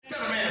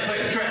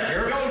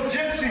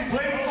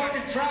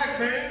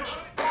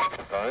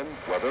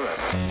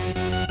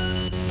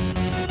other.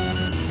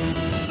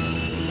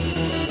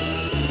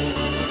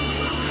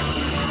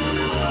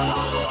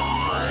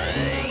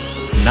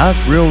 Not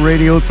Real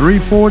Radio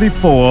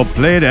 344.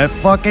 Play that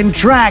fucking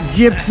track,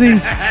 Gypsy.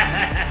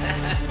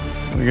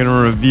 We're going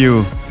to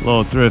review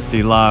Little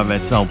Thrifty live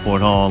at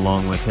Southport Hall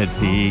along with Head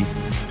PE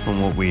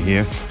from what we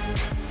hear.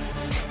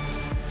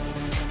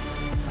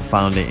 I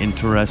found an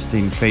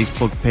interesting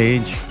Facebook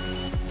page.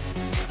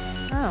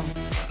 Oh.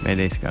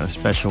 Mayday's got a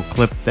special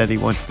clip that he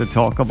wants to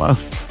talk about.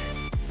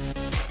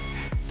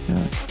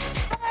 Yeah.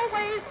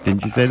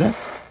 Didn't you say that?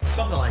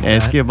 Something like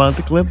Ask that. you about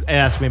the clip?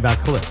 Ask me about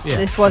clip. Yeah.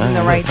 This wasn't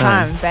the right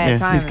time. Bad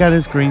time. He's got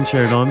his green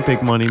shirt on.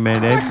 Big money,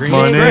 Mayday. Green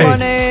Money. is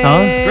Money.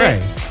 Huh? Gray.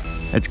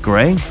 It's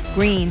gray?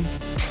 Green.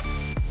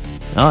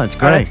 Oh, it's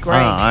gray. it's gray. Oh,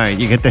 all right.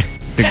 You get the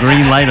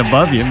green light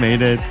above you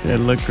made it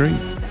look green.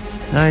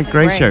 All right,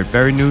 great Gray. shirt.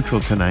 Very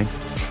neutral tonight.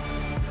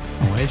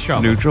 Oh, it's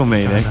trouble. Neutral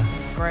Mayday.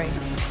 It's great.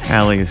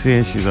 Allie is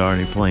here. She's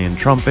already playing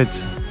trumpets.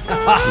 She's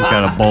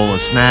got a bowl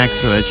of snacks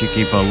so that she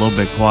keep her a little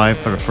bit quiet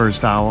for the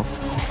first hour.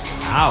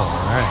 Ow, all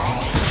right.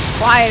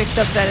 Quiet,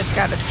 except that it's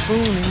got a spoon.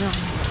 You know.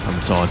 I'm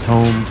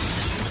Sartome.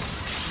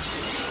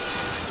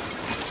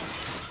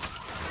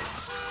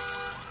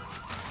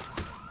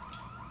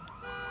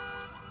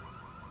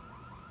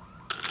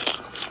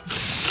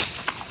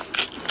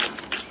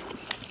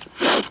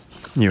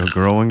 You're a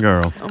growing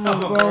girl. I'm a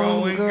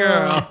growing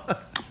girl.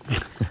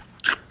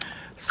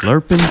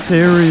 Slurping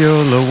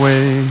cereal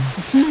away.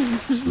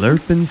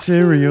 Slurping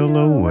cereal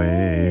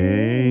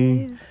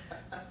away.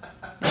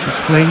 She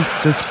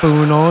clinks the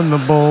spoon on the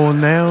bowl.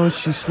 Now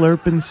she's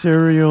slurping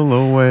cereal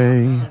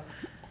away.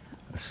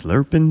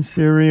 Slurping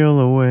cereal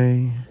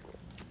away.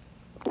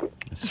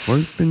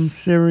 Slurping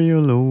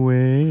cereal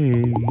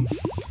away.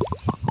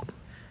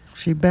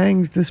 She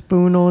bangs the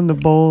spoon on the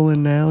bowl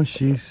and now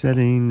she's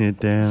setting it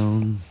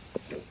down.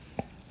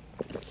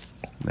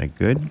 That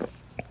good?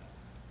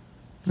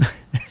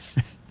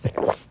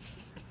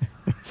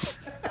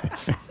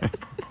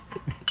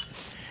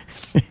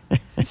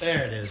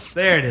 There it is.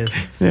 There it is.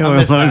 Yeah, I well,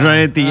 missed I was that right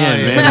one. at the Oh,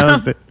 end, yeah. man. That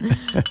was the-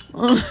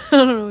 I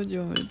don't know what you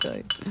want me to tell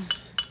you.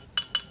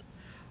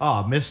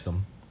 Oh, I missed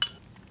them.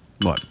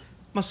 What?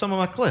 Some of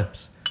my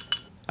clips.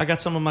 I got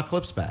some of my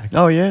clips back.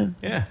 Oh, yeah?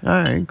 Yeah.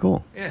 All right,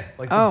 cool. Yeah,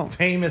 like Oh. the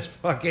famous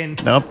fucking...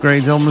 The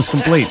upgrade's almost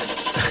complete.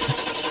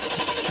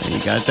 You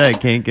got that.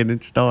 Can't get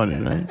it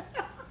started, right?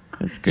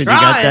 That's good. You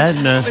got that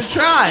in a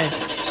Try.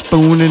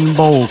 spoon and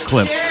bowl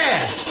clip.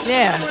 Yeah.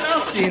 Yeah. What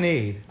else do you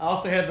need? I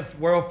also had the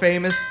world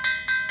famous...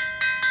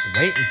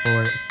 Waiting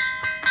for it.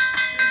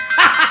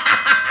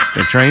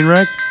 The train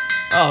wreck?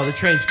 Oh, the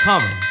train's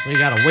coming. We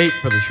gotta wait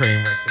for the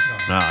train wreck to come.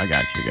 No, I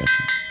got you.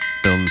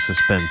 Building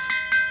suspense.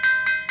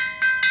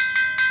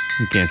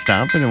 You can't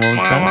stop it. It won't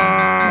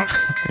stop.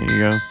 There you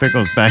go.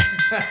 Pickle's back.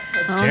 I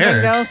don't think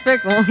Jared. that was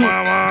Pickle.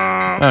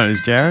 Oh, it's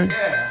Jared?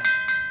 Yeah.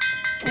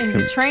 He's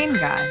a train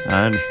guy.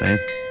 I understand.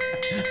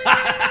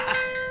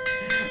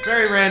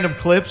 Very random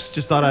clips.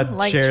 Just thought I'd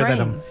Like share that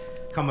I'm trains.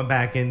 coming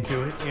back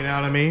into it. You know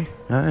what I mean?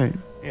 All right.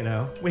 You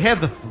know, we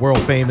have the world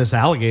famous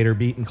alligator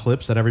beating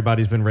clips that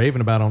everybody's been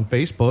raving about on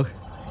Facebook.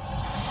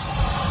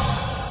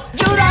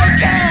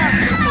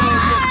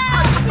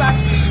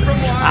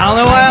 I don't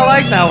know why I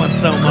like that one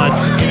so much,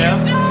 but, you know?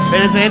 If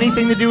it has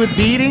anything to do with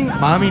beating,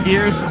 Mommy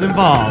Dearest is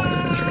involved.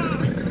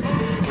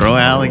 Just throw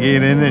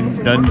alligator in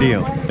and done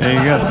deal. There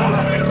you go.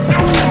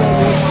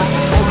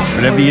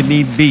 Whatever you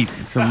need beat.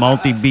 It's a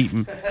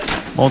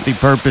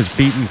multi-purpose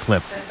beating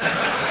clip.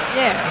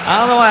 Yeah. I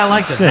don't know why I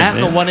liked it. Good, That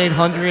and the man.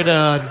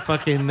 1-800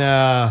 fucking...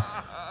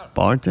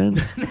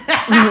 Bartender?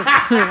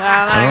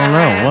 I don't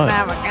know, what?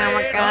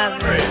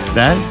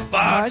 That?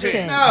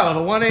 Martin. No,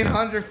 the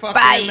 1-800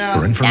 fucking... Bye.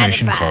 For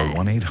information, 95.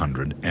 call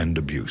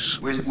 1-800-END-ABUSE.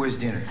 Where's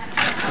dinner?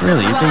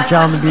 Really? You think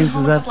child abuse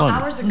is that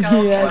funny?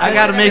 Yeah, I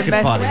gotta make it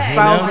domestic funny, you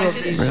spousal know?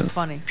 abuse is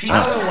funny.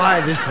 I don't know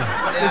why this is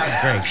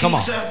great. Come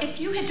on. If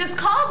you had just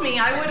called me,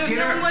 I would have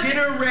known what...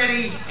 Dinner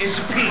ready is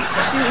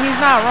pizza. He's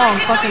not wrong.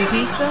 Fucking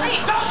pizza. Hey,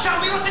 don't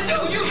tell me what to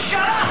do. You shut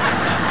up.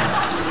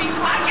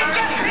 I can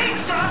get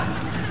pizza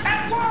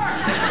at work.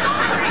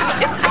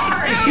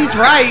 He's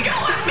right. You're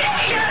an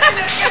idiot in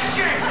the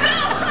kitchen.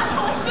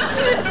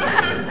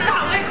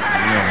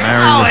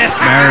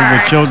 Married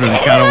with children's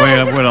got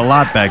away with a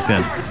lot back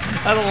then.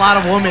 That's a lot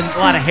of women, a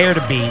lot of hair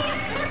to beat.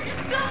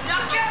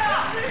 Now get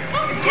up.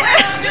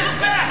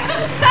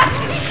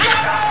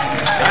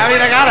 I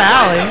mean, I got an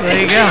alley. There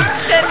you go.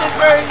 Extended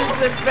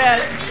versions of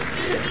best.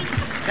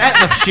 That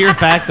and the sheer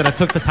fact that I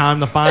took the time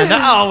to find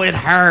out. Oh, it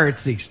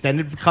hurts. The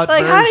extended cut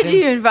Like, version. how did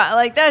you invite?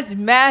 Like, that's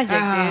magic,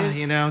 dude.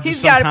 You know, He's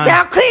just got to sometimes-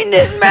 now clean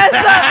this mess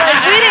up.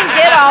 Like, we didn't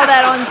get all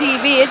that on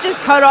TV. It just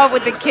cut off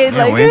with the kid.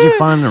 Yeah, like, where'd you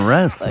find the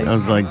rest? I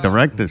was like,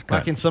 director's cut.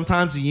 Fucking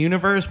sometimes the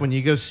universe, when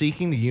you go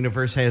seeking, the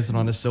universe has it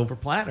on a silver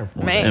platter for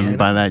Man. you. And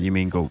by that, you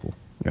mean Google.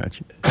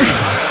 Gotcha.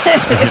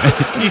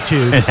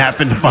 YouTube. It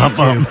happened to pop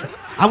up.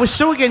 I was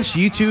so against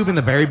YouTube in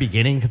the very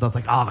beginning because I was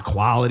like, oh, the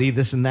quality,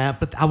 this and that.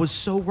 But I was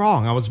so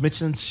wrong. I was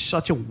missing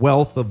such a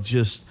wealth of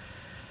just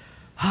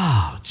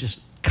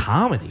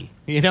comedy.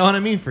 You know what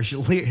I mean? For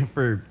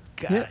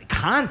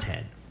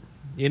content.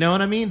 You know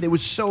what I mean? It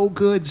was so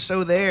good,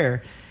 so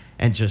there.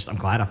 And just, I'm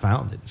glad I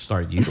found it and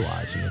started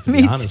utilizing it, to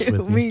be honest with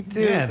you. Me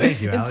too. Yeah,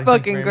 thank you, It's Allie. Thank you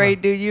fucking very great,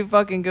 much. dude. You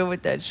fucking good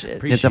with that shit. It's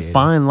Appreciate a it.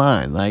 fine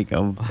line. Like,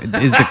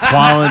 is the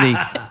quality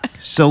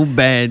so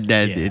bad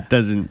that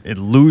it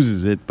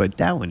loses it? But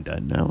that one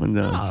doesn't. That one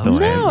still has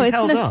No, it. it's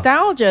held up.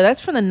 nostalgia.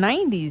 That's from the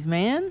 90s,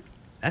 man.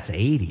 That's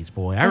 80s,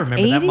 boy. I That's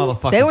remember that 80s?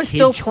 motherfucking They were kid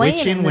still playing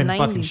twitching in the when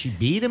fucking 90s. she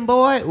beat him,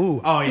 boy.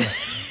 Ooh, oh, yeah.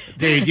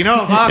 Dude, you know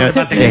what I'm talking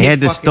about? The They kid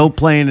had to fucking- still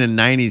play in the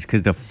 90s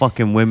because the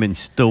fucking women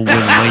still wouldn't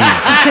leave.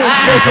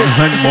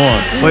 What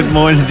more? What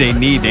more did they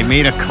need? They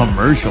made a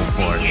commercial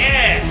for it.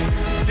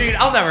 Yeah. Dude,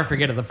 I'll never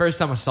forget it. The first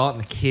time I saw it,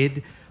 and the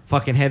kid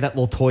fucking had that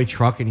little toy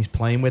truck, and he's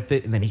playing with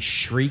it, and then he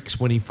shrieks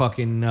when he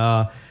fucking,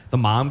 the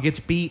mom gets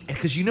beat.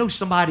 Because you know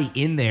somebody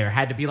in there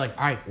had to be like,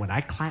 all right, when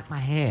I clap my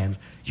hands,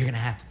 you're going to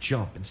have to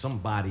jump. And some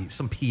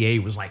PA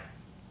was like,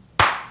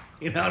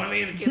 you know what I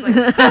mean? The kid's like,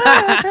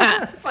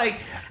 it's like,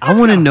 I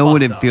want to know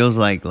what fucked it up. feels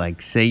like.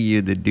 Like, say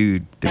you're the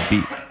dude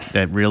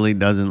that really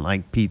doesn't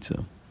like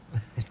pizza.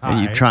 And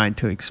you're Alright. trying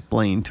to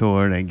explain to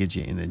her that gets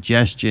you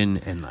indigestion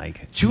and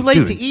like Too late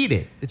dude, to eat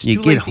it. It's You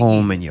too late get to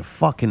home eat and you're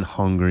fucking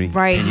hungry.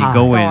 Right, And you he's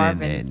go in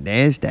starving. and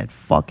there's that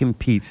fucking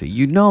pizza.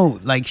 You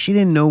know, like she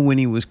didn't know when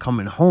he was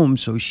coming home,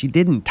 so she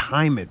didn't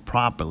time it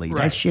properly. That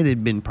Right. shit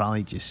had been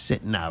probably just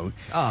sitting out.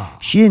 Oh.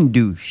 She didn't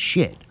do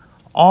shit.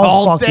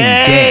 All fucking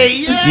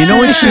day, day. You know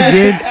what she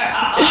did?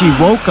 She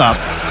woke up.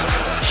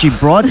 She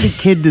brought the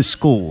kid to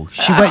school.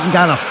 She went and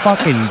got a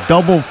fucking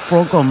double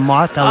Frocco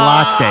Maca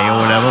latte or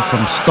whatever from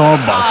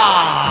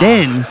Starbucks.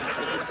 Then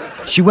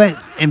she went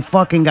and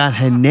fucking got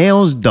her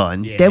nails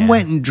done. Then Yeah.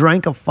 went and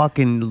drank a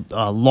fucking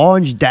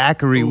large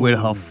daiquiri with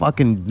her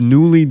fucking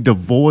newly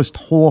divorced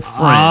whore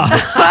friend.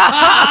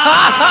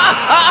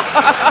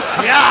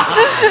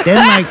 Then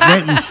like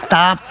went and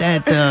stopped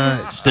at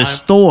the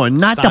store,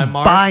 not to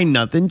Steinmart? buy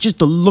nothing, just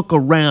to look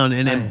around,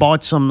 and then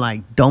bought some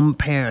like dumb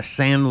pair of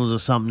sandals or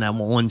something that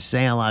were on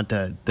sale at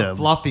the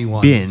fluffy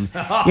ones. bin.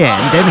 Yeah,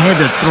 and then had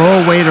to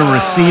throw away the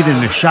receipt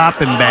in the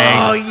shopping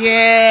bag. Oh,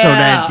 yeah. So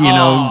that, you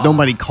know, Oh.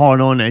 nobody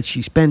caught on that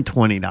she spent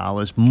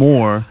 $20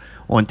 more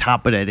on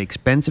top of that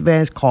expensive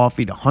ass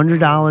coffee, the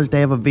 $100 they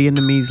have a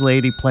Vietnamese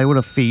lady play with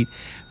her feet,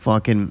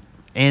 fucking,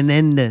 and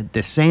then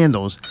the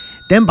sandals.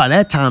 Then by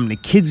that time, the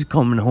kid's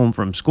coming home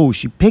from school.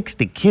 She picks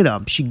the kid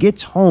up. She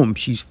gets home.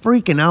 She's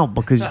freaking out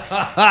because she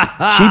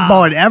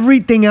bought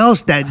everything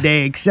else that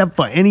day except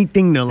for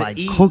anything to like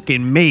cook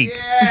and make.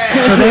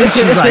 So then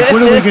she's like,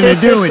 what are we going to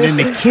do? And then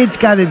the kid's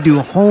got to do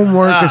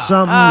homework or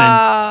something.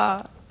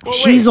 And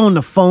she's on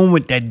the phone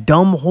with that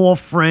dumb whore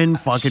friend,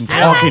 fucking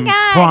talking,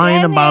 God,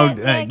 crying and about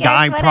then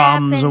guy guess what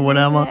problems or happened?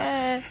 whatever,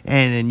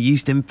 and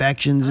yeast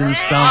infections and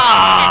stuff.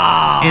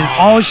 And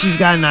all she's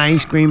got in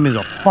ice cream is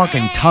a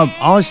fucking tub.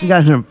 All she's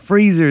got in her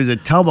freezer is a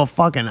tub of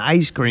fucking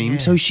ice cream.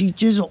 So she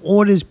just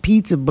orders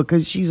pizza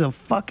because she's a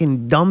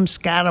fucking dumb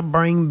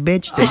scatterbrain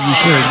bitch that you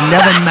should have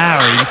never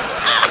married.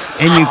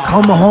 And you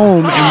come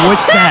home and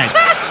what's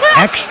that?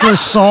 Extra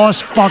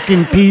sauce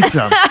fucking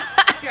pizza.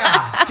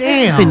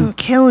 Damn. Been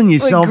killing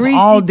yourself greasy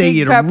all day. big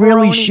You had a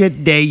really pepperoni.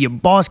 shit day. Your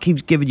boss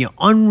keeps giving you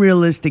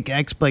unrealistic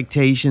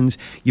expectations.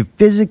 You're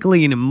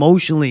physically and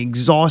emotionally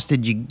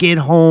exhausted. You get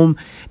home,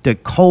 the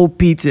cold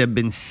pizza had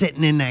been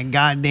sitting in that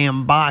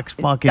goddamn box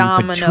fucking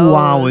for 2 Domino's.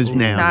 hours It's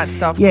now. not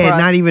stuffed yeah,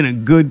 crust. not even a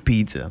good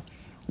pizza.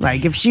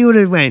 Like if she would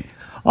have went,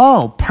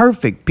 oh,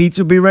 perfect,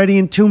 pizza will be ready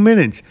in 2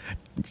 minutes.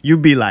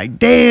 You'd be like,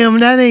 damn,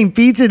 that ain't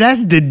pizza,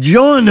 that's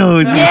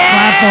DiGiorno's. And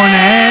slap on the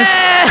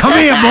ass. Come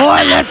here,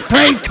 boy, let's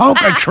play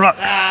Tonka trucks.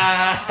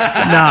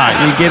 Nah,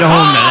 you get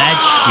home to that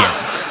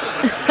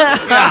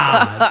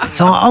shit.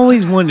 So I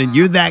always wondered,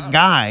 you're that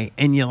guy,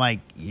 and you're like,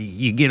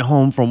 you get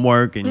home from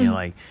work, and you're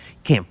like,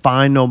 can't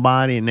find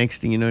nobody, and next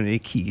thing you know,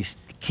 kids'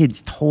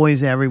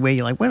 toys everywhere.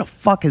 You're like, where the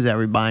fuck is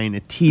everybody? And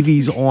the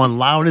TV's on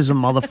loud as a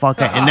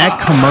motherfucker, and that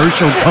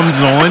commercial comes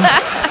on.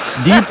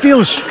 Do you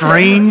feel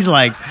strange,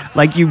 like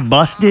you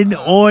busted,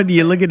 or do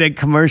you look at that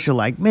commercial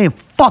like, man,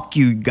 fuck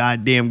you,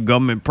 goddamn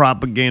government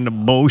propaganda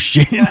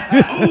bullshit? Who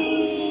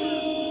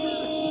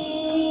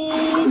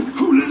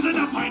lives in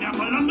a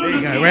pineapple under There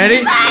you go.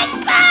 Ready?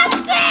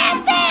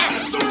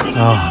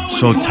 Oh, I'm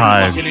so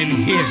tired. Fucking in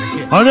here.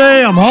 Honey,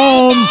 I'm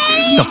home.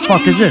 What the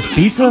fuck is this,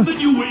 pizza?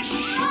 you wish?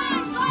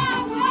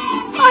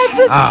 I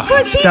just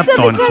put stepped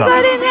pizza on because I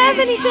something. didn't have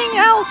anything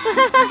else.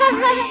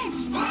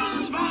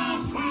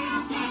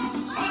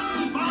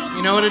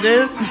 You know what it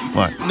is?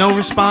 What? No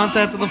response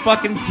after the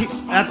fucking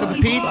after the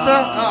pizza.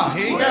 Oh,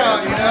 here you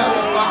go. You know,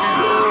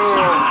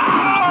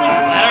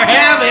 let her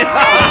have it.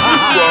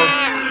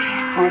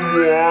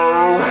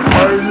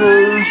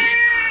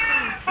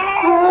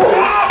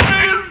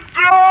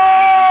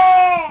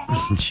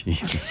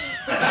 Jesus.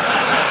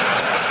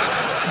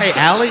 Hey,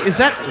 Allie, is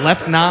that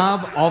left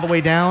knob all the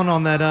way down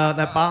on that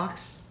that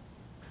box?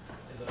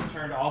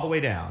 turned all the way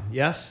down.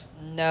 Yes?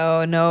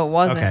 No, it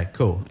wasn't. Okay,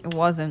 cool. It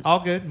wasn't. All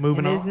good.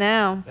 Moving It on. is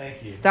now.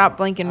 Thank you. Stop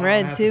blinking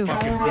red, too.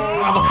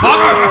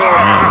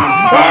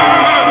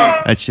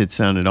 That shit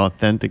sounded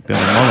authentic to the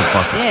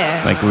motherfucker.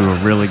 Yeah. Like we were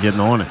really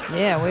getting on it.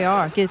 Yeah, we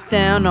are. Get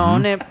down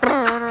on it.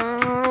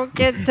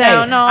 Get Hey,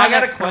 down on it. I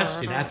got a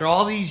question. After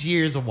all these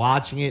years of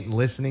watching it and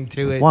listening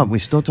to it. What? We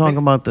still talking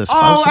about this?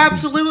 Oh,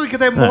 absolutely. Because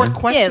they have more Yeah.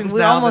 questions Yeah, we're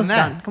now almost than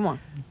that. done. Come on.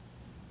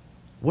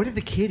 What did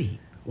the kid eat?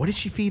 What did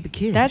she feed the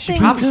kid? That she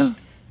thing- probably Pizza?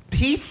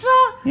 Pizza?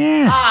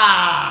 Yeah.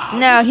 Ah.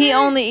 No, he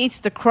only eats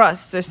the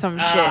crust or some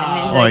shit. And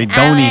he's Oh, like, he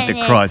don't eat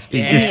the crust. He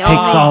Yeah. just He picks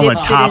only all the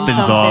dips it in toppings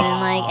something off. and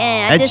like, I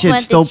That just shit's want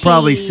the still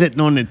probably cheese. sitting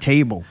on the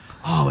table.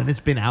 Oh, and it's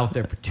been out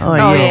there for 2 Oh, Oh,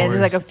 yeah. yeah, hours.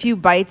 there's like a few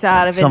bites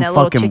out of it. Some and that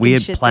little fucking chicken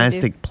weird shit they do.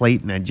 plastic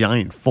plate and a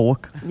giant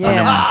fork. Yeah. One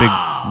of them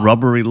big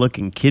rubbery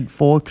looking kid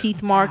forks.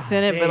 Teeth marks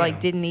in it, but like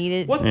Damn. didn't eat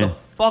it. What Yeah. the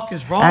fuck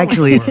is wrong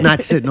Actually, with it's her?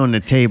 not sitting on the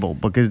table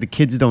because the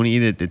kids don't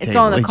eat at the table. It's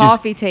on the They just-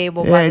 coffee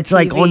table. Yeah, by the it's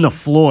like TV. on the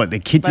floor. The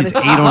kid By just the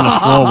ate on the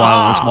floor while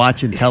I was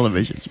watching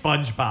television.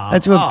 SpongeBob.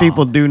 That's what Oh,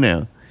 people do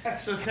now.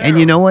 That's so terrible. And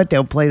you know what?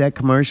 They'll play that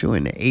commercial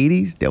in the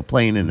 80s. They'll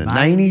play it in the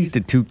 90s, the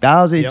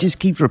 2000s. It Yep. just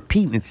keeps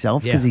repeating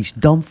itself because Yeah. these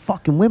dumb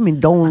fucking women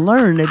don't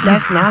learn that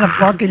that's not a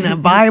fucking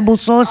viable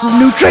source of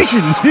nutrition.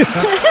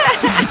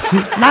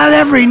 Not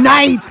every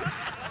night.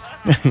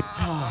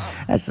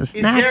 That's a Is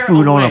snack there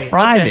food on way- a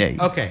Friday.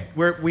 Okay,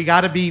 we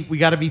gotta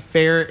be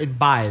fair and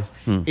biased.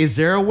 Is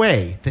there a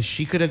way that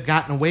she could have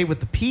gotten away with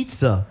the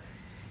pizza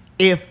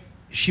if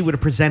she would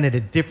have presented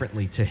it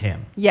differently to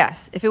him?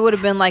 Yes, if it would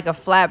have been like a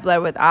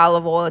flatbread with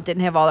olive oil that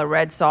didn't have all the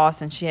red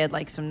sauce and she had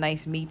like some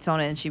nice meats on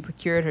it and she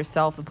procured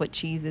herself and put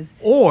cheeses.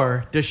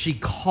 Or does she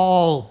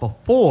call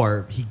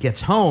before he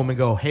gets home and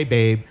go, "Hey,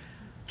 babe,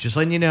 just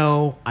letting you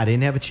know, I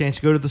didn't have a chance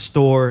to go to the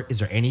store. Is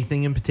there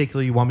anything in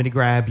particular you want me to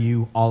grab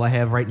you? All I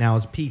have right now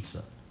is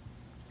pizza."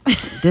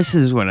 This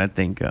is what I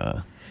think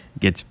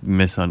gets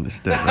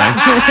misunderstood,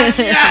 right?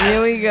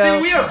 Here we go.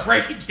 Dude, we are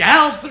breaking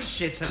down some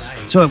shit tonight.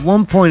 So at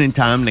one point in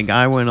time, the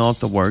guy went off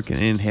to work and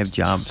didn't have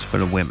jobs for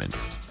the women.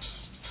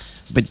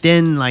 But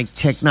then, like,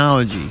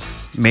 technology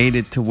made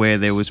it to where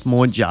there was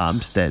more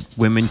jobs that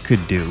women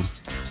could do.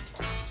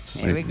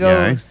 Here we Yeah,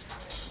 right? go.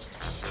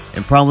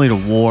 And probably the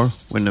war,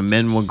 when the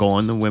men were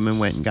gone, the women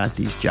went and got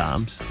these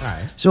jobs. All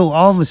right. So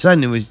all of a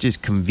sudden, it was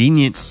just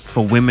convenient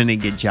for women to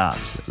get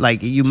jobs.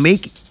 Like, you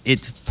make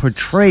it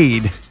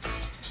portrayed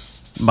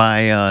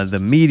by the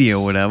media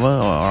or whatever,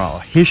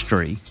 or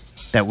history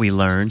that we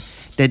learn,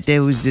 that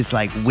there was this,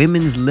 like,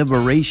 women's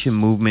liberation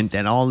movement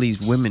that all these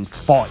women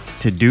fought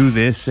to do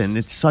this, and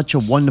it's such a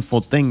wonderful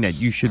thing that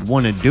you should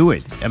want to do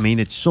it. I mean,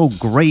 it's so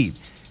great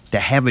to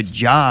have a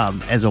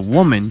job as a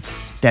woman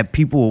that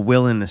people are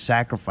willing to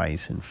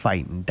sacrifice and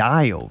fight and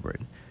die over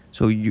it.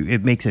 So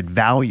it makes it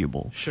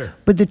valuable. Sure.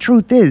 But the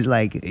truth is,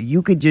 like,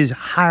 you could just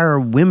hire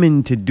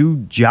women to do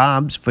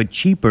jobs for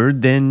cheaper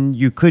than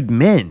you could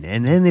men.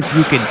 And then if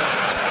you could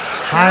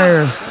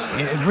hire,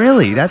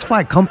 really, that's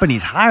why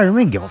companies hire them.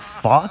 They don't give a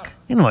fuck,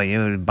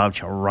 about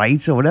your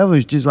rights or whatever.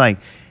 It's just like,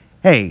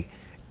 hey,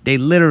 they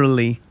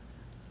literally,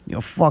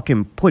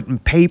 fucking putting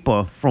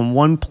paper from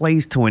one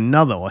place to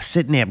another or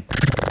sitting there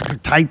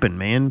typing,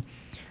 man.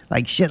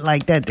 Like shit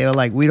like that. They're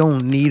like, we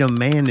don't need a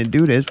man to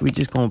do this. We're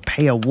just going to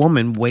pay a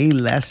woman way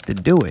less to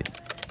do it.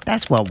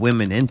 That's why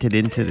women entered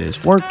into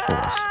this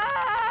workforce.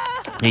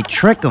 They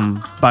trick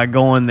them by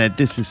going that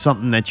this is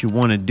something that you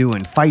want to do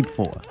and fight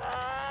for.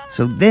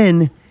 So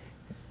then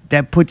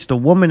that puts the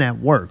woman at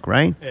work,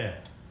 right? Yeah.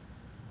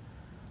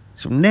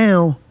 So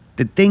now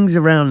the things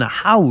around the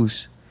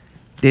house,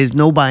 there's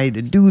nobody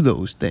to do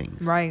those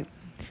things. Right.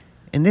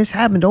 And this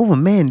happened over,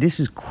 man, this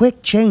is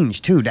quick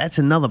change, too. That's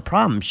another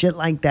problem. Shit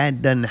like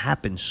that doesn't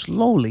happen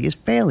slowly. It's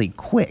fairly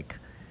quick.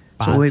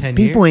 5-10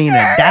 people years?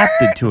 ain't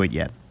adapted to it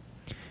yet.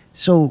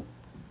 So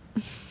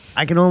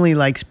I can only,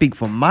 like, speak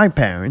for my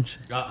parents,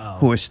 Uh-oh.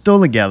 who are still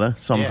together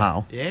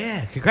somehow.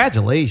 Yeah.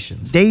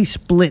 Congratulations. They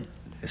split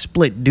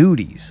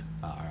duties.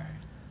 All right.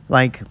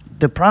 Like,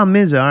 the problem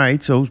is, all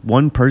right, so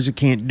one person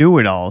can't do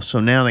it all, so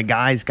now the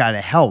guy's got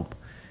to help.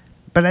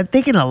 But I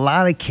think in a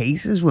lot of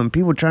cases, when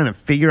people are trying to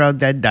figure out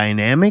that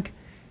dynamic,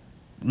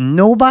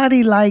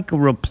 nobody, like,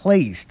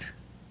 replaced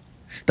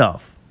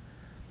stuff.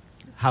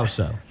 How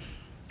so?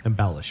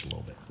 Embellish a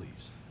little bit,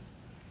 please.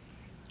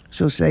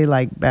 So say,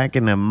 like, back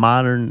in a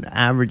modern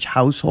average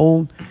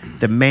household,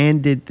 the man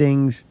did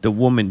things, the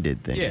woman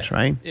did things, Yeah,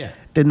 right? yeah.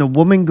 Then the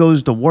woman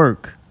goes to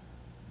work.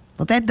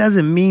 Well, that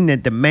doesn't mean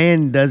that the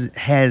man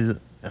has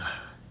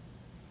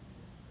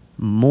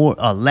more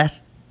or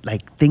less,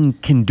 like,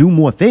 can do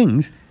more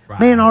things.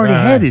 Man already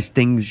had his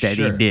things that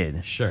he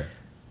did. Sure.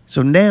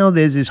 So now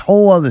there's this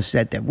whole other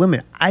set that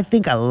women, I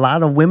think a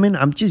lot of women,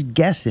 I'm just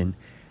guessing,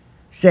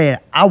 say,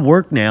 I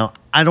work now,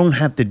 I don't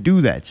have to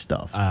do that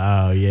stuff.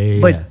 Oh, yeah.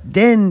 But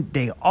then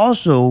they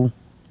also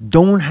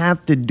don't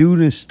have to do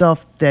the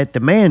stuff that the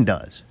man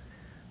does.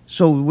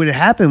 So what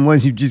happened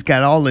was you just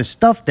got all this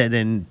stuff that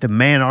then the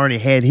man already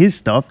had his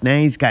stuff. Now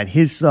he's got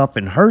his stuff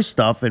and her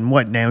stuff. And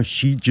what, now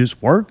she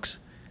just works?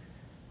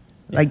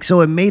 Like,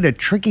 so it made a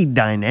tricky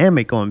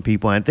dynamic on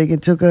people. I think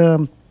it took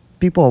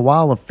people a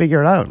while to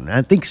figure it out. And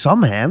I think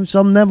some have,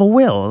 some never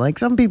will. Like,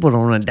 some people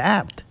don't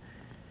adapt.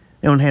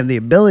 They don't have the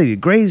ability. The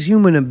greatest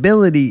human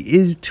ability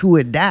is to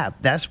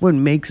adapt. That's what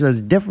makes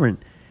us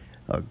different.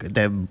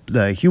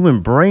 The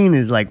human brain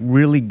is like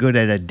really good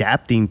at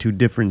adapting to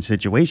different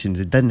situations.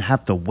 It doesn't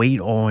have to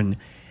wait on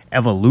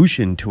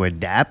evolution to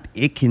adapt.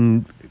 It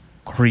can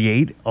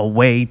create a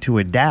way to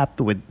adapt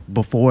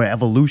before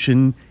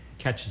evolution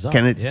Catches up.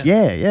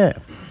 Yeah.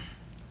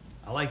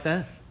 I like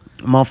that.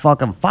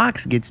 Motherfucking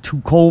fox gets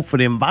too cold for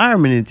the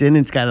environment it's in.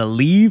 It's got to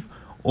leave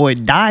or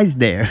it dies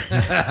there.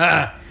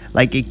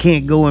 Like it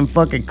can't go and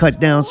fucking cut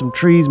down some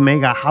trees,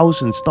 make a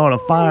house, and start a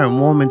fire and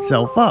warm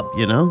itself up,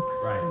 you know?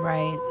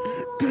 Right.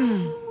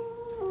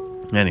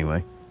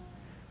 Anyway.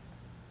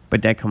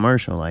 But that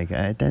commercial, like,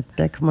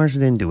 that commercial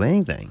didn't do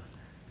anything.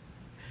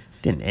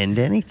 Didn't end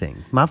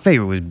anything. My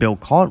favorite was Bill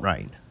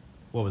Cartwright,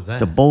 What was that?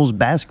 the Bulls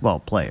basketball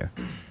player.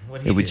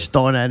 What It would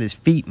start at his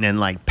feet and then,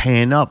 like,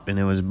 pan up, and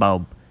it was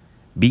about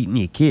beating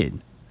your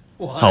kid.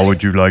 How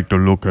would you like to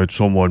look at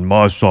someone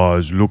my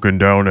size looking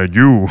down at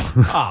you?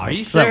 Oh, are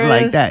you Something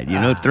serious? like that, you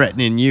know,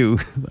 threatening you.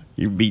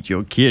 You beat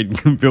your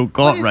kid. Bill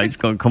Cartwright's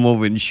going to come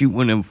over and shoot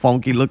one of them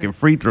funky looking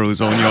free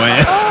throws on your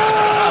ass.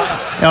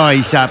 Oh,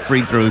 he shot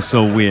free throws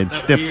so weird.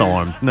 Stiff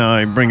arm. No,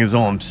 he bring his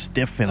arm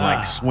stiff and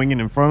like swinging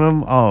in front of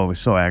him. Oh, it was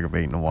so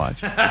aggravating to watch.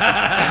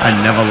 I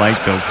never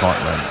liked Bill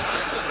Cartwright.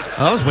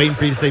 I was waiting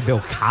for you to say Bill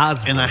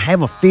Cosby. And I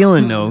have a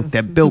feeling, though,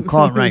 that Bill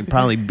Cartwright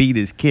probably beat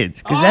his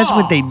kids. Because that's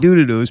what they do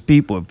to those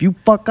people. If you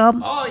fuck up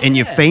and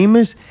you're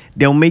famous,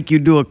 they'll make you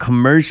do a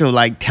commercial,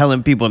 like,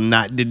 telling people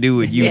not to do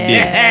what you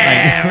did.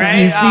 Like, right?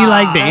 you see,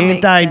 like, the that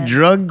makes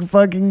anti-drug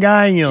fucking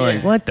guy, and you're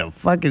like, what the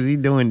fuck is he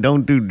doing?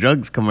 Don't do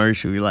drugs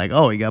commercial. You're like,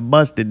 oh, he got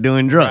busted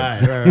doing drugs.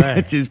 Right.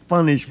 That's his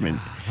punishment.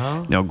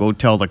 Now go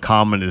tell the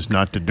commoners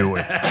not to do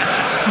it.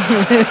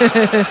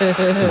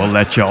 We'll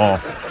let you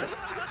off.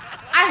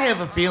 I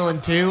have a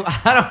feeling too.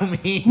 I don't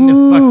mean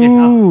to fucking.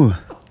 Ooh.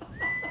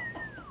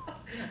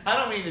 I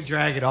don't mean to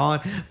drag it on,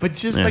 but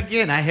just Yeah.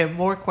 again, I have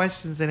more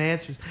questions than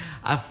answers.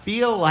 I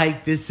feel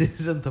like this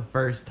isn't the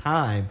first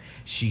time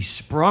she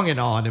sprung it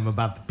on him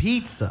about the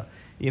pizza.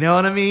 You know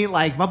what I mean?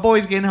 Like, my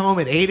boy's getting home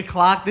at 8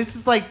 o'clock. This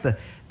is like the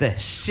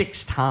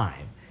sixth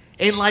time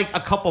in like a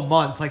couple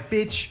months. Like,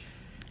 bitch.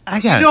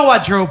 I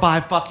drove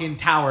by fucking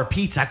Tower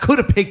Pizza. I could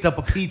have picked up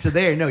a pizza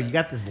there. No, you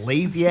got this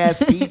lazy ass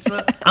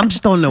pizza. I'm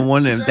starting to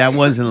wonder if that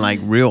wasn't like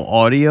real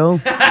audio.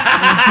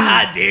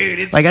 Dude,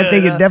 it's Like, good, I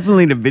think huh? it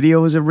definitely the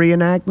video was a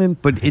reenactment,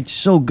 but it's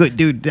so good,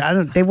 dude.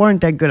 They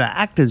weren't that good at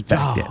actors back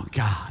Oh then.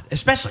 God,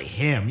 especially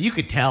him. You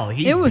could tell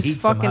he. It was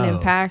beat some fucking hoe.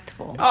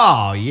 impactful.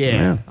 Oh yeah.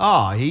 Yeah.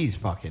 Oh, he's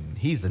the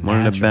One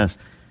of the natural. best.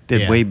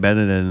 Did Yeah. way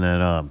better than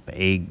that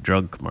egg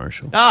drug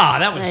commercial. Oh,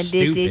 that was This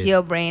stupid. is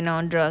your brain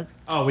on drugs.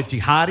 Oh, with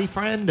jihadi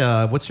friend.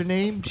 What's her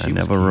name? I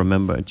never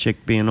remember a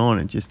chick being on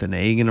it. Just an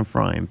egg in a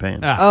frying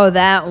pan. Oh,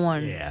 that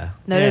one. Yeah.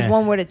 No, Yeah. there's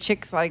one where the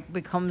chick's like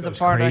becomes a Goes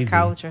part of crazy. the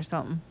couch or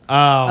something. Oh,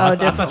 I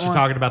different thought you were one.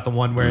 talking about the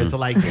one where it's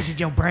like, this is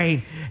your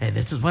brain, and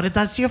this is what it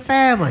does to your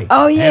family.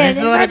 Oh yeah, and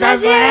this is what it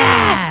does to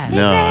that.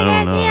 No, I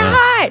don't know that.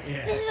 heart.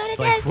 It's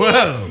like,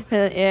 whoa.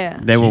 Yeah.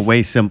 They were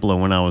way simpler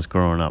when I was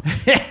growing up.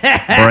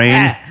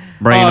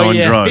 Brain Oh, on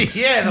yeah. drugs.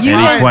 Yeah, the You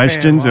Any had- frying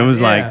questions? pan It was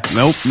one, like,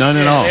 nope, none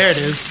at all. There it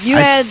is. You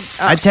had.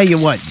 I tell you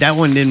what, that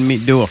one didn't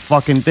do a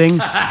fucking thing,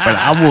 but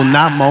I will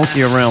not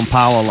monkey around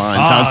power lines.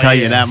 I'll tell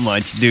you that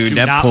much, dude. Do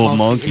That not poor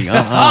monkey.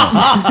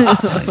 monkey.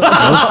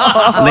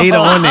 Later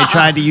on, they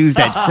tried to use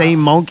that same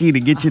monkey to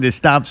get you to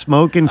stop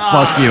smoking.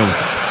 Fuck you.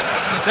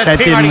 That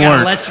thing already didn't got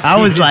work. electrocuted.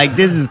 I was like,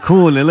 this is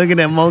cool. And look at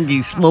that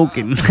monkey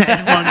smoking.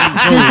 That's fucking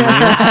cool, man.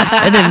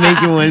 That didn't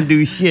make you want to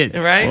do shit.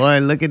 Right? Boy,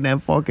 look at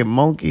that fucking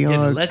monkey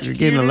Getting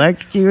getting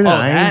electrocuted. Oh,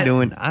 I that-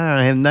 don't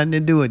have nothing to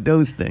do with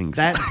those things.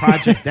 That in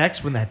Project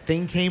X, when that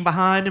thing came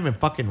behind him and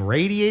fucking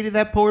radiated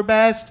that poor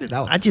bastard.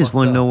 That was I just fucked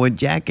want to up. know what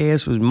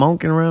jackass was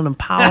monking around the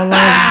power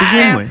lines to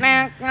begin with.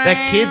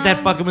 That kid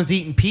that fucking was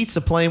eating pizza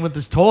playing with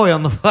his toy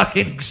on the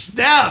fucking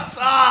steps.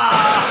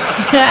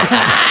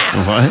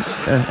 Ah! What?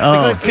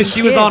 Oh, Because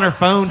she was on her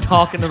phone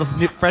talking to the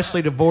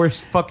freshly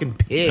divorced fucking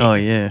pig. oh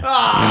yeah. You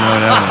know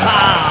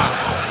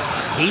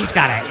that He's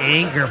got an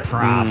anger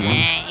problem.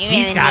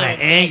 He's got an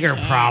anger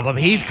problem.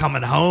 He's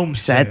coming home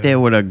soon. Sat there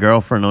with her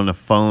girlfriend on the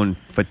phone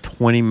for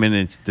 20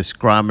 minutes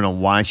describing on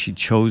why she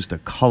chose the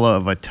color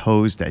of her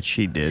toes that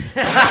she did.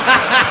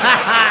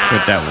 That's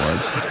what that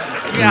was.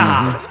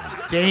 God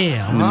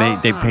damn.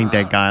 And they paint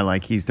that guy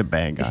like he's the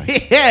bad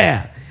guy.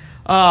 Yeah.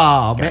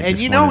 Oh, man. And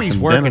just you know wanted he's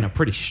some working dinner. a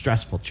pretty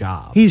stressful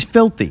job. He's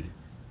filthy.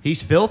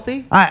 He's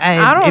filthy? I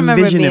don't remember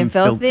envision being him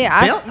filthy.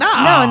 No.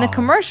 No, in the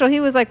commercial, he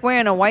was like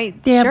wearing a white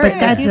Yeah, shirt. but Like,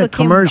 that's he a looked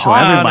him commercial.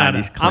 awesome.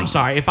 Everybody's clean. I'm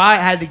sorry. If I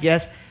had to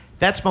guess,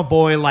 that's my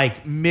boy,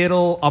 like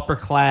middle, upper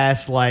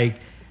class, like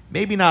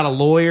maybe not a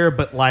lawyer,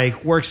 but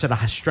like works at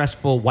a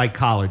stressful white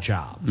collar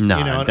job. Nah,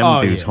 you know?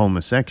 them dudes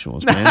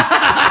homosexuals, man.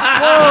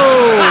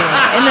 Whoa.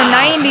 In the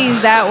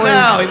 90s, that was.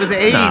 No, it was the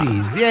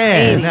 80s.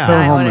 Yeah. 80s. Still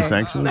No.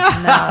 homosexuals. No,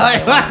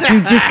 they weren't.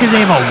 Dude, just because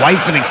they have a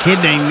wife and a kid,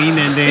 they ain't mean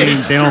that they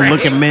don't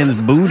look at men's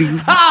booties.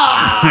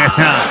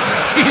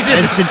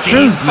 That's the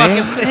truth,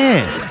 man.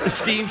 Yeah.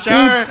 Steam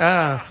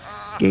shower.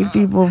 Gay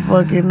people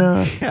fucking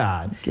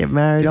God. get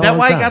married Is all that the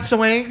why time. he got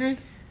so angry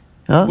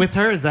Huh? with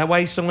her? Is that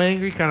why he's so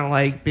angry? Kind of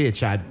like,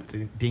 bitch, I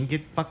didn't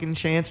get fucking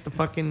chance to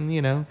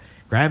fucking,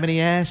 grab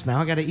any ass. Now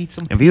I got to eat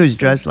some. If he was pizza.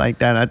 dressed like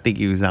that, I think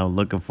he was out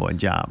looking for a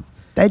job.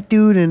 That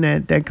dude in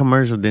that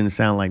commercial didn't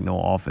sound like no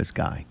office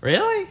guy.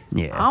 Really?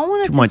 Yeah. I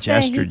wanted Too to much say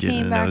estrogen he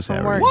came in back those from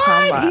areas. work. What?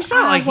 talking about, He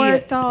sounded like I he-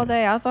 worked all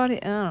day. I thought I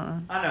don't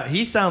know. I know.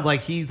 He sounds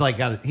like he's like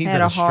he's Had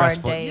in a a hard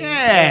stressful. day.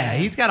 Yeah,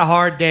 he's got a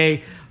hard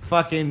day.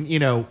 Fucking,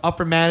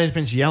 upper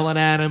management's yelling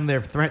at him.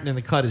 They're threatening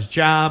to cut his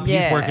job.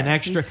 Yeah, he's working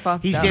extra. he's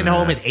fucked He's up. getting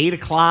home at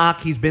 8:00.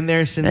 He's been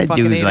there since That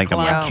fucking dude's 8 like a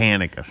o'clock.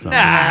 mechanic or something.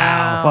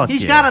 Nah, Fuck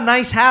he's yeah. got a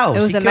nice house. It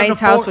was He a couldn't nice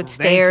house afford- with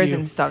Thank stairs you.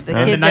 and stuff. The And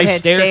kids a that nice had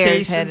stairs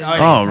staircase had and- a oh, nice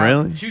Oh, house.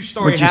 really?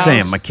 Two-story What you house.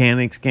 saying?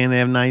 Mechanics can't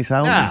have nice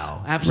houses?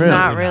 No, absolutely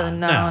Not really,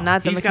 no,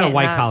 not the He's got a mechanic,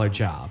 white not- collar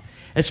job,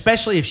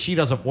 especially if she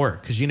doesn't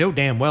work, because you know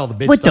damn well the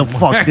bitch. What the doesn't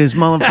fuck? work. This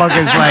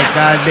motherfucker's like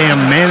goddamn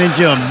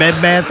manager of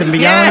Bed Bath and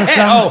Beyond Yeah. or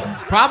something? Oh,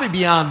 probably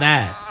beyond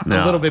that.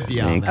 No, A little bit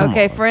beyond man, that. come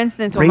Okay, on. for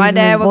instance, when my Raising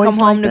dad his would come voice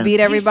home like to that? beat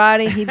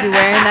everybody, he'd be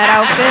wearing that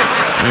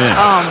outfit.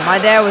 Yeah. My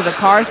dad was a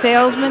car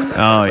salesman.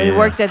 Oh, He yeah.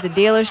 worked at the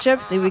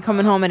dealerships. He'd be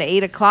coming home at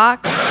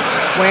 8:00,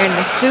 wearing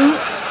the suit,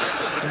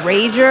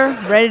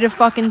 rager, ready to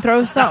fucking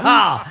throw something.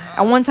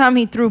 And one time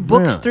he threw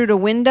books Yeah. through the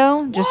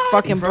window, just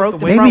fucking broke broke the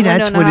the Maybe front window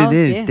that's in the what house. it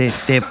is. Yeah.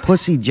 Their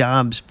pussy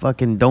jobs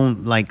fucking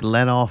don't like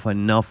let off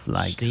enough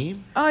like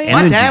Steam. Oh, yeah. My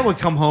energy. dad would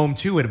come home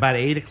too at about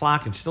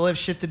 8:00 and still have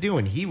shit to do,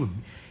 and he would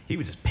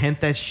just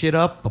pent that shit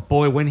up. But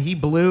boy, when he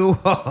blew,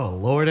 oh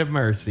Lord have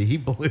mercy, he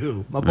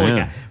blew. My boy Yeah.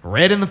 got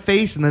red in the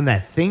face, and then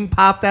that thing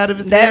popped out of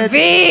his That head.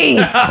 V.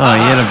 Oh,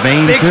 he had a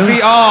vein Big too? V.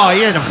 Oh,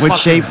 yeah. What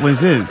shape was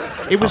his?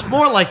 It was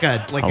more like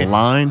a A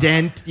line?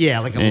 dent. Yeah,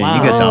 like a Yeah,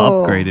 line. you got the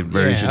Oh. upgraded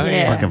version. Yeah,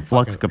 yeah. Fucking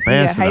flux Yeah,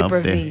 capacitor hyper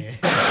up there. V.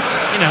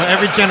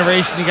 Every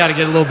generation you got to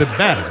get a little bit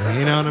better.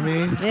 You know what I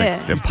mean? Yeah.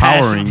 The Passing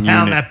powering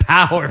down unit. that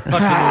power,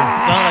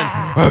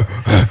 fucking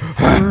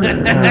son.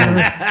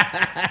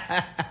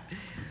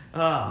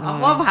 I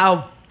love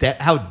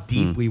how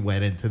deep we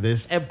went into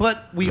this,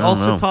 but we Hmm. I don't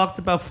also know. talked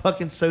about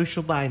fucking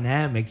social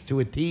dynamics to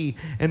a T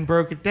and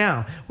broke it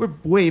down. We're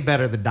way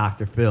better than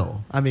Dr.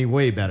 Phil. I mean,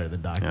 way better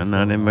than Dr. I'm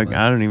Phil. not in,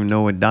 I don't even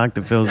know what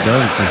Dr. Phil does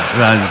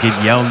besides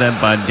get yelled at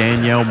by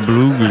Danielle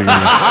Blugli or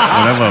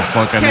whatever the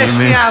fuck her Catch name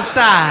me is.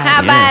 outside.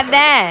 How Yeah. about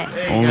that?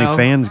 you go.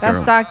 OnlyFans That's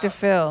girl. Dr.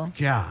 Phil.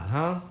 God,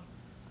 huh?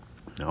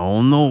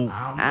 Oh no.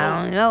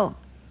 I don't know.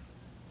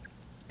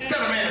 Tell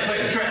the man to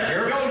play the track.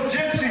 Yo,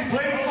 Gypsy,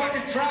 play the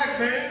fucking track,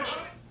 man.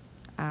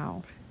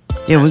 Ow.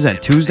 Yeah, was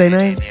that Tuesday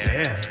night?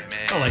 Yeah.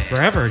 Oh, like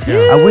forever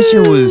ago. I wish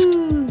it was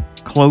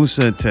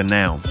closer to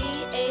now.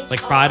 Like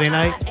Friday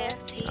night.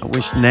 I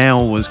wish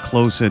now was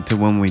closer to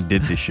when we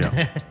did the show.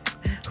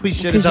 We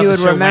should have Because done you the would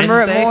show remember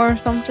Wednesday. it more or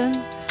something?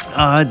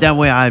 That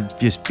way I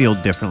just feel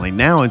differently.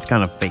 Now it's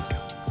kind of fake.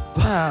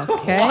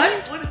 Okay.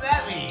 What? What does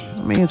that mean?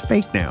 I mean, it's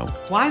fake now.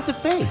 Why is it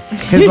fake?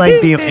 Because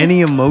like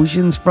any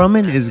emotions from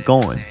it is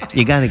gone.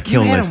 You gotta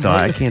kill had this them though.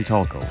 I right. can't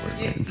talk over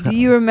it. Do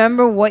you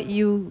remember what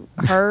you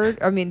heard?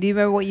 I mean, do you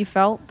remember what you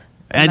felt?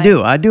 I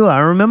do. I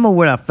remember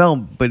what I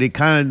felt, but it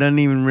kind of doesn't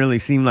even really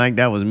seem like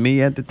that was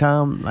me at the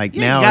time. Like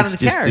Yeah, you now got it's in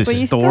the just character. But a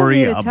you still story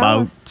need to tell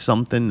about us.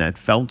 something that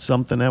felt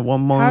something at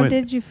one How moment.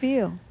 did you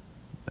feel?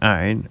 All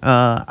right.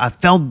 I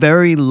felt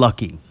very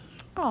lucky.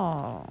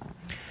 Oh.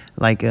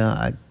 Like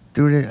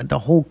through the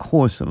whole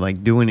course of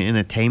like doing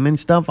entertainment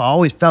stuff, I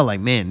always felt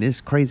like, man, this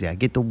is crazy. I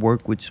get to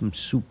work with some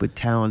super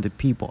talented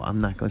people. I'm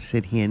not gonna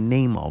sit here and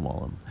name all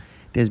of them.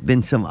 There's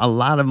been a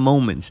lot of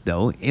moments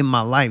though in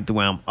my life to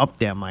where I'm up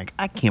there. I'm like,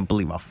 I can't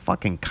believe I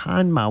fucking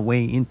conned my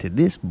way into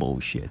this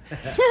bullshit.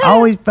 I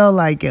always felt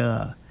like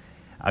a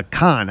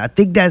con. I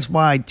think that's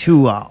why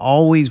too. I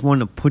always want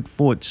to put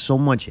forth so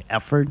much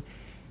effort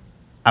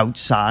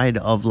outside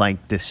of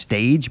like the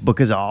stage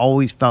because I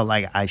always felt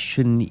like I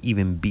shouldn't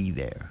even be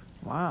there.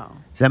 Wow.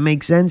 Does that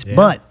make sense? Yeah.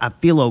 But I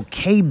feel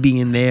okay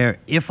being there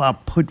if I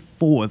put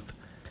forth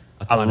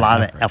a ton of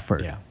lot of effort,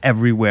 effort yeah.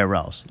 everywhere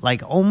else.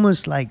 Like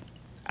almost like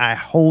I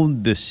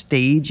hold the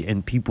stage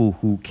and people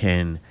who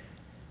can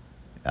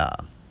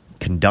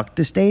conduct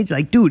the stage.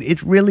 Like, dude,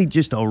 it's really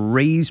just a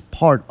raised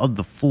part of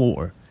the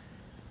floor.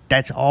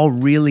 That's all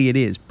really it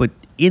is. But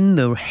in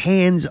the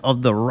hands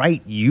of the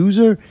right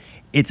user,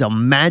 it's a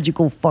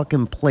magical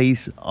fucking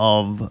place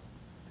of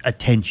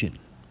attention.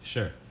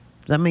 Sure.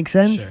 Does that make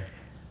sense? Sure.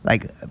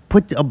 Like,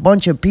 put a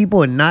bunch of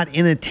people and not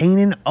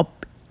entertaining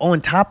up on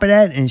top of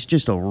that, and it's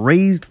just a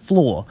raised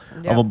floor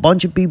Yeah. of a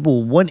bunch of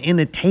people who want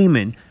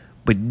entertainment,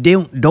 but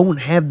don't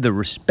have the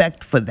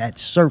respect for that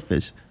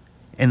surface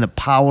and the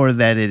power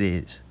that it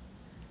is.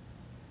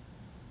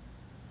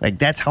 Like,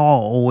 that's how I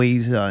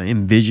always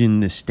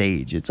envision the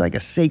stage. It's like a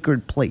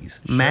sacred place.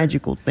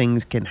 Magical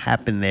things can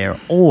happen there,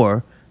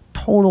 or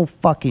total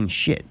fucking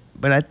shit.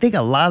 But I think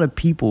a lot of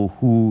people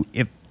who,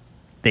 if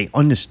they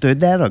understood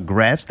that or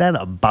grasped that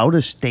about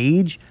a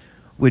stage,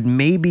 would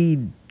maybe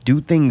do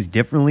things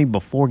differently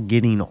before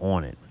getting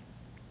on it.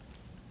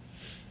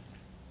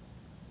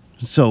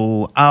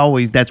 So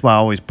that's why I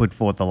always put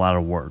forth a lot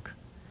of work.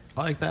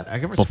 I like that. I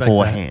can respect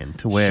beforehand that.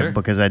 to where Sure.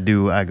 because I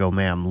go,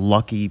 man, I'm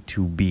lucky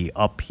to be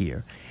up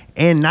here.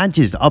 And not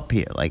just up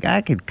here. Like,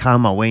 I could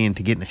con my way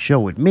into getting a show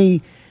with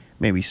me,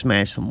 maybe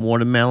smash some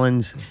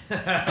watermelons with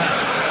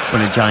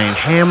a giant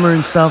hammer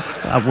and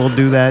stuff. I will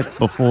do that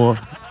before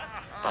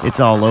it's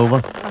all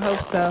over. I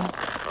hope so.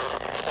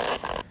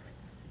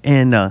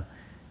 And, yeah,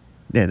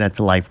 that's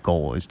a life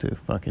goal is to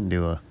fucking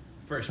do a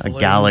First a balloons,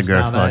 Gallagher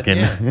now that, fucking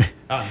yeah.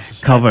 Oh, this is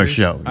cover Spiders.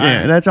 show. All Yeah,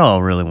 right. that's all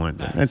I really want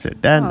to do. Nice. That's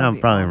it. That and That'd I'll be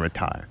probably awesome.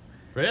 retire.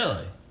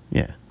 Really?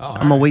 Yeah. Oh, all I'm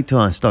gonna right. wait till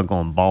I start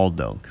going bald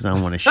though, because I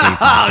don't want to shave my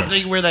Oh, head. so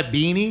you wear that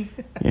beanie?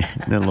 Yeah,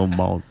 that little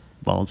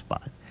bald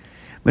spot.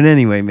 But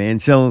anyway, man,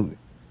 so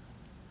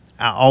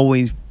I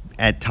always,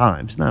 at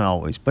times, not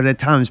always, but at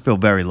times feel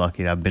very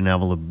lucky that I've been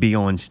able to be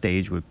on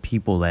stage with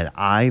people that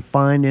I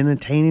find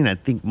entertaining. I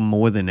think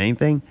more than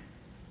anything.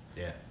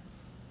 Yeah.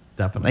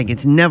 Definitely. Like,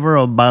 it's never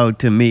about,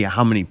 to me,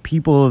 how many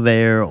people are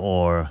there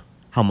or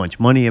how much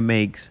money it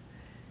makes.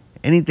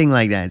 Anything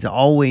like that. It's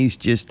always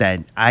just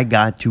that I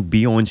got to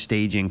be on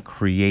stage and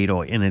create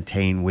or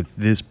entertain with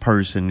this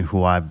person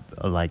who I,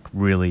 like,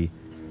 really,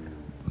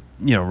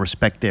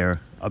 respect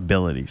their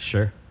abilities.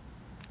 Sure.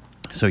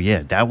 So,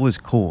 yeah, that was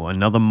cool.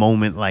 Another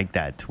moment like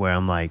that to where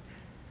I'm like,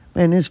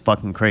 man, this is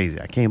fucking crazy.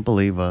 I can't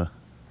believe I'm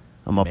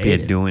up Made here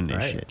it, doing this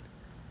right. shit.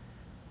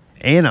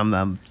 And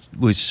I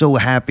was so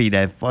happy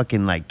that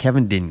fucking, like,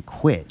 Kevin didn't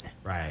quit.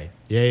 Right.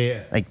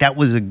 Yeah. Like, that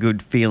was a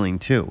good feeling,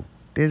 too.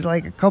 There's,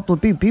 like, a couple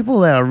of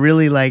people that are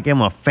really, like,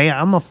 I'm a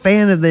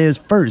fan of theirs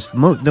first.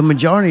 The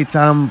majority of the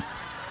time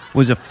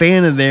was a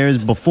fan of theirs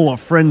before a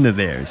friend of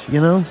theirs, you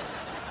know?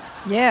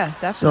 Yeah,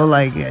 definitely. So,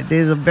 like,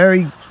 there's a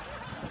very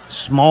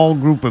small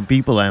group of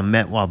people that I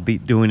met while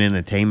doing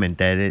entertainment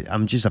that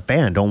I'm just a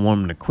fan. Don't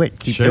want them to quit.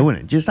 Keep Sure. doing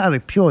it. Just out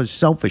of pure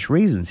selfish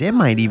reasons. It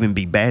might even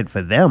be bad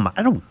for them.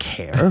 I don't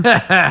care.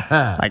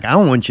 Like, I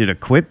don't want you to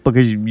quit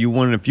because you're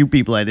one of the few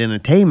people that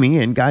entertain me,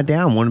 and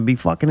goddamn, I want to be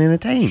fucking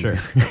entertained. Sure.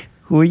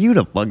 Who are you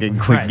to fucking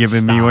quit Right,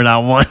 giving me stop. what I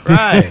want?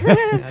 Right.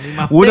 I need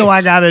my What do I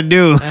fix. gotta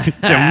do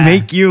to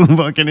make you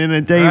fucking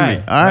entertain Right,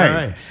 me? All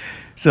right.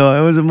 So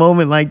it was a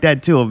moment like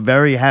that too. I'm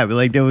very happy.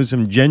 Like, there was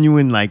some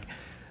genuine, like,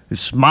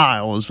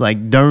 smiles,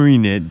 like,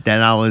 during it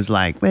that I was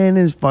like, man,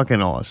 this is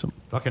fucking awesome.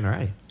 Fucking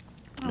right.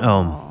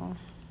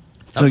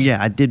 So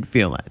yeah, I did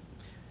feel that.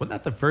 Wasn't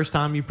that the first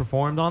time you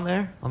performed on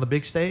there, on the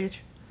big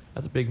stage?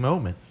 That's a big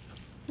moment.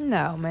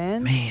 No,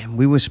 man. Man,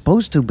 we were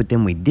supposed to, but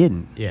then we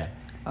didn't. Yeah.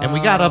 And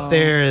we got up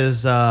there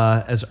as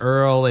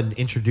Earl and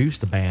introduced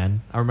the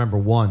band. I remember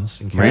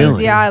once in Cary. Really?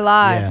 Lazy Eye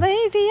Live. Yeah.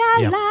 Lazy Eye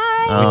Yep.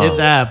 Live. We did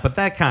that, but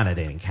that kind of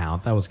didn't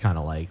count. That was kind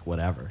of like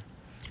whatever.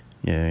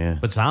 Yeah, yeah.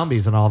 But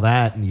zombies and all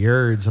that and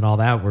Yerds and all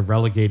that were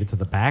relegated to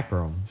the back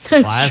room,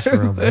 the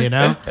classroom, you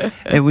know?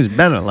 It was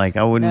better. Like,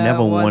 I would No, never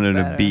it was wanted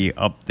to better. be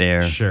up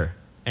there Sure.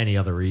 Any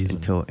other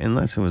reason?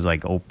 unless it was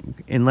like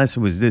unless it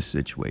was this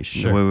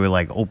situation Sure. where we were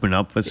like open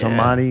up for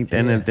somebody.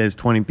 Then yeah. if there's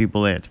 20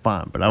 people there, it's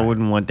fine. But I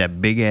wouldn't want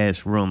that big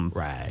ass room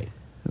Right.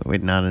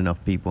 with not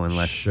enough people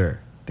unless Sure.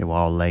 they were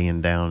all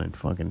laying down and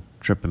fucking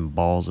tripping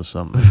balls or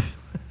something,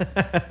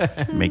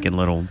 making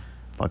little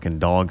fucking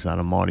dogs out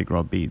of Mardi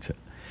Gras beads.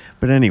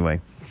 But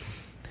anyway,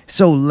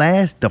 so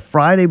the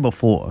Friday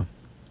before,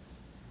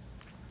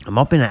 I'm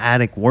up in the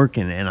attic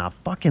working, and I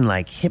fucking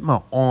like hit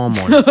my arm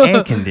on an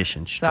air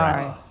conditioned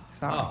strap.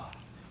 Sorry.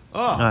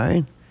 All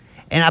right.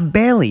 And I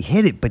barely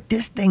hit it, but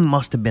this thing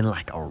must have been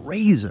like a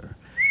razor.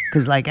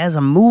 Because, like, as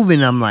I'm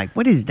moving, I'm like,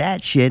 what is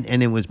that shit?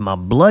 And it was my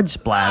blood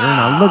splatter.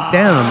 And I look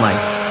down, I'm like,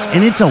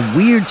 and it's a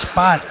weird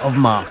spot of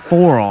my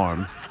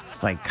forearm.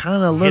 Like, kind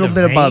of a little a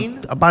bit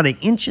vein? about an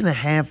inch and a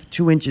half,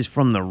 2 inches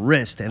from the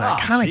wrist. And I Oh,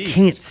 kind of Jesus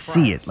can't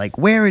see it. Christ. Like,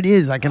 where it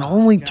is, I can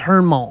only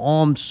turn my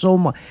arm so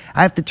much.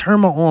 I have to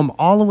turn my arm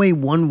all the way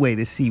one way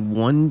to see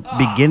one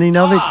beginning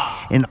of it,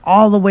 and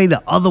all the way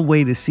the other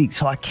way to see.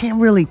 So I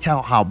can't really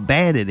tell how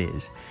bad it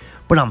is.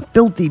 But I'm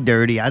filthy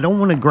dirty. I don't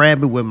want to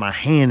grab it with my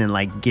hand and,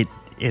 like, get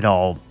it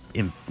all,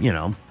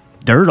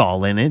 dirt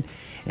all in it.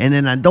 And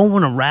then I don't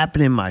want to wrap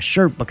it in my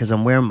shirt because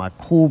I'm wearing my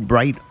cool,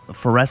 bright,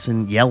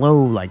 fluorescent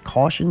yellow, like,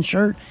 caution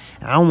shirt.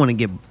 And I don't want to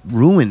get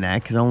ruined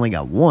that because I only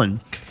got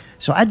one.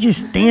 So I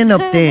just stand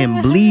up there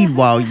and bleed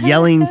while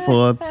yelling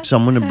for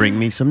someone to bring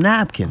me some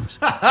napkins.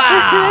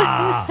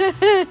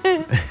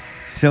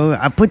 So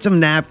I put some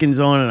napkins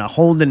on and I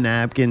hold the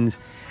napkins.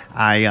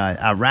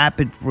 I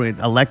wrap it with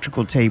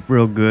electrical tape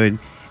real good.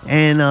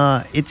 And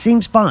it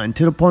seems fine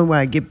to the point where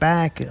I get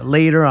back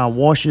later, I'll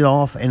wash it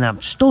off, and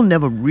I've still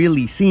never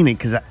really seen it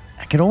because I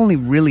could only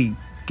really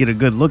get a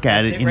good look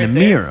at That's it in right the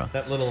there, mirror.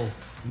 That little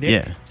nick.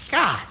 Yeah.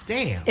 God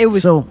damn. It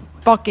was So-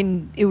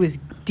 it was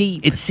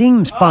deep. It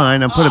seems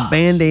fine. I put a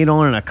Band-Aid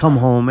on and I come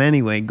home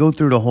anyway, go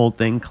through the whole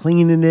thing,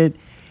 cleaning it,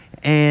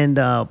 and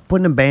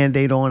putting a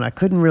Band-Aid on. I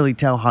couldn't really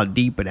tell how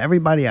deep, but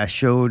everybody I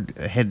showed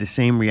had the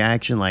same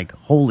reaction, like,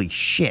 holy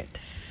shit.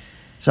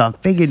 So I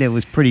figured it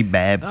was pretty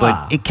bad,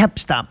 but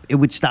it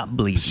would stop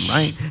bleeding,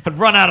 right? I'd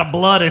run out of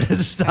blood and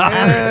it'd stop.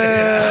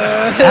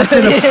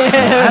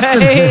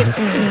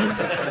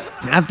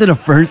 after the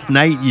first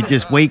night, you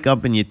just wake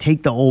up and you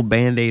take the old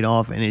Band-Aid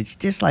off, and it's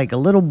just like a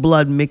little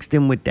blood mixed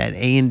in with that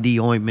A&D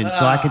ointment.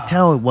 So I could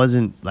tell it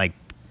wasn't like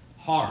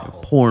Horrible.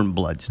 pouring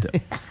blood still.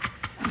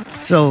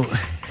 So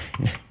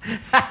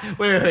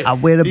Wait. I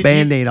wear the You-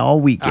 Band-Aid all All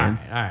weekend.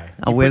 right.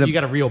 I wear the You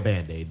got a real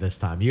Band-Aid this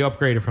time. You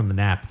upgraded from the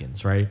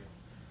napkins, right?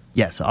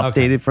 Yes,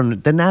 updated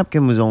from the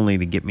napkin was only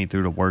to get me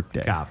through the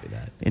workday. Copy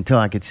that. Until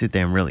I could sit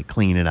there and really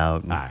clean it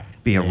out and Alright.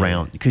 be Yeah,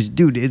 around. yeah. Because,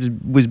 dude, it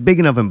was big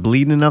enough and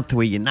bleeding enough to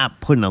where you're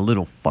not putting a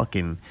little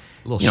fucking.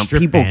 Little strip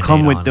people Band-Aid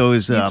come with on it.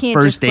 those You can't just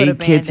first put a aid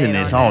kits and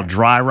Band-Aid it's on all there.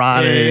 dry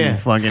rotted Yeah. and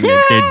fucking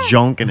they're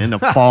junk and then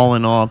they're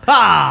falling off.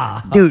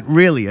 Dude,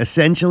 really,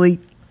 essentially,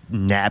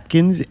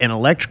 napkins and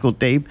electrical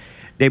tape.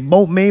 They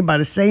both made by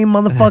the same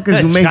motherfuckers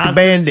who make the Johnson &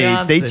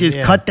 Band-Aids. They Johnson, just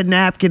yeah. cut the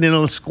napkin in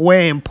a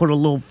square and put a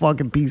little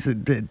fucking piece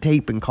of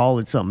tape and call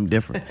it something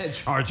different.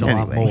 Charge a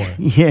lot more.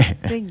 Yeah.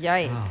 Big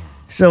yikes.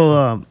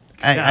 So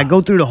I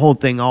go through the whole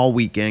thing all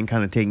weekend,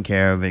 kind of taking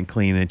care of it,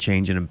 cleaning,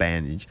 changing a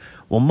bandage.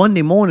 Well,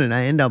 Monday morning,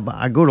 I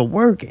go to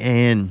work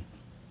and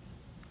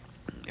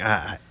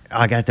I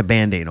got the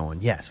Band-Aid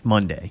on. Yes,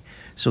 Monday.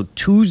 So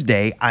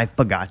Tuesday, I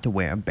forgot to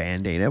wear a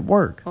Band-Aid at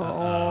work.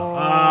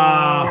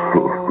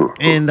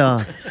 And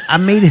I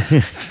made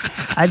it.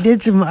 I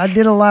did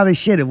a lot of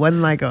shit. It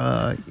wasn't like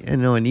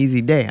an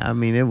easy day. I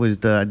mean, it was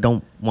the I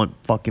don't want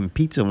fucking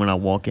pizza when I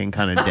walk in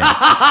kind of day.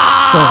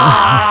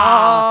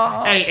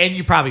 Hey, and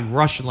you probably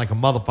rushing like a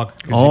motherfucker.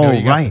 'Cause Oh,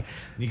 you got- right.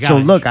 you So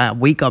gotta- look, I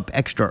wake up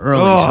extra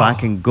early so I Oh.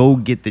 can go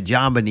get the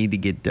job I need to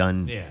get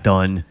done,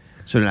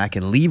 so that I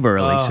can leave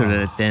early, so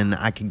that then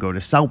I can go to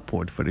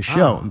Southport for the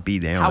show and be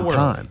there How on early?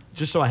 time.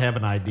 Just so I have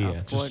an idea.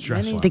 Just Southport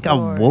stress Mini I think I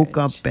Storage. woke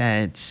up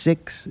at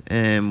 6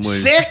 and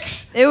was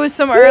 6? It was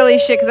some early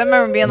shit because I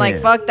remember being like,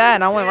 Yeah. fuck that.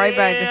 And I went right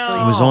back to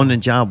sleep. was on the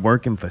job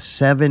working for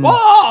 7. Whoa!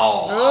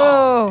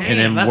 Oh. And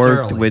then that's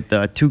worked early.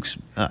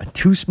 with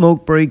two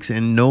smoke breaks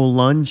and no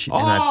lunch, and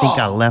I think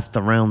I Oh. left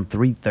around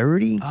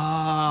 3:30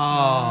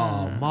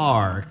 Oh,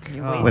 Mark.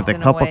 You're Oh. with a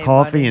wasting cup away, of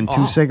coffee buddy. and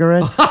 2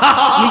 cigarettes. You're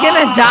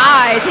gonna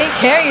die. Take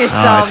care of Oh,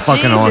 yourself. it's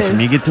fucking Jesus. awesome.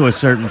 You get to a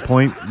certain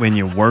point when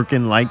you're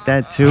working like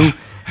that too,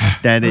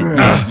 that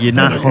you're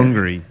not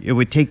hungry. It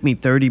would take me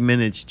 30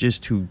 minutes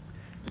just to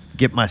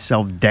get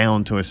myself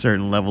down to a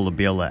certain level to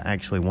be able to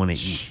actually want to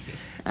eat.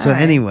 So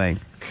anyway,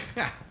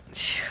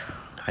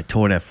 I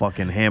tore that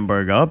fucking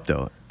hamburger up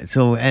though.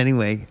 So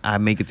anyway, I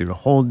make it through the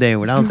whole day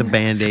without the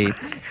Band-Aid.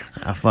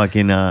 I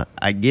fucking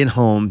I get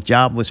home.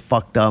 Job was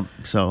fucked up,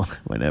 so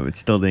whatever. It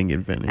still didn't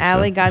get finished.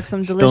 Allie so got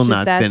some still delicious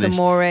not That's finished.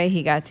 Amore.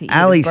 He got to eat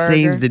Allie a burger.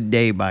 saves the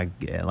day by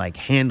like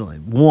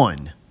handling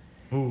one.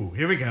 Ooh,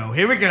 here we go.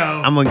 Here we go.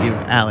 I'm gonna give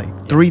Allie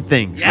 3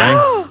 things, Yes.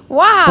 right?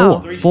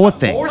 Wow. 4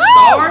 things. 4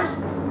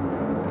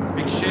 stars?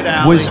 Big shit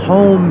out. Was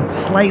home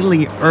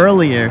slightly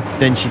earlier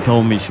than she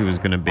told me she was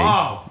gonna be.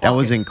 Oh, that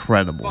was fucking-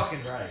 incredible. Fucking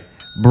right.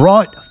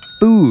 Brought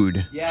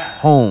food Yes.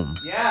 home.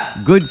 Yes.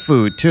 Good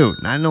food too.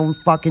 Not no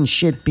fucking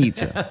shit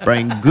pizza.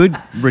 Bring good,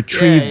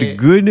 retrieved yeah.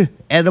 good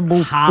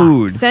edible Hot.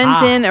 food.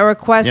 Sent in a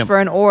request Yep.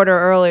 for an order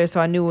earlier, so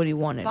I knew what he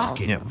wanted.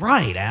 Fucking also.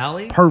 right,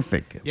 Allie.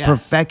 Perfect. Yes.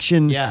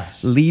 Perfection. Yes.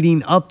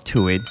 Leading up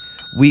to it.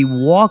 We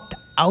walked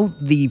out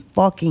the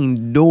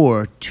fucking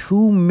door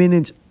 2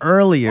 minutes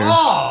earlier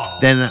Oh.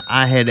 than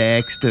I had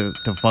asked to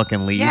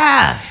fucking leave.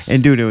 Yes.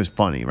 And dude, it was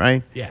funny,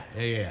 right? Yeah.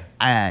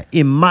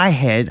 In my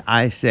head,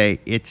 I say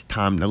it's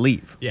time to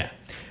leave. Yeah.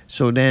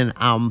 So then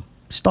I'm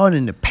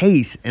starting to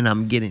pace and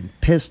I'm getting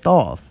pissed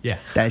off Yeah.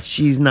 that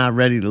she's not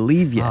ready to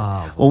leave yet.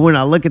 Oh, well, when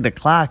I look at the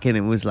clock and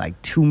it was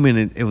like 2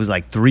 minutes, it was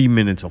like 3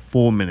 minutes or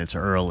 4 minutes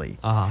early.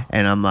 Uh-huh.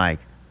 And I'm like,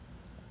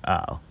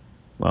 oh,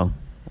 well,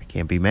 I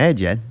can't be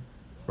mad yet.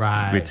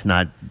 Right. It's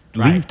not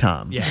Right. leave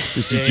time. Yeah.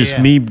 This Yeah, is just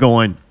yeah. me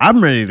going,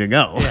 I'm ready to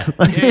go.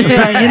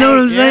 Yeah. You know what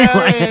I'm saying? Yeah,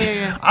 Like,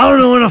 yeah. I don't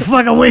know what the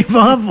fuck I'm waiting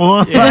for her for.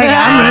 Like,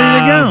 I'm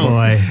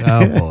ready to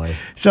go. Oh, boy.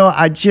 So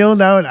I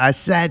chilled out. I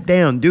sat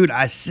down. Dude,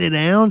 I sit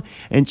down,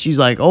 and she's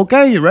like,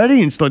 okay, you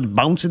ready? And starts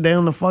bouncing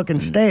down the fucking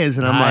stairs.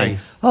 And I'm like,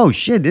 Nice. oh,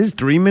 shit, this is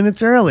 3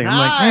 minutes early. I'm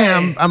like,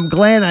 man, Nice. I'm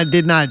glad I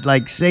did not,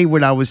 like, say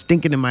what I was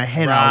thinking in my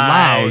head out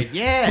Right. loud,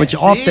 Yeah, which see?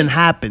 often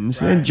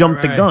happens, and Right,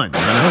 jump the right. gun, you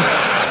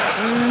know?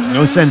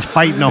 No sense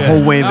fighting the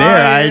whole way there.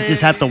 I yeah,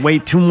 just yeah. have to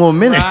wait 2 more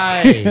minutes.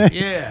 Right.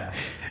 Yeah.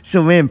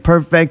 So, man,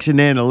 perfection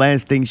there. And the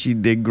last thing she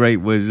did great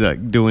was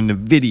doing the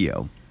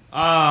video.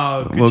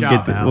 Oh, good We'll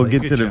job, get Allie. to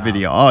Good the job.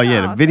 video. Oh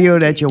yeah, the video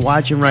that you're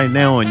watching right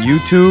now on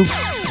YouTube.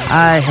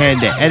 I had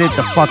to edit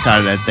the fuck out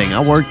of that thing.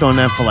 I worked on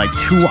that for like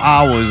 2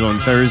 hours on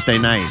Thursday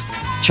night,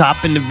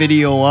 chopping the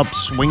video up,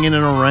 swinging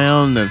it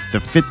around to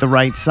fit the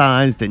right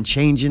size, then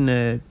changing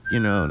the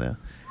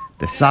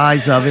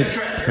size of it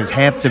because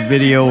half the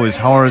video is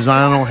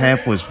horizontal,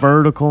 half was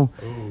vertical.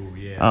 Ooh,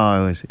 yeah.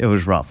 Oh, it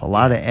was rough. A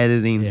lot of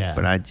editing, Yeah.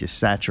 but I just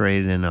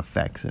saturated in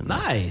effects and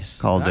Nice.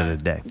 called it Nice. a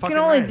day. You Fucking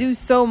can only right. do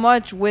so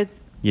much with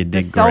You the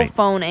did cell great.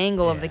 phone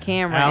angle of the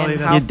camera Allie,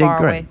 and that- how You did far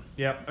great. away.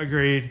 Yep,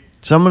 agreed.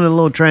 Some of the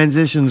little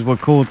transitions were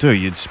cool too.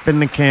 You'd spin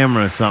the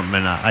camera or something,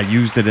 and I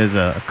used it as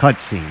a cut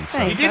scene. So.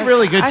 You Thanks. did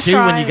really good I too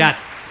when you tried. got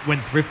when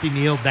Thrifty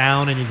kneeled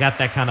down and you got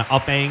that kind of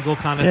up angle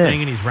kind of Yeah. thing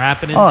and he's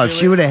rapping into Oh, if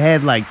she it. would have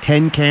had like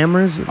 10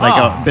 cameras,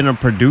 like been a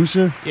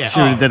producer, Yeah, she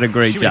would have did a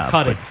great she would've job.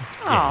 Cut but it.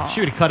 Yeah, she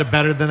would have cut it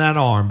better than that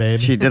arm,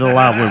 baby. She did a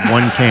lot with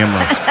one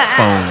camera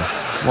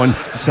phone, one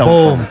cell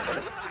Boom. phone.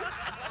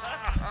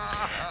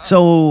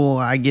 So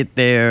I get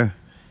there.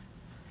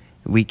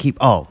 We keep.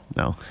 Oh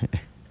no,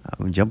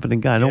 I'm jumping the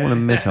gun. I don't want to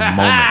miss a moment.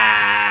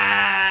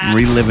 I'm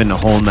reliving the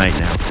whole night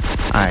now.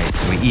 All right,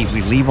 so we eat.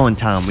 We leave on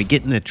time. We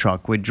get in the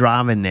truck. We're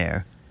driving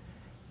there.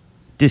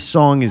 This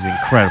song is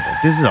incredible.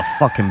 This is a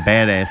fucking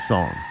badass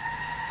song.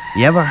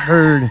 You ever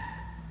heard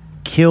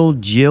 "Kill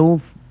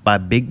Jill" by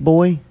Big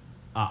Boy?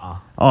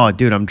 Oh,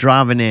 dude, I'm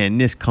driving in,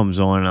 and this comes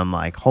on, and I'm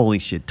like, holy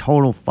shit,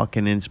 total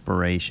fucking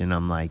inspiration.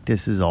 I'm like,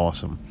 this is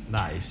awesome.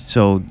 Nice.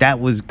 So that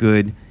was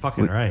good.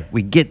 Fucking right.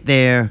 We get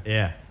there.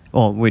 Yeah.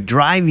 Oh, we're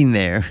driving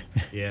there,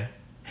 Yeah.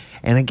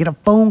 and I get a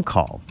phone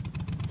call.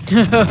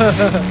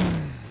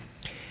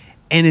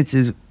 And it's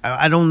this,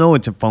 I don't know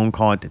it's a phone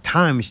call at the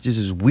time. It's just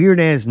this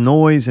weird-ass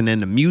noise, and then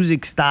the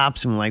music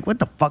stops, and I'm like, what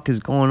the fuck is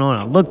going on?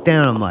 I look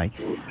down, I'm like,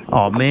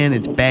 oh, man,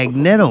 it's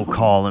Bagnetto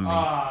calling me.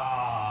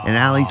 And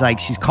Allie's like,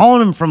 she's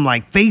calling him from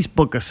like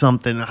Facebook or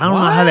something. I don't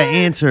know how to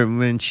answer.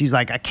 And she's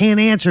like, I can't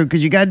answer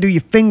because you got to do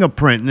your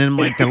fingerprint. And then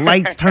like the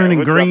lights turning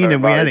What's up, green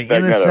and we had an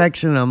everybody?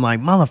 intersection. I'm like,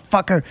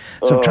 motherfucker.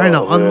 So I'm trying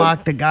to man.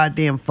 unlock the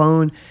goddamn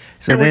phone.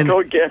 So Here we then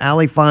go again.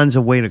 Allie finds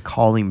a way to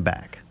call him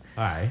back.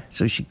 All right.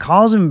 So she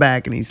calls him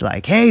back and he's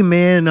like, hey,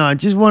 man, I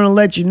just want to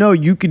let you know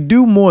you could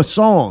do more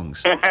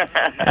songs.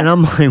 And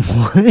I'm like,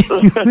 what?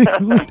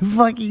 What the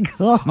fuck he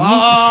called me?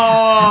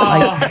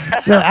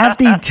 Like, so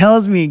after he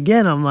tells me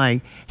again, I'm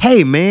like,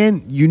 hey,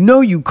 man, you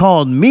know you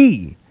called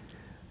me.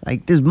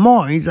 Like, there's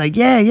more. He's like,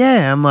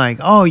 yeah. I'm like,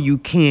 oh, you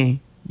can't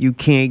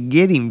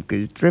get him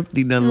because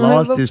Thrifty done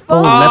lost his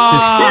phone.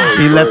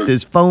 He left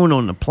his phone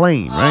on the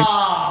plane,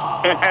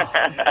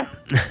 right?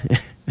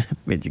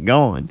 Bitch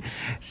gone.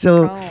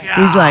 So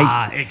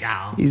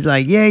he's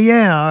like,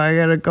 yeah, I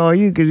gotta call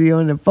you because he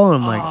on the phone.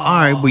 I'm like, all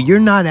right, but you're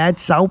not at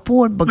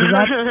Southport because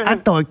I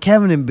thought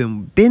Kevin had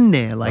been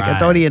there. Like I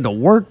thought he had to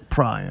work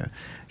prior.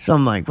 So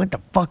I'm like, what the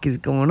fuck is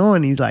going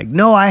on? He's like,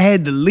 no, I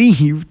had to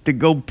leave to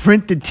go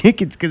print the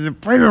tickets because the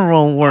printer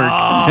won't work.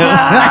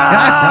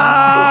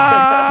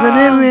 So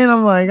then, man,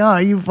 I'm like, oh,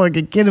 you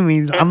fucking kidding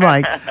me? I'm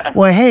like,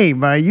 well, hey,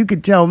 bro, you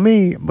could tell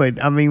me,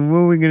 but I mean, what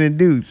are we gonna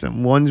do?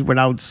 Some ones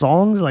without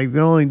songs? Like we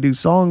can only do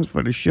songs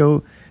for the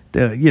show.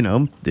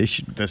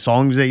 The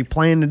songs they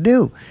plan to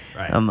do.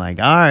 Right. I'm like,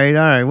 all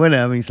right,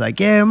 whatever. He's like,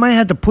 yeah, I might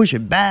have to push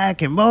it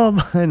back and blah,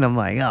 blah. And I'm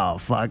like, oh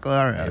fuck, all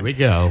right. Here we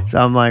go. So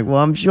I'm like, well,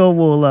 I'm sure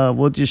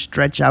we'll just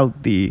stretch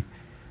out the,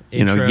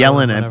 Intro,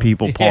 yelling at whatever.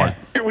 people part.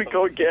 Here we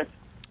go again.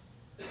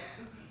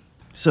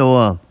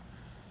 So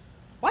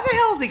Why the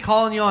hell is he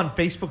calling you on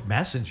Facebook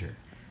Messenger?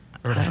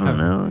 Or I don't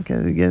know,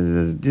 because I guess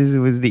this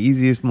was the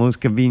easiest, most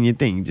convenient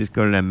thing. You just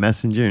go to that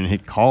messenger and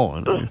hit call.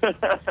 And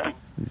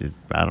just,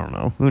 I don't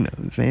know. Who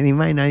knows, man? He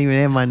might not even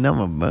have my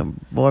number, but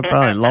boy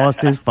probably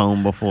lost his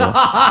phone before.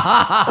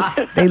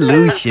 They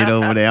lose shit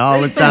over there all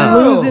the time.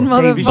 losing They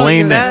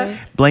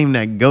motherfuckers. blame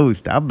that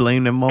ghost. I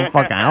blame that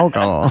motherfucking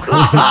alcohol. Blame it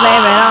on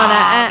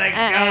that.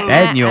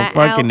 That and your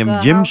fucking them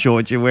gym alcohol.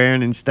 shorts you're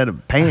wearing instead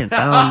of pants.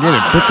 I don't get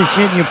it. Put the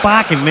shit in your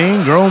pocket,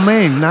 man. Grown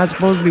man. You're not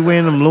supposed to be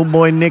wearing them little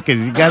boy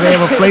knickers. You gotta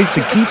have a place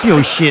to keep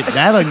your shit.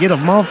 That'll get a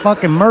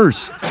motherfucking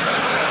merce.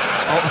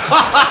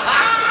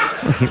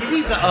 You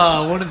need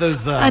one of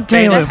those. I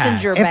tell you what,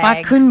 messenger if I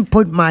bags. couldn't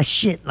put my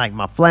shit, like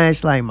my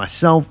flashlight, my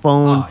cell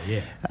phone, Oh,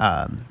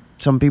 yeah.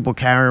 some people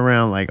carry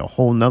around like a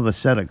whole nother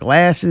set of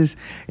glasses.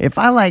 If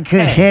I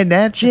could have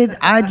that shit,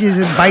 I'd just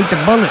bite the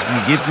bullet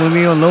and get with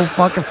me a little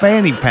fucking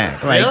fanny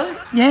pack. Like, Really?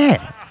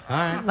 yeah.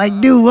 Like,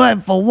 do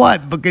what? For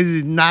what? Because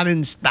it's not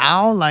in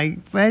style?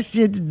 Like, that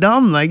shit's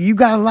dumb. Like, you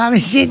got a lot of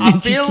shit I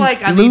that you feel keep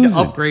like I need to losing.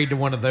 upgrade to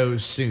one of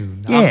those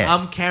soon. Yeah.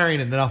 I'm carrying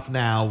enough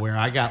now where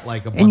I got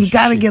like a bunch And you of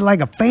got to shit. get like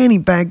a fanny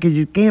pack because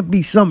it can't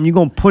be something you're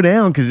going to put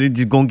down because it's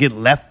just going to get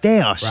left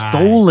there or Right.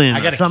 stolen I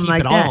or gotta something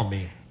keep like it that. on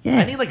me.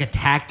 Yeah. I need like a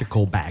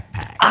tactical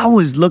backpack. I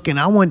was looking.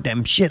 I want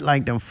them shit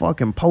like them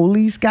fucking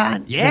police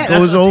got. Yeah, that that's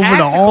goes what over the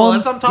tactical, arm.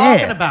 that's what I'm talking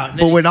Yeah, about. And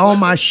but then with you all flip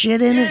my it.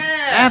 shit in it,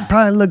 Yeah. that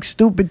probably looks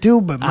stupid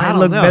too. But I might don't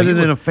look know. better You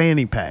than look- a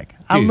fanny pack.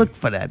 I Dude. looked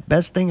for that.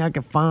 Best thing I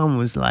could find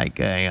was like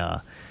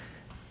a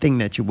thing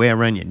that you wear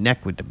around your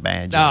neck with the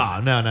badge.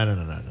 on. No.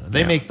 They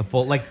Yeah. make the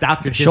full, like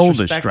Dr. The shoulder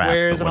Disrespect strap or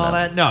wears and all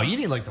whatever. that. No, you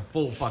need like the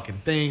full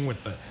fucking thing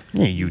with the.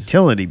 Yeah,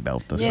 utility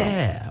belt or something.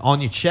 Yeah, on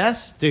your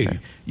chest,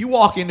 dude. You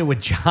walk into a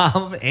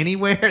job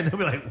anywhere, and they'll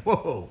be like,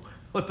 "Whoa,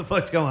 what the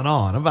fuck's going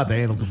on? I'm about to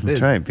handle some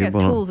business." That's right. got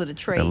People tools don't- of the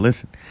trade. gotta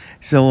listen.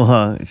 So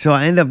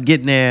I end up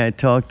getting there. I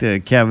talked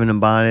to Kevin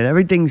about it.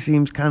 Everything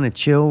seems kind of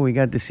chill. We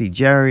got to see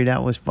Jerry.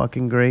 That was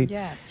fucking great.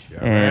 Yes.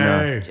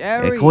 And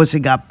Jerry. of course, it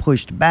got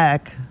pushed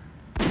back.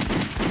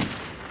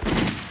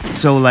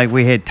 So like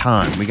we had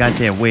time. We got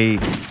there way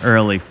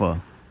early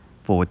for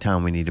what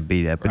time we need to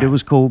be there. But it Right.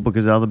 was cool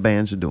because other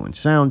bands were doing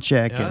sound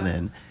check, Yeah.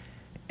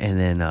 and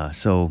then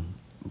so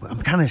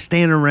I'm kind of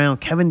standing around.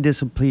 Kevin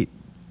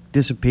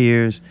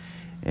disappears,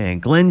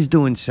 and Glenn's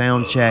doing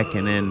sound check,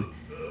 and then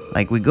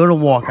like we go to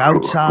walk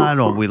outside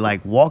or we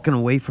like walking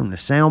away from the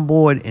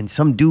soundboard and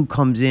some dude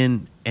comes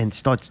in and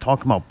starts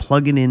talking about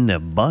plugging in the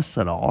bus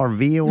or the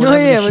RV or whatever. Oh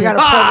yeah, the we shit. gotta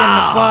plug in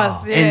the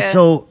bus. Yeah. And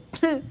so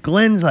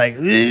Glenn's like,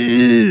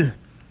 "Ugh.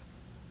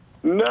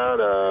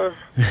 No.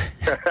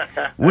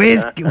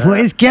 Where's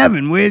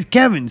Kevin? Where's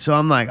Kevin? So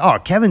I'm like, oh,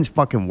 Kevin's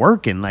fucking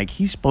working. Like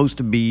he's supposed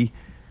to be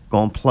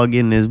going to plug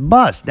in this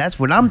bus. That's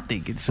what I'm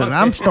thinking. So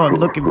I'm starting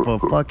looking for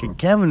fucking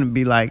Kevin to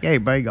be like, hey,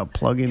 bro, you got to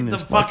plug in The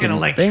this fucking thing or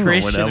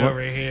electrician whatever.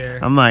 over here.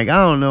 I'm like,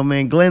 I don't know,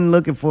 man. Glenn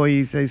looking for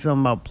you. Say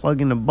something about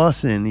plugging the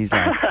bus in. He's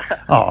like,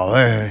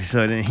 oh.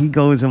 So then he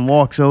goes and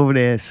walks over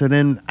there. So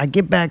then I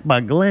get back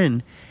by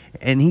Glenn,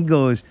 and he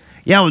goes,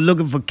 yeah, I was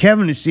looking for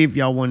Kevin to see if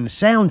y'all wanted to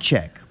sound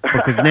check.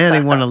 Because now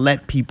they want to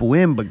let people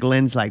in, but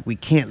Glenn's like, we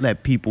can't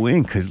let people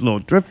in because Lil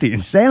Thrifty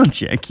didn't sound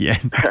check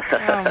yet.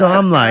 So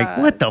I'm like,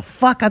 what the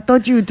fuck? I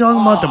thought you were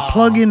talking about the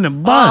plug in the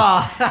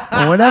bus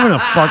or whatever the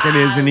fuck it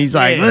is. And he's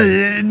like, I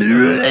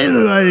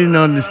didn't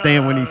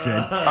understand what he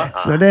said.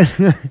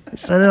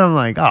 So then I'm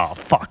like, oh,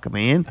 fuck,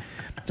 man.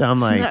 So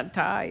I'm like, Not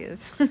tires.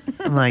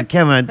 I'm like,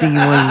 Kevin, I think he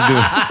wants to do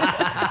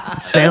a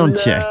sound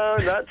check. No,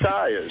 not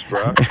tires,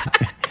 bro.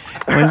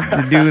 Wants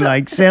to do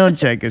like sound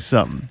check or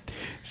something.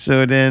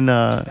 So then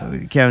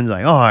Kevin's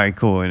like, all right,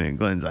 cool. And then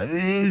Glenn's like,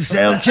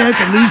 sound check,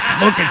 at least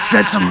fucking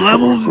set some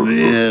levels,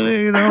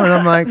 you know. And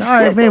I'm like, all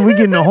right, man, we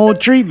getting the whole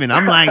treatment.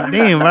 I'm like,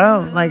 damn,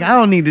 bro, like I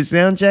don't need the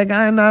sound check.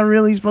 I'm not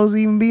really supposed to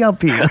even be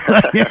up here.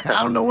 I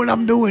don't know what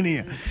I'm doing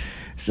here.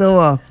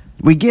 So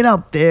we get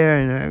up there,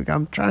 and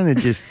I'm trying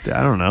to just,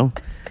 I don't know,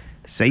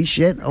 say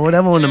shit or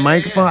whatever on the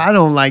microphone. I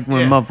don't like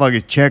when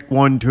motherfuckers check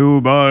 1,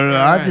 2, but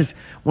I just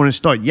want to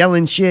start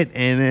yelling shit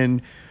and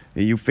then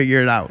you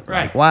figure it out.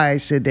 Right. Like, why I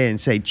sit there and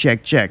say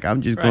check, check?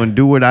 I'm just going to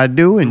do what I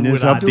do, and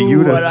it's up to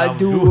you to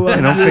do.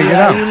 you know, figure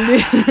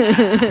it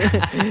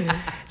out.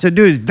 So,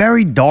 dude, it's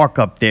very dark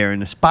up there,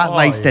 and the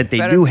spotlights that they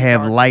Better do be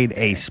have dark light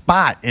a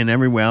spot, and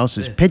everywhere else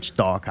is pitch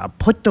dark. I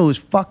put those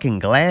fucking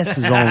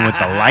glasses on with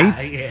the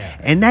lights,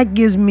 and that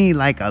gives me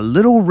like a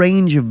little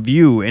range of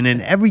view, and then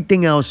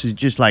everything else is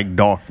just like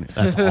darkness.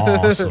 That's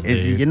awesome,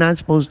 dude. You're not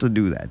supposed to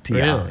do that, to be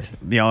Really? honest.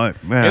 You know, It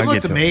I'll looked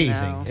get to it. amazing.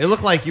 No. It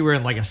looked like you were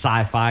in like a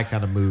sci-fi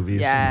kind of movie.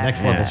 Yeah.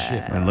 Next level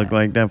Yeah. shit. It looked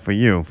like that for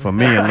you. For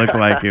me, it looked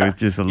like it was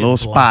just a little black.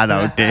 spot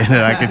out there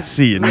that I could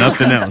see and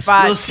nothing else.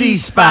 Spot, Little C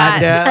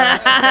spot.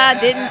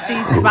 Didn't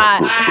see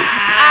spot.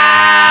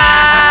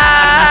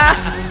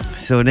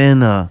 So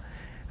then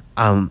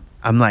I'm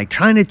like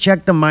trying to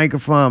check the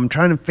microphone. I'm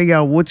trying to figure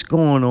out what's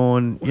going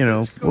on, you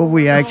know, what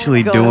we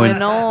actually What's doing.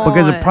 going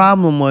Because the on?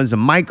 problem was the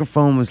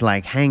microphone was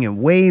like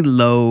hanging way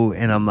low.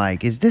 And I'm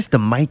like, is this the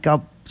mic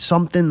up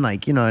something?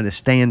 Like, you know, it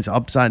stands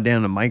upside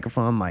down the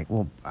microphone. I'm like,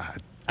 well, I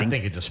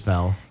think it just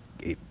fell.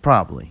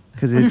 probably.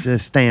 Because it's a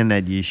stand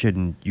that you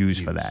shouldn't use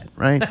for that,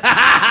 right?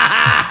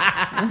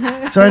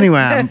 So anyway,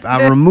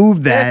 I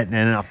removed that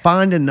and I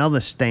find another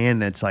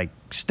stand that's like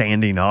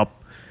standing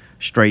up,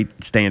 straight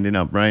standing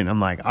up, right? I'm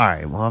like, all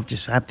right, well, I'll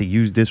just have to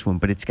use this one.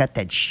 But it's got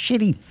that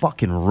shitty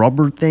fucking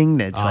rubber thing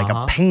that's like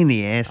a pain in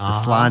the ass to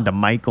slide the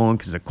mic on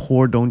because the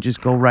cord don't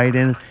just go right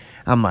in.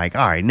 I'm like,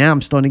 all right, now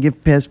I'm starting to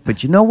get pissed.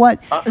 But you know what?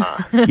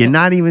 You're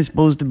not even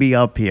supposed to be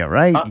up here,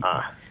 right?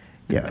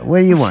 Yeah, what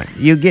do you want?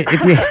 You get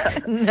if you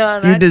No,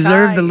 you not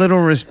deserve the tires. little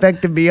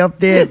respect to be up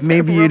there.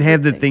 Maybe you'd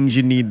have the things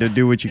you need to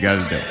do what you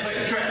got to do.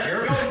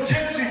 Here we go,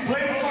 Gypsy,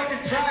 play the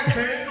fucking track,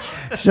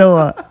 man.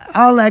 So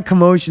all that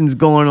commotion's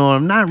going on.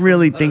 I'm not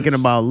really thinking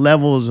about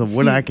levels of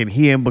what I can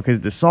hear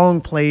because the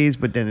song plays,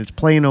 but then it's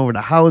playing over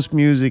the house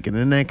music, and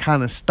then that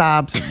kind of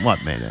stops. And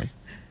what, man?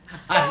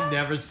 I've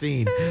never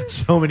seen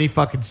so many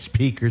fucking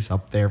speakers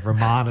up there for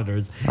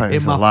monitors.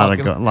 There's in a my lot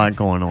fucking- lot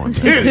going on.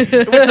 Dude,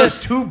 with those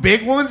two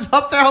big ones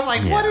up there, I was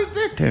like, what is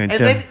this? Dude,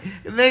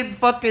 And then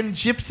fucking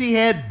Gypsy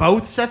had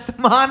both sets of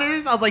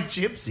monitors. I was like,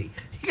 Gypsy,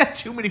 you got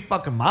too many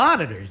fucking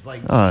monitors.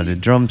 Like, Oh, the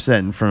drum set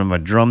in front of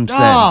a drum set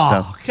Oh,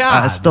 and stuff.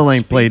 God, I still the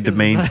ain't played the speakers.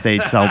 main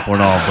stage Southport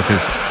Hall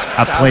because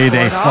I played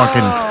a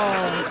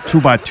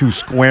fucking 2x2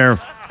 square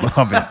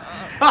of it.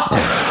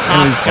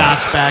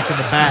 hopscotch back in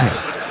the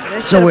back. They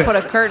So should it- have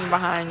put a curtain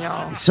behind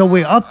y'all. So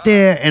we're up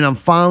there, and I'm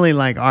finally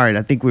like, all right,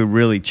 I think we're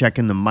really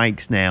checking the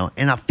mics now.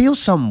 And I feel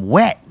something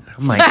wet.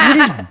 I'm like, what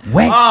is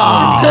wet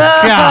on me?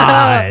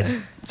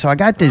 God. So I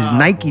got this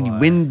Nike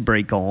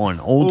windbreaker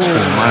on, old school,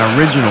 my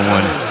original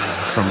one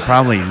from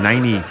probably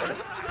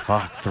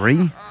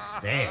 93,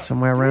 Damn.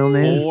 somewhere around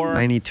there,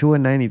 92 or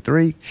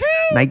 93.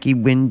 Nike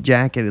wind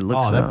jacket. It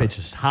looks Oh, that bitch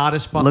is hot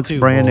as fuck, looks too,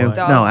 brand boy. new. Does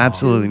No, look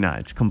absolutely not.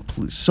 It's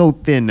so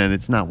thin that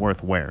it's not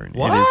worth wearing. It is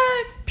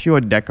What?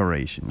 pure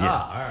decoration. Oh, Yeah.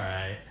 all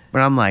right.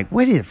 But I'm like,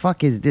 what the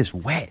fuck is this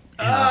wet?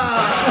 And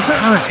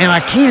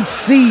I can't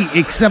see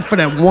except for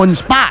that one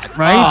spot,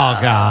 right? Oh,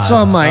 God. So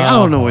I'm like, I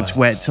don't know boy. what's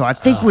wet. So I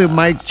think we're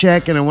mic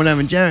checking and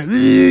whatever. Jared,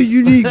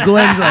 you need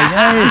Glenn's like,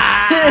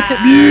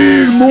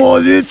 hey, more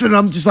of this. And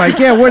I'm just like,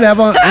 yeah,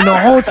 whatever. And the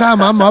whole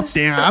time I'm up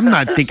there, I'm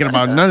not thinking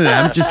about none of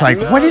that. I'm just like,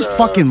 what is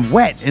fucking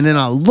wet? And then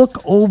I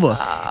look over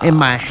and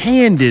my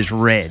hand is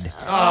red.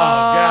 Oh,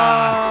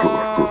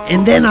 God.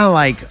 And then I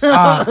like,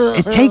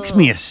 it takes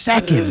me a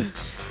second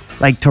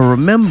like to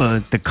remember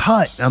the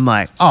cut. I'm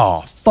like,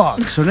 oh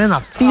fuck. So then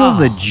I feel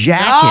the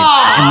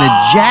jacket, and the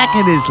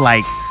jacket is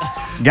like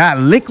got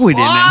liquid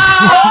in it.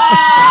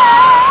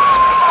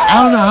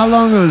 I don't know how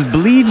long it was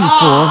bleeding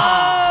for.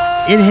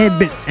 It had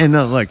been, and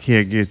look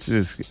here, gets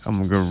this.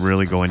 I'm gonna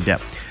really go in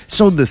depth.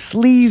 So the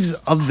sleeves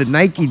of the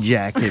Nike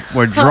jacket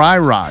were dry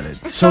rotted,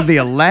 so the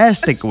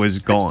elastic was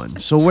gone.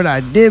 So what I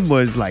did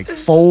was like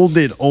fold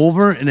it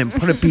over and then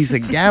put a piece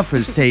of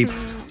gaffer's tape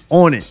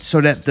on it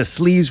so that the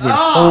sleeves would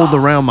fold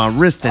around my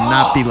wrist and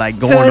not be like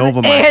going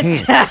over my hand.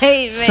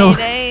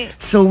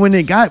 So when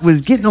it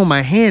was getting on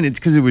my hand, it's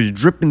because it was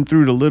dripping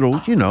through the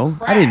little, you know.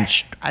 I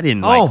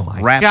didn't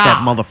like wrap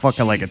that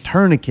motherfucker like a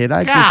tourniquet.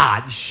 I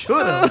just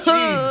should have.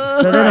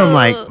 so then I'm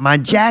like, my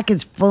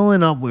jacket's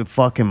filling up with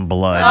fucking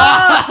blood.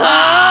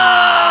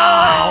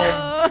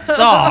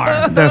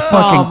 Sorry. The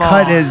fucking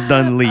cut has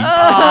done leaked.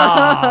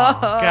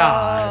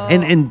 God.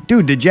 And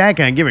dude, the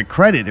jacket, I give it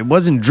credit. It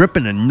wasn't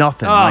dripping or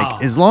nothing.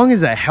 Like as long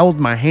as I held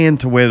my hand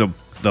to where the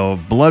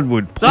blood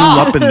would pool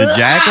up in the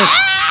jacket,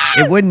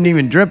 it wasn't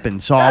even dripping.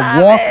 So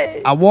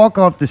I walk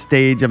off the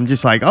stage. I'm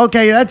just like,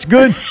 okay, that's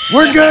good.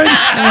 We're good.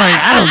 I'm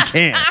like, I don't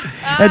care.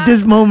 At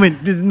this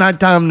moment, this is not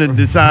time to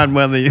decide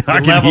whether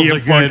I can hear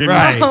fucking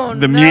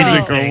the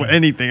music or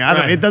anything. I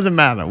don't. It doesn't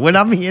matter. What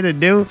I'm here to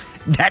do,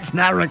 that's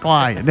not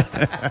required.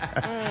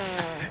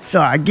 So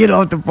I get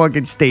off the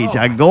fucking stage.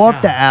 I go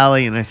up the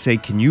alley and I say,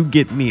 can you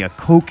get me a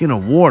Coke and a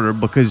water?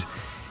 Because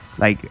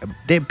like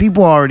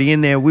people are already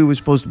in there. We were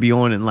supposed to be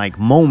on in like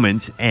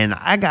moments, and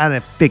I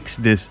gotta fix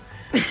this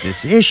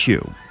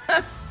issue.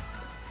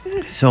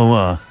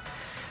 So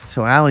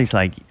Allie's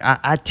like,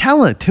 I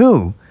tell her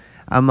too.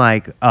 I'm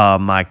like,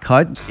 my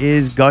cut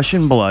is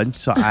gushing blood,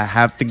 so I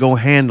have to go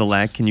handle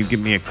that. Can you give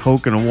me a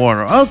Coke and a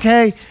water?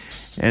 Okay.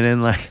 And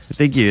then like, I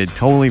think you had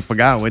totally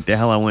forgot what the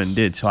hell I went and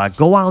did. So I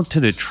go out to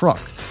the truck.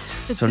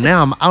 So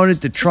now I'm out at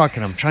the truck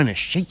and I'm trying to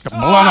shake the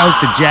blood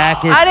out the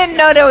jacket. I didn't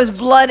know there was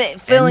blood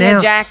filling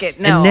a jacket.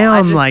 No, and now I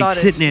I'm just like thought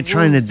sitting there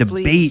trying to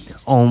debate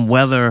on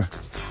whether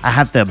I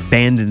have to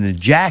abandon the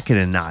jacket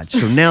or not.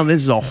 So now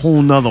this is a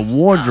whole nother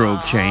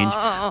wardrobe change.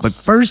 But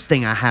first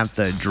thing I have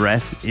to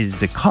address is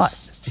the cut.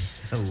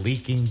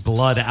 Leaking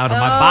blood out of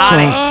my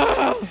body.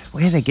 So,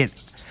 where did I get?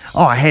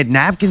 Oh, I had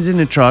napkins in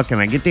the truck, and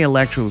I get the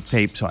electrical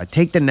tape. So I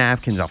take the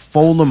napkins, I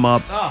fold them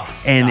up,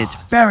 and it's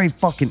very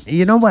fucking.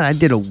 You know what? I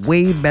did a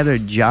way better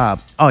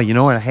job. Oh, you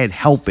know what? I had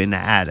help in the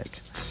attic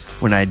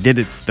when I did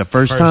it the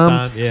first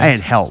time. I had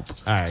help.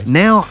 All right.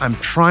 Now I'm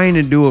trying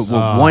to do it with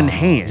one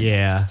hand.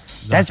 Yeah.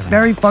 That's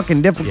very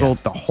fucking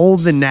difficult to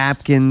hold the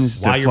napkins,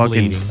 While to you're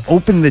fucking bleeding.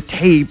 open the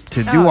tape,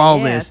 to do all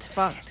this. It's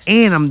fucked.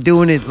 And I'm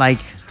doing it like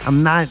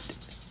I'm not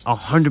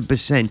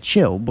 100%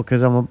 chill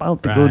because I'm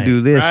about to go Right.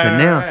 do this. Right, And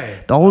now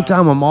right. the whole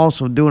time I'm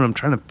also I'm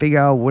trying to figure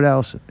out what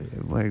else,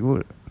 like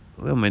what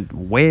am I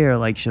wear?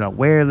 Like, should I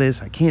wear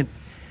this? I can't.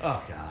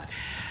 Oh, God.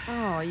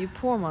 Oh, you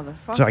poor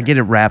motherfucker. So I get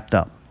it wrapped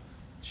up.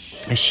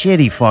 A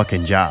shitty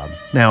fucking job.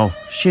 Now,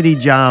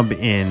 shitty job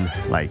in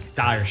like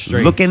Dire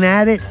straits. looking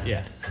at it.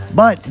 Yeah.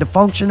 But the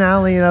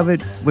functionality of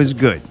it was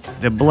good.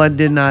 The blood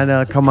did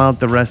not come out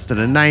the rest of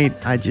the night.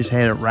 I just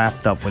had it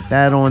wrapped up with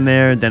that on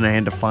there. Then I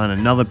had to find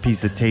another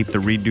piece of tape to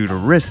redo the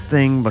wrist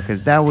thing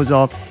because that was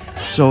off.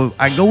 So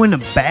I go in the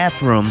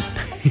bathroom.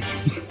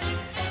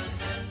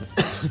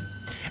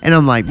 And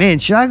I'm like, man,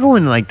 should I go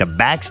in like the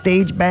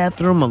backstage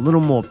bathroom, a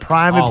little more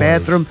private Always.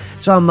 bathroom?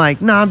 So I'm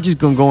like, nah, I'm just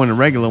going to go in the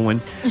regular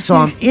one. So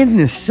I'm in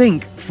the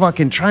sink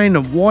fucking trying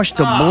to wash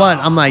the blood.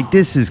 I'm like,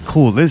 this is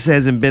cool. This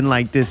hasn't been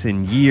like this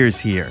in years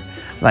here.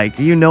 Like,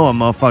 you know, a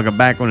motherfucker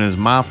back when his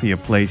mafia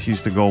place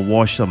used to go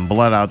wash some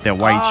blood out that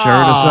white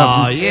shirt or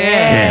something. Oh,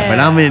 yeah. But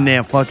I'm in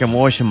there fucking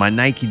washing my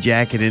Nike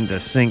jacket in the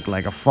sink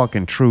like a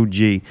fucking true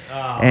G.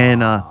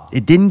 And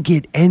it didn't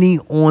get any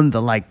on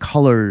the like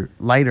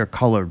lighter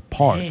colored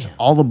parts. Damn.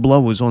 All the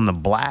blood was on the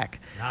black.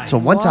 Nice. So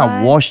once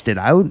I What? washed it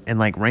out and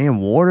like ran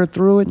water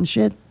through it and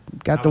shit,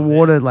 got the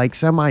water like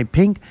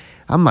semi-pink,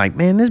 I'm like,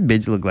 man, this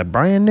bitch look like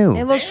brand new.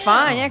 It looked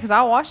fine, yeah, because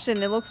I watched it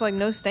and it looks like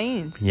no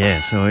stains.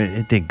 Yeah, so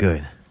it did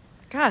good.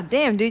 God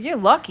damn, dude, you're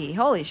lucky.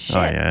 Holy shit.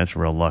 Oh yeah, that's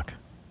real luck.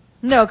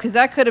 No, because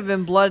that could have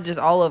been blood just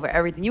all over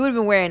everything. You would have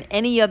been wearing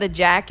any other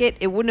jacket,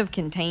 it wouldn't have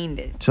contained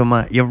it. So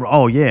I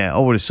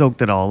would have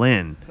soaked it all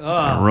in.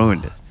 I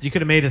ruined it. You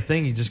could have made a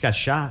thing. You just got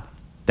shot.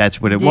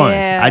 That's what it was.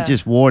 Yeah. I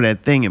just wore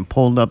that thing and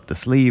pulled up the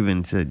sleeve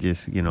and said,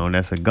 just, you know,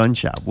 that's a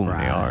gunshot wound.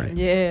 Right. They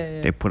already.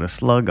 Yeah. They put a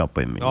slug up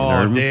in me. you Oh, know what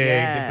I mean? dig.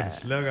 Yeah. They put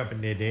a slug up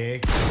in there,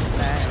 dig.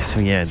 So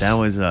yeah,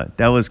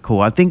 that was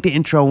cool. I think the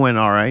intro went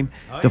all right.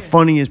 The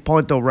funniest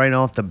part though, right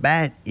off the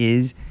bat,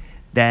 is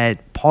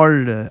that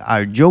part of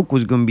our joke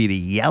was going to be to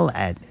yell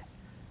at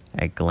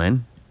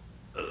Glenn.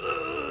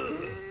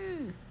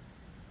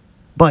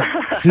 But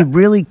he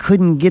really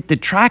couldn't get the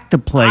track to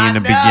play in the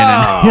beginning.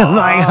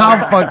 Like,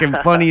 how fucking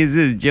funny is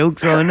this?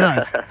 Joke's on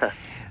us.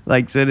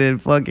 Like, so then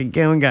fucking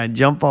Kevin got to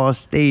jump off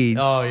stage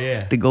Oh,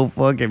 yeah. to go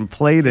fucking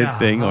play the Yeah,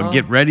 thing or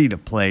get ready to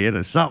play it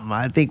or something.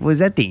 I think, was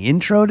that the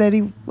intro that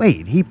he...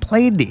 Wait, he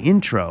played the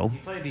intro. He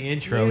played the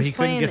intro. He was He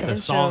couldn't playing get the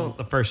the song,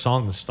 intro. the first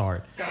song to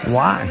start.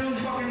 Why?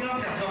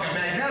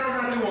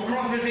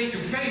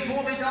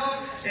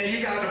 and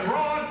you got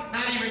LeBron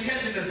not even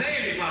catching the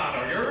Sandy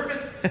bottle. You heard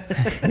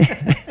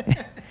me?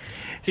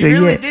 He So,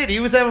 really yeah. did. He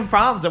was having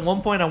problems. At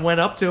one point, I went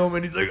up to him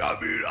and he's like, I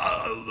mean,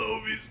 I don't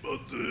know if he's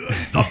supposed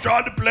to stop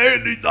trying to play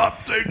and he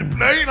stopped saying to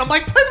play. And I'm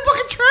like, play the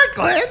fucking track,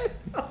 Glenn.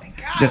 I'm like,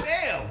 God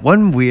damn.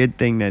 One weird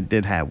thing that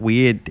did happen,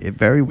 a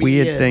very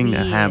weird Weird. thing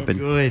that Weird. happened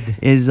Good.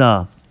 is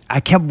I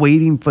kept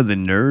waiting for the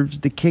nerves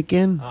to kick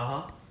in.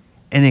 Uh-huh.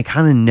 And it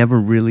kind of never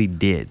really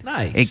did.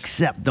 Nice.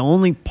 Except the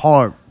only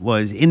part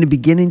was in the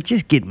beginning,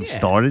 just getting Yeah,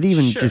 started,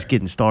 even sure. just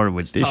getting started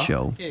with this tough.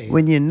 show. Yeah, yeah.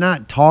 When you're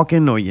not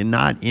talking or you're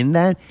not in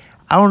that,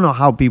 I don't know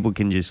how people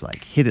can just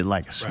like hit it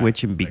like a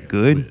switch and be like a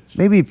good. switch.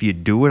 Maybe if you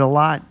do it a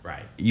lot,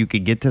 Right. you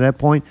could get to that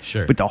point.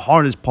 Sure. But the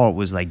hardest part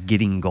was like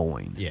getting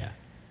going. Yeah.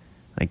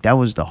 Like that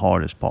was the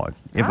hardest part.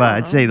 If don't I'd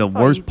know. say the I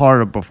thought worst you-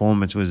 part of the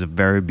performance was the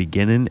very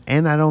beginning,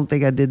 and I don't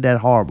think I did that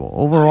horrible.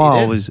 Overall, I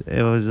didn't.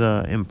 was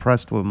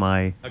impressed with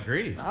my.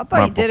 Agreed. I thought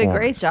My you did a great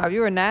performance. job. You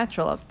were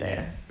natural up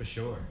there. For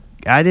sure.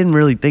 I didn't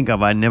really think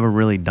of. I'd never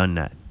really done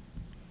that.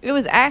 It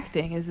was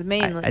acting is the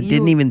main. I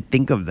didn't even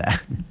think of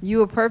that. You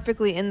were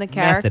perfectly in the Method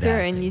character,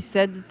 acting. and you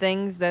said the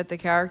things that the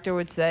character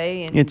would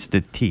say. And It's the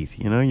teeth,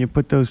 you know. You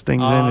put those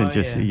things in, Oh, and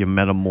just yeah. you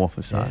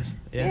metamorphosize.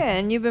 yeah,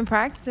 and you've been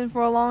practicing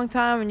for a long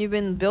time, and you've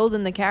been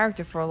building the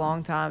character for a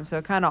long time. So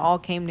it kind of all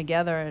came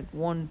together at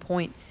one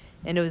point,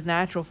 and it was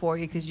natural for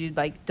you because you'd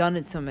like done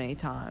it so many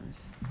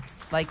times,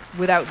 like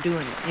without doing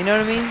it. You know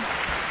what I mean?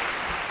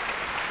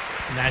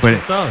 Natural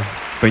But- thug.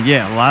 But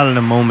yeah, a lot of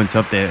the moments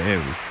up there,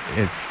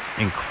 it's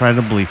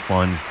incredibly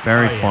fun,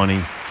 very Oh, yeah. funny.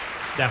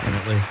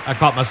 Definitely. I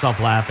caught myself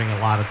laughing a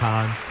lot of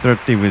times.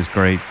 Thrifty was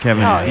great.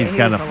 Kevin, Oh, yeah, he's he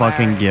got a was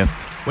fucking hilarious.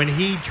 gift. When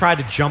he tried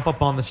to jump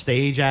up on the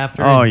stage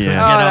after. Oh, and couldn't yeah.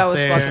 get Oh, up that was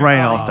there. fucking Just right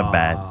funny. off the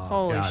bat.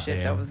 Holy shit,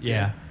 that goddamn. was good.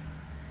 Yeah.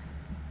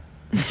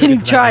 And he to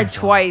that tried next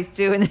one. twice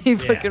too, and then he Yeah.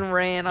 fucking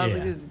ran. I was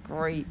like, Yeah. "This is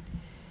great."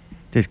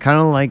 It's kind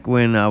of like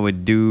when I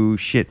would do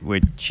shit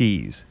with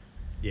cheese.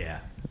 Yeah.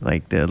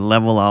 Like the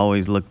level I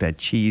always looked at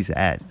cheese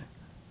at,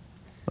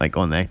 like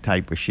on that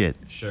type of shit.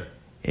 Sure.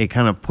 It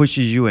kind of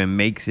pushes you and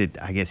makes it,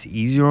 I guess,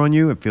 easier on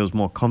you. It feels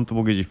more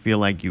comfortable because you feel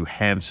like you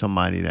have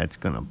somebody that's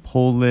gonna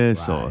pull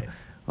this Right.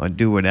 or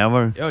do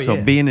whatever. Oh, so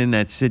yeah. being in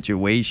that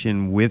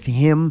situation with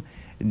him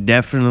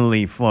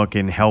definitely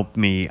fucking helped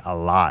me a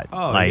lot.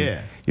 Oh, like,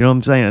 yeah. You know what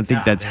I'm saying? I think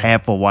God that's damn.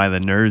 half of why the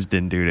nerds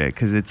didn't do that.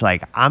 Because it's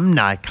like, I'm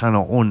not kind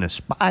of on the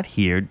spot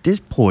here. This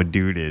poor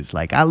dude is.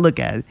 Like, I look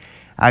at it,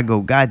 I go,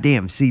 God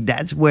damn. See,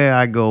 that's where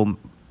I go,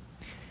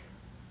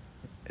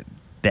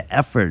 the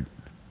effort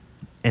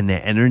and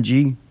the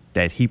energy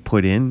that he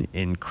put in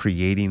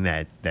creating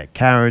that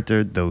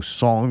character, those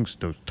songs,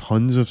 those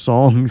tons of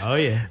songs. Oh,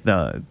 yeah.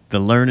 The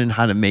learning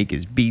how to make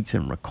his beats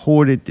and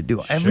record it, to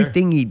do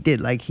everything he did.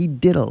 Like, he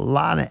did a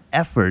lot of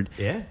effort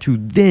Yeah. to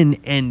then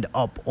end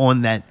up on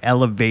that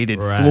elevated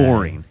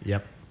flooring.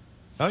 Yep.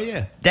 Oh,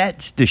 yeah.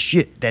 That's the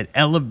shit that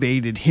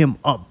elevated him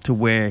up to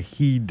where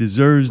he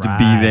deserves to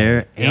be Right. there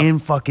Yep.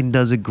 and fucking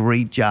does a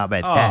great job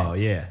at that. Oh,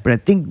 yeah. But I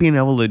think being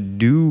able to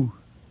do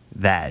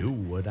that, Do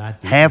what I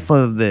do. half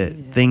of the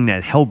thing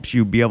that helps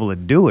you be able to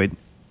do it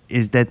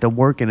is that the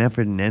work and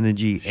effort and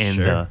energy and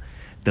Sure.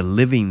 the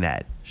living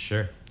that.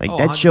 Sure. Like Oh,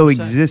 that show 100%.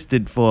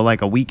 existed for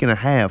like a week and a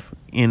half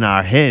in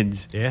our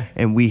heads. Yeah.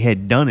 And we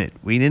had done it.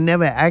 We didn't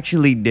never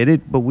actually did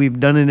it, but we've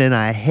done it in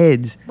our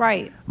heads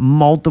Right.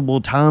 multiple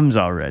times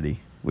already,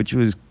 which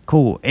was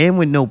cool. And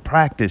with no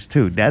practice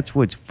too. That's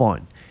what's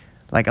fun.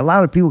 Like a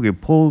lot of people can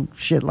pull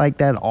shit like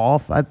that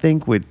off, I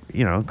think, with,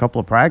 you know, a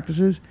couple of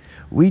practices.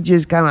 We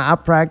just kind of, our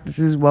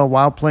practices, well,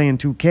 while playing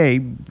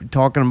 2K,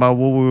 talking about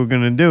what we were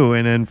going to do.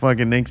 And then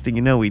fucking next thing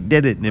you know, we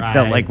did it. And it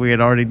felt Right. like we had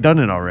already done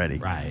it already.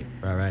 Right.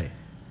 Right.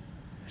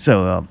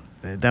 So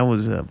that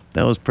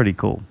was pretty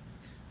cool.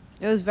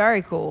 It was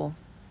very cool.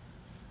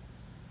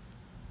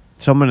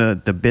 Some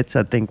of the bits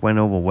I think went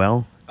over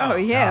well. Oh,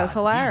 yeah, it was God.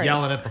 You hilarious.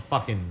 yelling at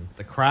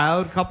the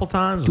crowd a couple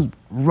times. Dude,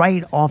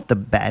 right off the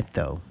bat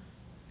though,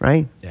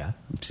 right? Yeah.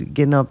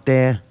 Getting up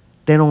there,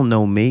 they don't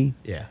know me.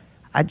 Yeah.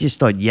 I just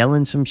start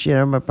yelling some shit.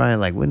 I'm probably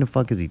like, when the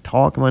fuck is he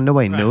talking about?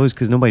 Nobody Right. knows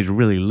because nobody's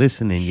really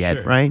listening yet,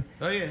 Sure. right?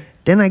 Oh, yeah.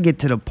 Then I get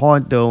to the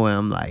part though where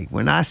I'm like,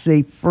 when I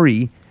say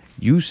free,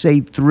 you say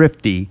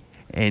thrifty,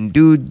 and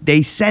dude,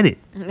 they said it.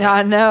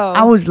 I know.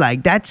 I was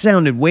like, that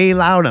sounded way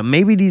louder.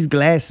 Maybe these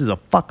glasses are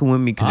fucking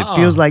with me because it Uh-uh.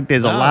 feels like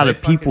there's a No, lot they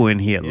of people fucking- in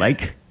here. yeah.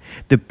 Like,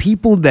 the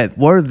people that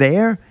were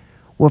there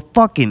were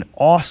fucking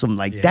awesome.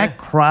 Like, Yeah. that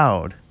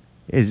crowd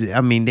is,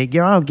 I mean,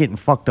 you're all getting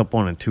fucked up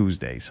on a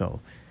Tuesday. So,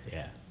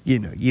 Yeah. you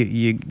know,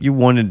 you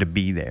wanted to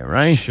be there,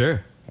 right?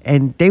 Sure.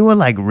 And they were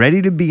like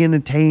ready to be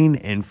entertained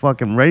and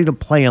fucking ready to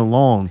play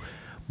along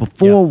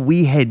before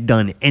we had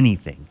done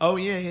anything. Oh,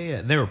 yeah.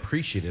 And they were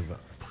appreciative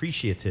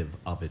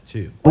of it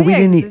too. But Well, we yeah,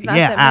 didn't, 'cause it's not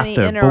that many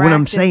after. But what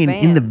I'm interactive saying,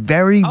 in the bands.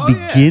 very Oh,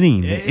 yeah.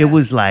 beginning, Yeah, it yeah.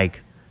 was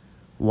like,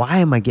 why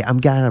am I getting? I'm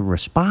getting a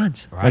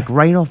response Right. like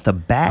right off the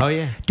bat. Oh,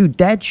 yeah. Dude,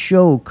 that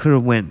show could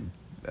have went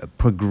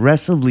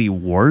progressively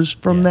worse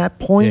from Yeah. that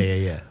point.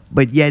 Yeah.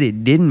 But yet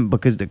it didn't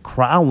because the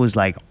crowd was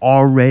like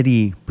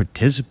already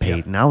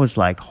participating. I was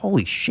like,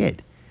 holy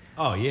shit.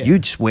 Oh, yeah.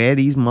 You'd swear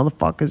these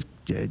motherfuckers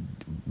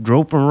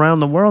drove from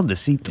around the world to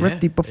see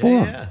Thrifty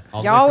perform.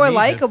 All the way Y'all from were Egypt.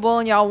 likable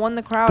and y'all won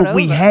the crowd But over.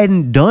 we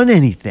hadn't done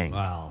anything.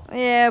 Wow.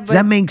 Yeah, but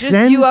that make just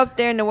sense? you up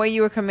there and the way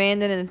you were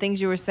commanding and the things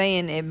you were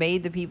saying, it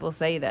made the people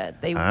say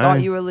that. They thought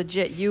right. you were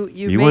legit. You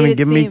You made want to it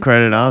give seem, me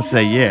credit? I'll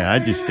say, yeah. I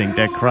just think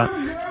that crowd.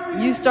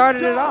 You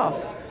started it off.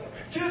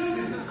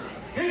 Gypsy,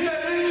 hit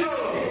that intro.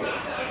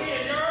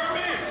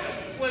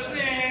 What's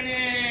in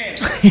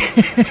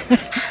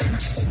it?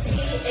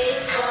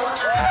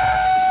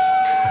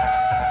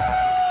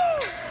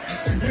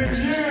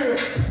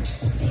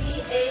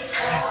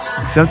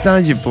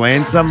 Sometimes you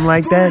plan something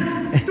like that.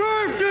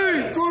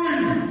 Thrifty!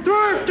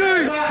 Thrifty!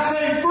 I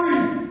say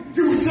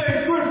three. You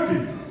say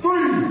thrifty.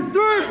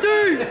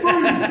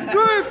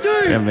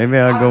 Thrifty! Yeah, maybe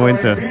I'll go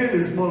into.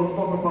 this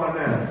motherfucker by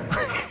now.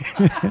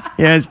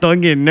 Yeah, I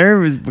start getting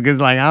nervous because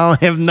like I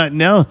don't have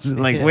nothing else.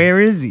 Like, where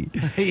is he?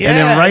 And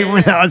then right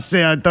when I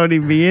said I thought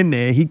he'd be in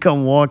there, he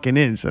come walking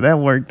in. So that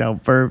worked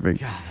out perfect.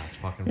 God, that's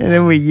fucking And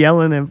then we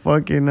yelling at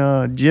fucking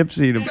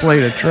Gypsy to play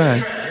the track.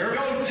 Yo,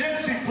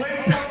 Gypsy,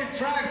 play the fucking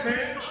track,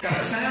 man. Got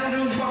the sound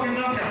dude fucking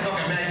up. Got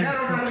fucking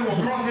Magneto running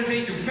through a crawfish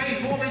eat to fade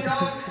for me,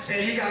 dog.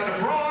 And you got the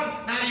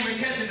broad not even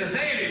catching the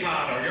Zandy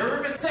bottle. You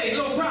heard me? Say,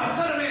 Lil Brown,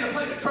 tell the man to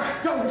play the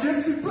track. Yo,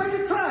 Gypsy, play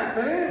the track,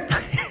 man.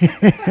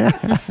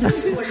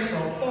 This place a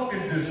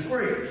fucking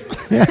disgrace.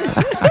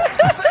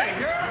 Say,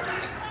 girl.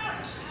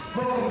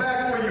 Welcome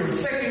back for your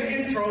second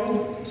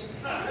intro.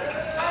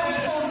 I'm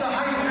supposed to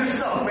hype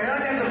this up, man.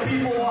 I got the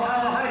people all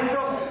hyped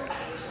up.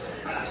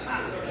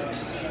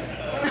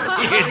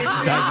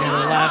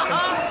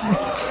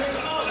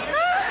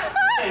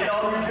 Hey,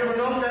 dog, you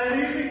giving up that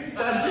easy?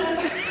 That's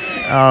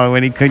it? Oh,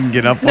 when he couldn't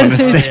get up on the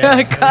Just stage.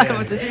 trying to cut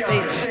with the He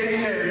got stage. shade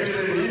there, it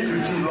didn't eat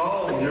you too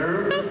long, you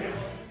heard?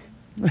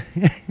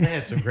 They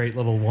had some great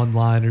little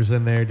one-liners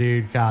in there,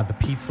 dude. God, the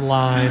pizza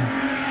line.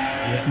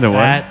 The what?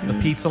 That, the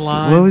pizza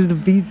line. What was the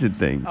pizza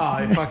thing? Oh,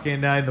 I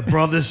fucking the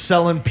brothers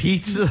selling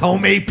pizzas,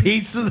 homemade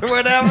pizzas or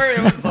whatever. It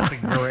was something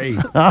great.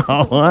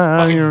 Oh, I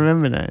don't even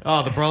remember that.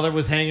 Oh, the brother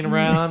was hanging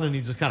around and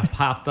he just kind of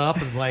popped up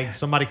and was like,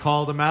 somebody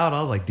called him out.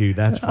 I was like, dude,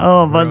 that's fucking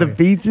Oh, about the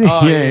brilliant. pizza?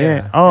 Oh,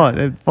 yeah. Oh,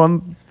 that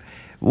fun.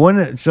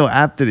 So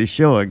after the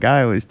show, a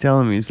guy was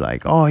telling me, he's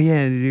like, oh,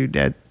 yeah, dude,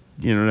 that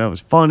was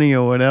funny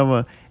or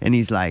whatever. And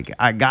he's like,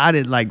 I got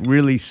it like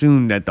really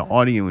soon that the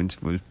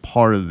audience was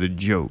part of the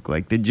joke.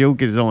 Like the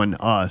joke is on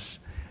us.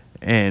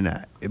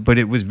 But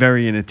it was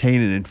very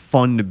entertaining and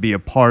fun to be a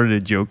part of the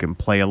joke and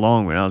play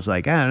along with. I was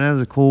like, that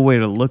was a cool way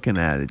of looking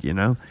at it, you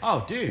know?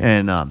 Oh, dude.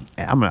 And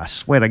I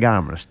swear to God,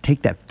 I'm going to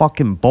take that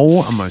fucking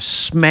bowl. I'm going to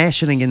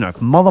smash it against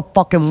the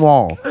motherfucking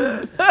wall.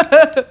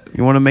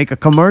 You want to make a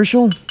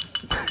commercial?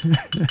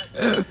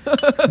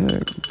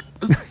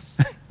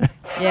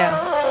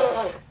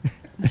 Yeah.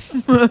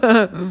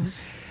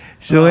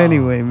 So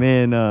anyway,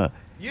 man,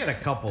 You had a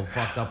couple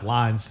fucked up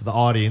lines to the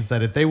audience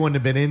that if they wouldn't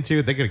have been into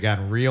it, they could have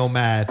gotten real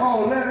mad.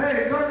 Oh,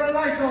 hey, turn the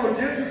lights on,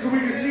 Gypsy, so we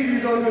can see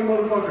these ugly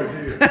motherfuckers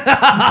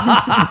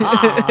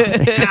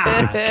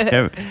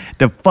here.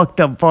 the fucked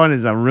up part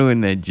is I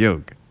ruined that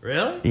joke.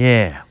 Really?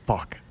 Yeah,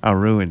 fuck, I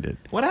ruined it.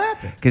 What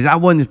happened? Because I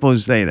wasn't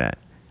supposed to say that.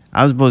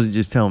 I was supposed to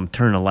just tell him,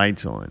 turn the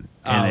lights on.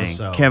 And Oh, then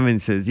so- Kevin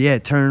says, yeah,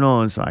 turn it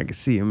on so I can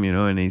see them,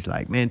 and he's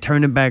like, man,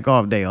 turn it back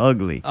off. They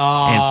ugly.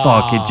 Oh. And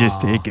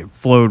fuck, it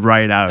flowed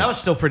right out. That was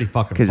still pretty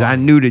fucking Because I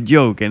funny. knew the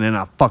joke, and then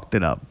I fucked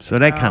it up. So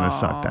that kind of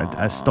sucked.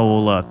 I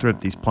stole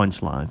Thrifty's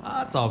punchline. Oh,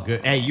 that's all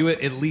good. Hey, you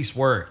at least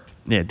worked.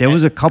 Yeah, there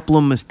was a couple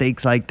of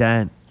mistakes like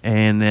that,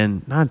 and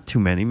then not too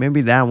many.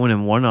 Maybe that one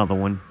and one other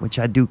one, which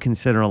I do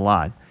consider a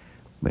lot.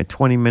 But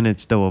 20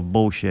 minutes, though, of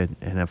bullshit,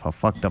 and if I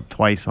fucked up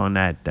twice on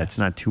that, that's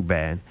not too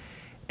bad.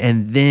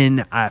 And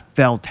then I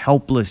felt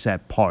helpless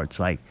at parts.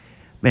 Like,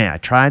 man, I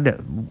tried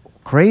to...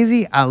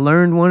 Crazy, I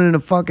learned one of the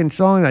fucking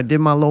songs. I did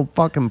my little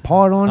fucking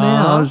part on there.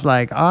 I was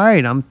like, all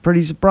right, I'm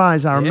pretty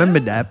surprised I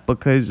remembered that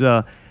because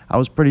I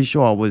was pretty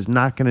sure I was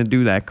not going to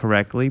do that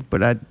correctly,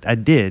 but I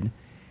did.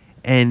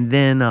 And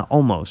then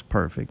almost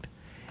perfect.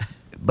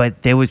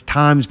 But there was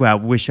times where I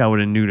wish I would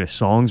have knew the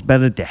songs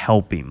better to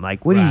help him.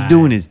 Like, what he's Right.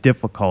 doing is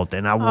difficult,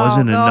 and I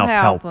wasn't go enough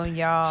help help. him,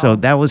 y'all. So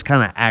that was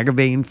kind of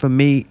aggravating for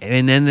me.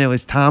 And then there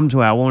was times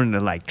where I wanted to,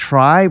 like,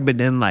 try, but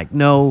then, like,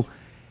 no,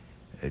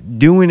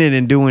 doing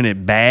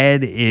it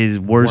bad is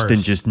worse than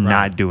Worse, just right,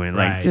 not doing it.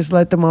 Like, right. just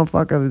let the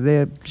motherfucker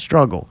there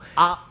struggle.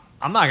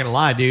 I'm not gonna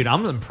lie, dude.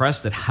 I'm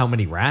impressed at how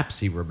many raps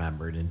he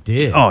remembered and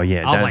did. Oh,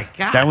 yeah. I was like,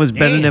 God that was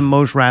better damn. than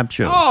most rap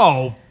shows.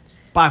 Oh,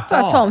 by So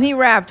I far. told him he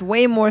rapped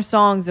way more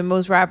songs than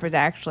most rappers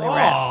actually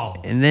rap. Oh,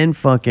 And then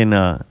fucking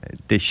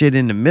the shit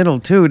in the middle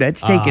too.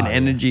 That's taking yeah.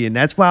 energy, and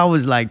that's why I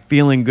was like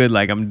feeling good,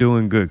 like I'm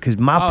doing good. Cause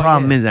my Oh,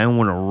 problem yeah. is I don't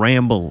want to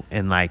ramble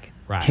and like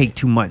Right. take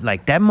too much.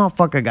 Like that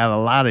motherfucker got a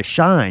lot of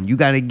shine. You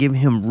got to give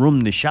him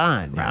room to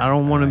shine. I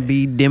don't want to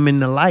be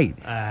dimming the light.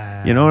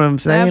 You know what I'm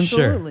saying?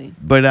 Absolutely.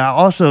 But I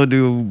also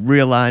do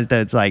realize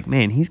that it's like,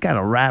 man, he's got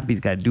to rap.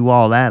 He's got to do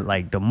all that.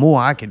 Like the more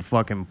I can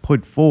fucking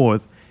put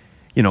forth,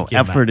 Give him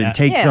effort that- and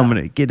take Yeah. some of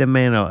it, get a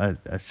man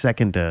a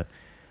second to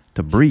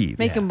breathe.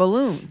 Making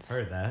balloons.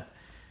 heard that.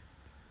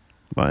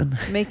 What?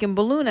 Making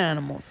balloon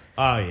animals.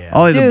 Oh yeah.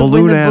 Oh, the Dude, when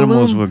balloon the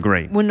animals balloon- were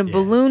great. When the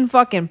balloon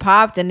fucking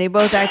popped and they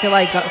both acted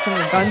like some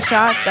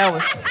gunshot, that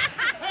was.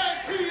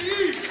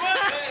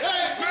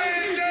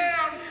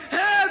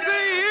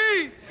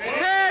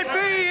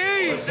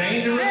 What's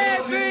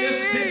dangerous in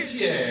this bitch?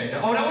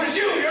 Yeah. Oh, that was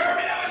you. You heard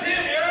me? That was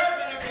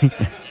him. You heard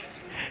me?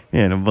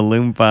 Yeah, the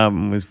balloon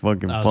popping was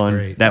fucking That was fun.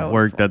 great. That That was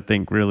worked, I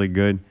think, really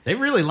good. They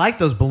really like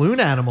those balloon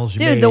animals you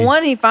Dude, made. the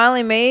one he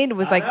finally made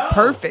was like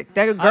perfect.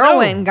 That know. girl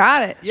went and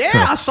got it.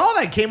 Yeah, I saw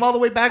that. Came all the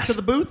way back to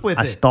the booth with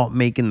I it. stopped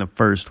making the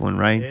first one,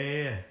 right?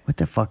 Yeah. What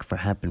the fuck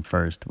happened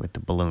first with the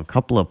balloon? A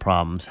couple of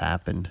problems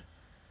happened.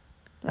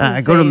 I would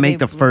I go to say make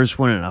they the first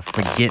one and I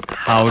forget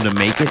how to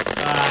make it.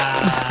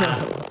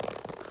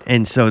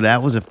 And so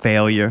that was a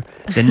failure.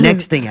 The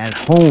next thing at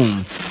home,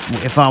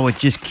 if I would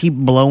just keep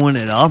blowing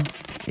it up,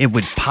 it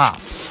would pop.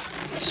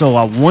 So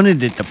I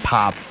wanted it to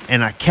pop,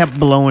 and I kept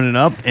blowing it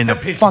up, and the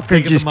That bitch is fucker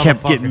big as a just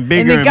kept motherfucker. getting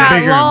bigger it and got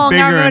bigger long,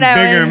 and I bigger remember and that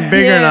bigger one. and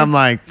bigger. And Yeah. I'm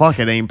like, fuck,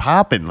 it ain't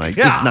popping. Like,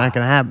 this is Yeah. not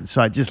going to happen.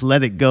 So I just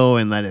let it go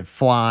and let it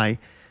fly.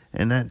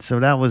 And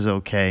that was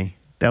okay.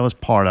 That was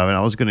part of it.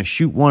 I was going to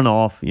shoot one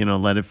off,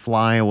 let it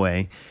fly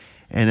away.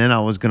 And then I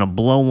was going to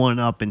blow one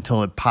up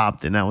until it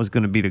popped, and that was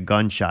going to be the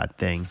gunshot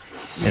thing.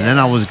 And then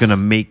I was going to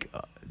make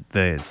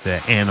the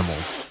animal,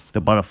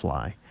 the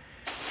butterfly.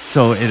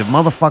 So the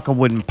motherfucker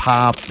wouldn't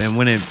pop, and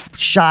when it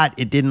shot,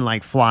 it didn't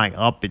like fly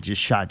up. It just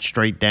shot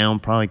straight down,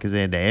 probably because they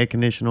had the air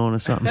conditioner on or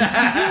something.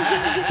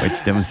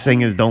 Which them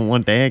singers don't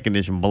want the air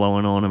conditioner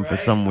blowing on them for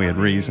some weird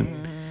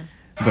reason.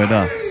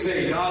 But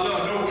Say, y'all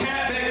look, no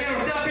cat back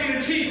there. Stop being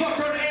a chief. Fuck,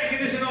 turn the air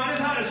conditioner on. It's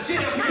hot as shit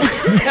up here.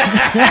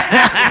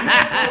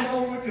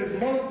 With this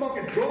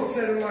motherfucking drum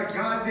set in my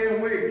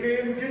goddamn way.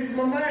 Can't even get to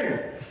my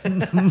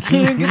man.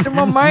 Can't get to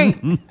my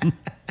mind.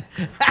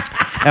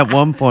 at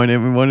one point,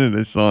 in one of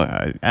the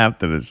song,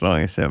 after the song,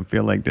 I said, I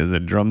feel like there's a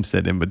drum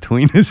set in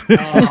between us.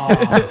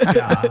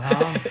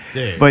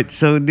 Dude. But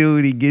so,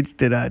 dude, he gets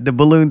to the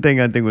balloon thing.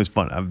 I think was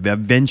fun.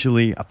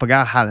 Eventually, I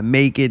forgot how to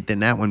make it. Then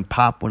that one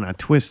popped when I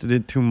twisted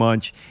it too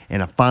much,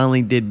 and I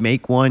finally did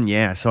make one.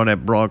 Yeah, I saw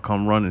that broad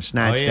come run and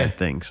snatch that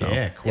thing. So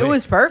yeah, It quick.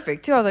 was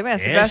perfect too. I was like, man,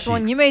 it's the Yeah, best she-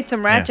 one. You made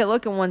some ratchet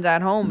looking ones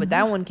at home, but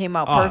that one came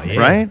out Oh, perfect. yeah.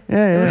 right?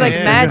 Yeah, It was like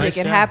yeah, magic. nice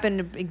It job.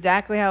 happened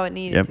exactly how it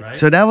needed Yep. to. Right.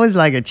 So that was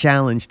like a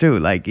challenge too.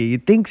 Like you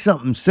think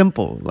something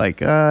simple.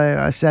 Like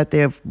I sat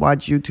there,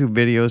 watched YouTube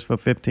videos for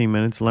 15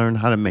 minutes, learned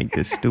how to make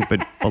this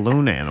stupid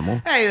balloon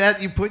animal. Hey,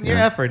 that you putting your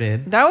effort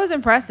in. That was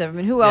impressive. I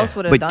mean, who else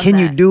would have But done can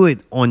that? you do it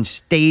on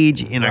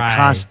stage in a Right.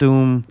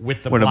 costume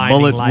With the a blinding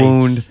bullet lights.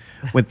 wound,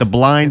 with the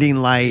blinding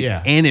light,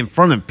 Yeah. and in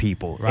front of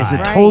people? It's a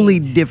Right. totally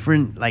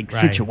different like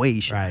Right.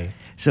 situation. Right.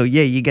 So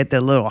yeah, you get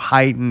that little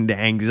heightened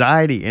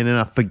anxiety, and then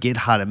I forget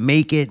how to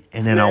make it,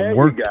 and then Yeah, I you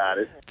work got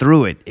it.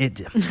 through it.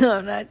 It.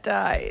 I'm not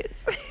tired.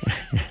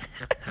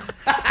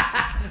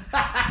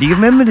 Do you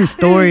remember the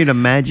story of the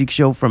magic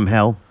show from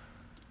hell?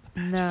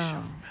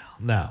 No.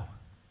 No.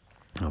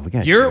 Oh, we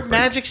got Your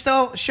magic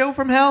show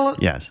from hell?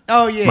 Yes.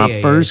 Oh, yeah. My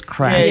yeah, first yeah.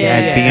 crack Yeah, yeah,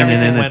 at yeah. being an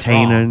Everything went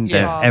entertainer, wrong. that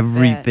Yeah.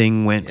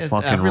 everything went It-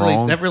 fucking really,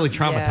 wrong. That really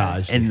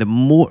traumatized you. And the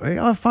more,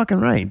 oh, fucking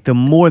right. The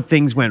more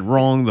things went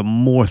wrong, the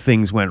more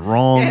things went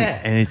wrong. Yeah.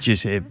 And it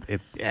just, Yeah.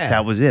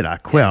 that was it. I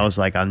quit. I was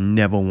like, I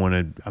never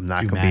wanted, I'm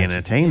not Do going to be an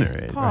magic.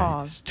 entertainer. Oh,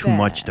 It's too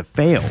much to Beth.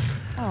 fail.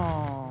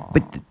 Oh.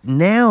 But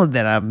now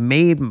that I've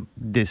made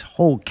this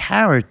whole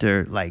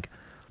character, like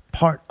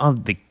part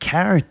of the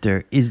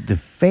character is the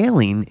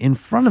failing in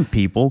front of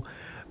people.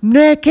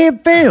 Nah, I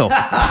can't fail.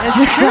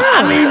 It's true.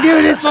 I mean,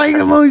 dude, it's like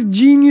the most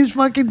genius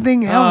fucking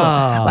thing ever.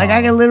 Oh. Like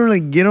I can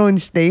literally get on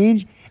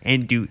stage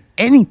and do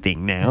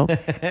anything now,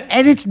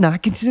 and it's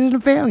not considered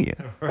a failure.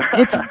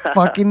 It's a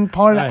fucking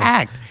part of the Right.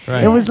 act.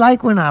 Right. It was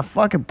like when I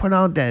fucking put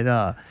out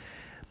that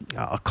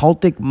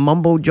occultic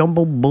mumbo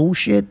jumbo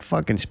bullshit,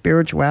 fucking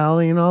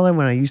spirituality and all that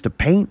when I used to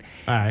paint.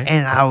 All right.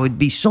 And I would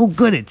be so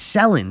good at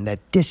selling that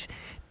this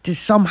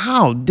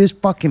somehow this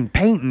fucking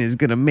painting is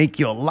gonna make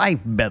your life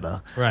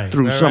better Right,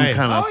 through right, some right.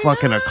 kind of Oh,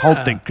 fucking yeah.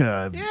 occultic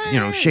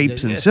Yeah,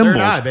 shapes and yeah, third symbols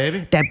eye,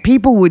 baby. that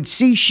people would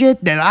see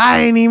shit that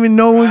I didn't even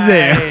know was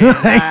there.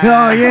 Right, Like,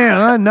 oh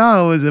yeah, I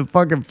know it was a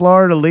fucking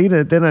Florida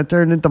leader. Then I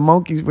turned into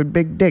monkeys with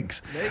big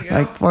dicks.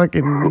 Like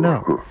fucking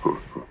no,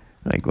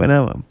 like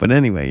whatever. But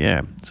anyway,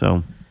 yeah.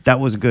 So that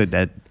was good.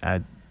 That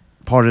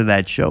part of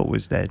that show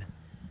was that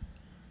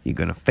you're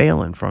gonna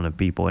fail in front of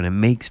people, and it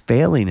makes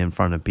failing in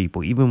front of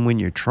people, even when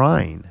you're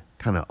trying,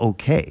 kind of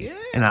okay.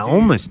 And I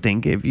almost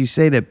think if you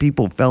say that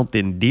people felt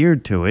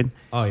endeared to it,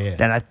 Oh, yeah.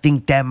 that I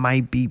think that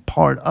might be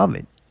part of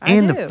it. I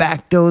And do. the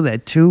fact though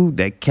that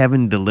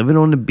Kevin delivered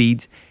on the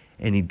beats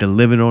and he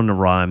delivered on the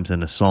rhymes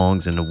and the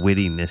songs and the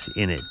wittiness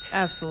in it.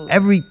 Absolutely.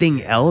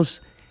 Everything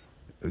else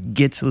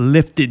gets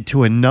lifted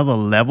to another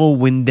level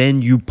when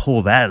then you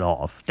pull that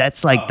off.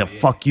 That's like the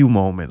fuck you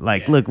moment.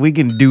 Like, look, we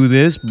can do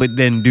this, but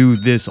then do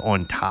this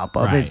on top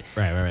of it.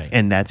 Right.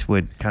 And that's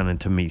what kind of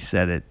to me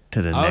set it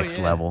to the Oh, next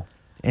yeah. level.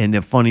 And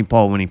the funny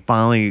part when he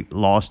finally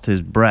lost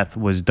his breath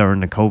was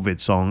during the COVID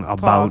song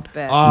about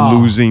Beth. Oh.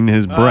 losing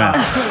his breath.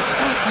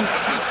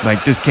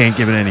 Like this can't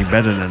get it any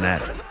better than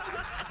that.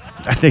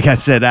 I think I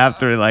said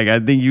after, like, I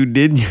think you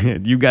did.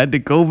 You got the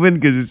COVID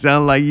because it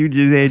sounded like you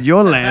just had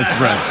your last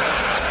breath.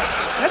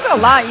 That's a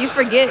lot. You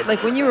forget,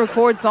 like when you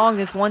record songs,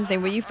 it's one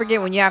thing, but you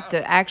forget when you have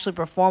to actually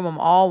perform them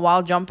all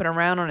while jumping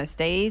around on a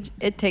stage.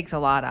 It takes a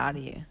lot out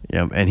of you.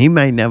 Yeah, and he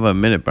may never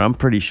admit it, but I'm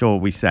pretty sure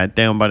we sat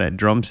down by that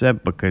drum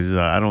set because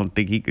I don't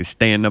think he could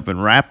stand up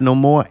and rap no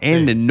more.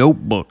 And the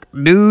Notebook,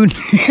 dude.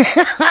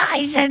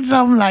 He said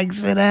something like,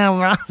 sit down,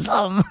 bro.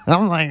 Something.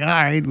 I'm like, all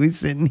right, we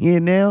sitting here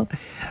now.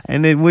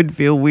 And it would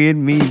feel weird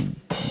me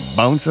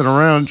bouncing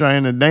around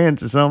trying to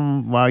dance or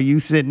something while you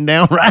sitting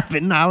down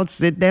rapping. I'll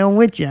sit down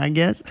with you, I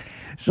guess.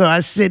 So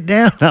I sit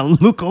down, I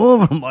look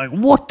over, I'm like,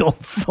 what the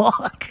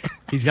fuck?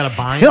 He's got a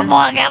binder?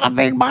 I got a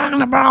big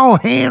binder, bro.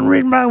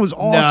 Handwritten, bro. It was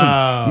awesome.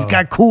 No. He's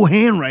got cool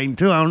handwriting,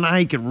 too. I don't know how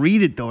he could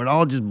read it, though. It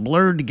all just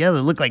blurred together.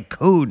 It looked like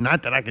code.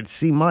 Not that I could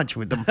see much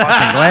with them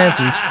fucking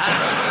glasses.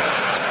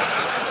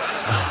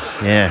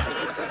 Yeah.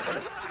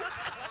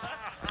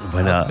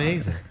 But, That's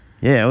amazing.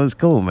 yeah, it was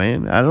cool,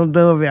 man. I don't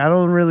know. I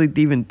don't really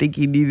even think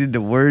he needed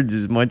the words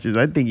as much as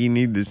I think he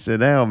needed to sit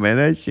down, man.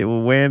 That shit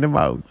was wearing him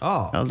out.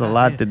 Oh, that was a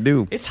lot to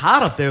do. It's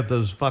hot up there with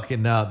those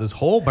fucking those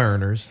hole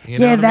burners. You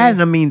know Yeah, what that. I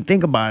mean? I mean,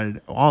 think about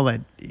it. All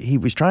that he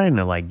was trying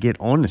to like get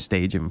on the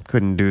stage and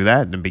couldn't do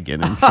that in the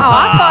beginning. So. Oh,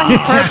 I thought he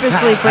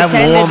purposely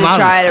pretended warm to out.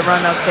 try to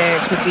run up there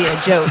to be a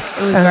joke.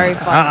 It was very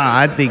funny.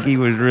 I think he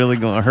was really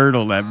gonna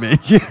hurdle that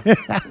bitch.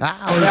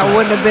 That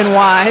wouldn't have been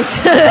wise.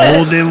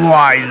 Old and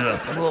wiser.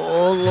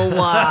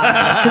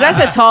 Because that's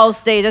a tall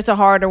stage. That's a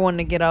harder one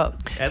to get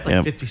up. That's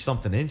like Yep.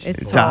 50-something inches.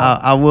 It's So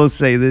I will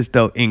say this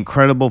though,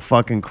 incredible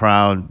fucking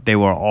crowd. They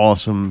were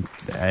awesome,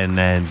 and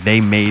then they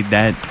made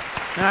that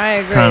I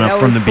agree. kind That of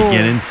from was the cool.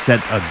 beginning, set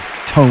a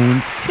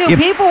tone. Dude,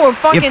 people were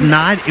fucking. If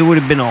not, it would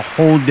have been a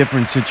whole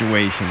different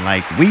situation.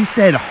 Like, we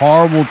said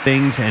horrible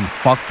things and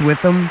fucked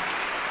with them.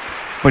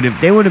 But if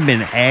they would have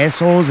been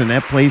assholes and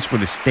that place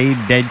would have stayed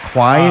dead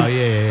quiet, Oh,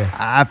 yeah.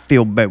 I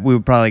feel bet we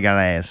would probably got our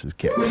asses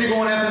kicked. Was she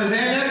going after the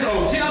Xanax?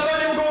 Oh, she, I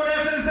thought you were going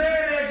after the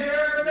Xanax, you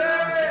heard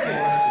me?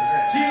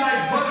 She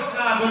like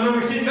butterfly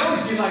balloon. She knows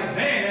she like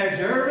Xanax,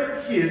 you heard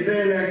me? Shit,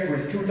 Xanax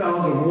was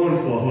 2001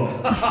 for her.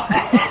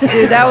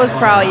 Dude, that was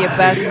probably your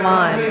best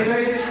line.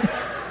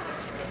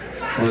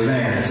 What's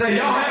Xanax? Say,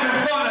 y'all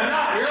having fun or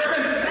not, you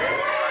heard me?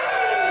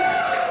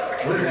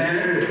 What's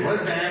Xanax?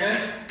 What's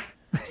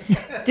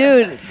Xanax?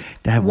 Dude,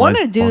 That one was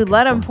of dude fucking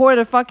let him fun. pour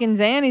the fucking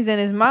Xannies in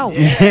his mouth.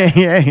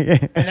 yeah.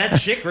 And that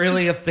chick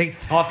really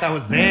thought that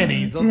was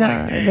Xannies. I'm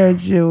Yeah, like, damn. that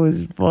shit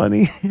was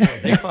funny.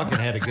 They fucking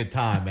had a good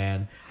time,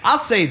 man. I'll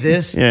say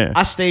this. Yeah.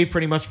 I stayed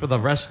pretty much for the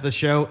rest of the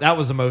show. That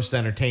was the most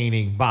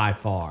entertaining by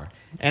far.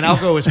 And I'll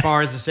go as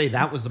far as to say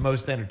that was the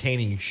most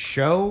entertaining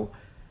show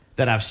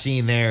that I've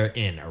seen there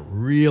in a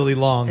really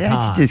long time.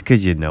 That's just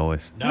because you know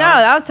us. No,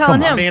 I was telling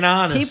Come on. him. Being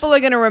honest. People are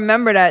going to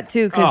remember that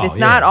too because Oh, it's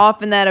not yeah.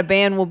 often that a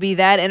band will be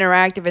that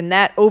interactive and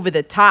that over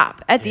the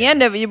top. At the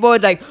end of it, your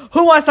boy's like,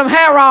 who wants some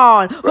hair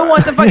on? Who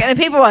wants some fucking... And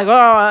people are like,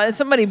 oh, and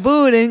somebody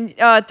booed and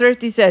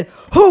Thrifty said,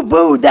 who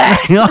booed that?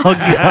 Oh, God.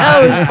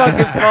 That was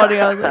fucking funny.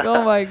 I was like,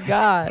 oh my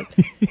God.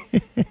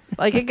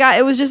 Like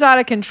it was just out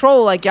of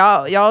control. Like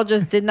y'all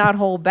just did not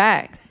hold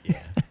back.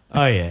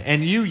 Oh, yeah.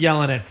 And you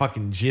yelling at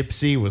fucking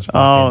Gypsy was fucking...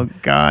 Oh,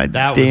 God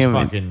That damn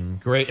was it. fucking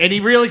great. And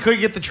he really couldn't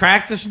get the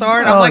track to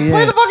start. I'm Oh, like,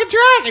 play yeah. the fucking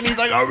track. And he's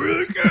like, I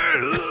really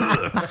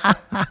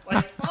can't.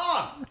 Like,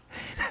 fuck.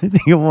 I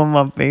think one of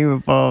my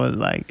favorite part was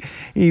like,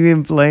 he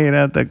been playing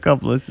after a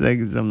couple of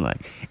seconds. I'm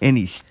like, and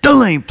he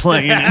still ain't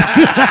playing it.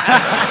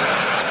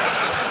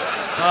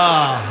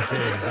 Oh, dude.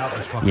 That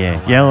was fucking Yeah,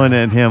 hilarious. yelling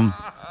at him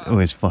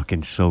was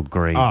fucking so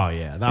great. Oh,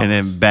 yeah. That And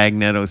was, then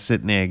Bagnetto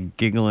sitting there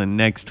giggling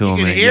next to you him.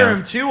 can and hear yelling.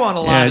 him, too, on a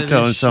lot Yeah, I of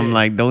told him this something shit.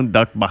 like, don't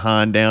duck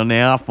behind down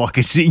there. I'll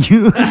fucking see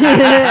you.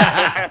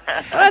 Well,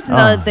 that's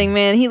another thing,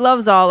 man. He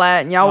loves all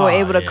that, and y'all were Oh,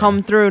 able to yeah.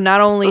 come through, not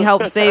only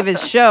help save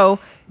his show,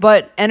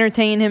 but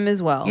entertain him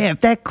as well. Yeah, if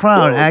that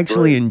crowd Yeah,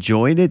 actually great.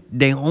 enjoyed it,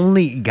 they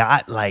only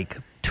got like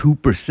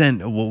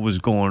 2% of what was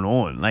going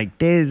on. Like,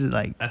 there's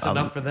like... That's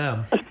enough for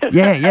them.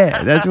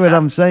 Yeah, that's what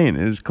I'm saying.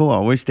 It was cool. I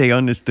wish they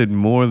understood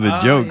more of the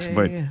Oh, jokes, yeah,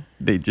 but yeah.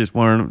 they just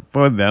weren't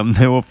for them.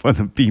 They were for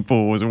the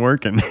people who was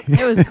working.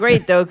 It was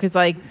great, though, because,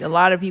 like, a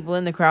lot of people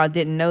in the crowd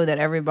didn't know that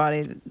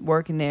everybody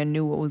working there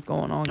knew what was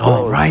going on.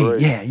 Oh, was right.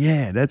 great.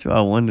 Yeah. That's what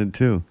I wondered,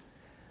 too.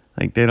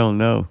 Like, they don't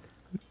know.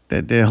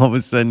 That they all of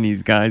a sudden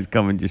these guys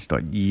come and just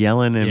start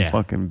yelling and Yeah.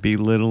 fucking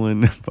belittling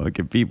the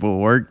fucking people who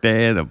work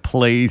there, the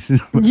place, Yeah,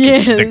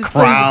 the this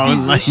crowd.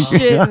 place Like, is a piece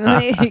of shit.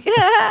 Like,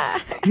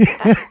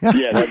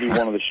 Yeah, that'd be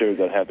one of the shows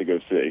I'd have to go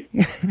see.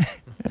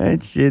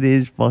 that shit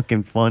is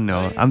fucking fun,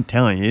 though. I'm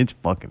telling you, it's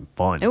fucking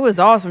fun. it was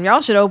awesome. Y'all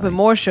should open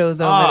more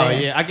shows over Oh,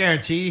 there. yeah. I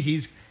guarantee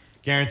he's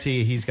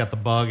got the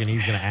bug and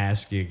he's going to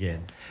ask you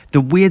again. The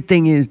weird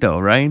thing is, though,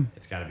 right?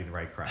 It's got to be the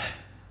right crowd.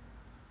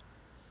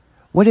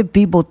 What if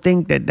people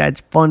think that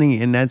that's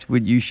funny and that's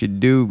what you should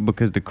do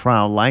because the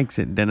crowd likes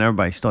it? Then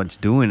everybody starts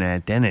doing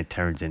that. Then it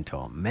turns into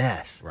a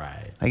mess.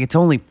 Right. Like, it's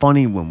only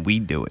funny when we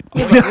do it.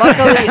 Yeah, but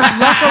luckily,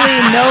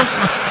 no.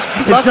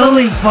 It's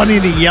only funny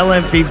to yell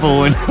at people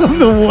when I'm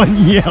the one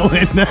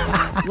yelling.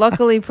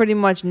 Luckily, pretty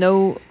much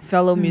no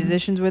fellow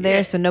musicians were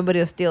there, so nobody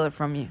will steal it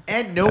from you.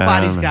 And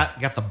nobody's know.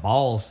 got the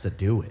balls to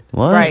do it.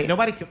 What? Right.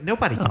 Nobody can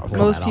pull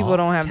Most that people off.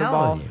 don't have the Telling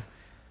balls. you.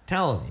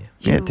 Telling you.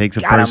 Yeah, it takes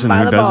a got 'em person by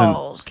who the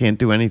balls. can't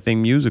do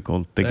anything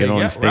musical to There get you on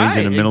go. stage Right,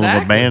 in the middle of a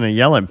exactly. band and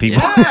yell at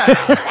people. Yeah.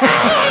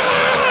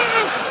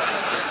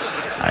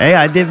 Hey,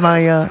 I did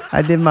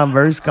my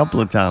verse a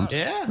couple of times.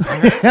 Yeah. I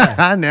heard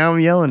that. Now I'm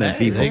yelling at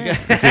Hey, people. there you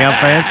go. See how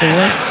fast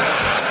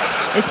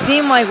it was? It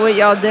seemed like what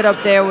y'all did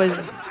up there was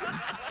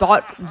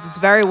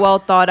very well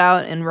thought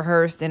out and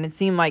rehearsed, and it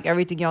seemed like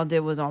everything y'all did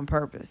was on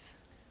purpose.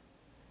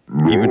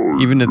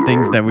 Even the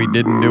things that we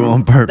didn't do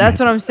on purpose. That's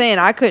what I'm saying.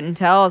 I couldn't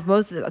tell. A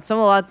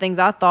lot of things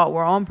I thought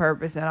were on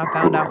purpose, and I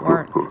found out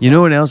weren't. You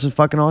know what else is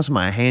fucking awesome?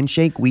 My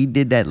handshake. We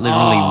did that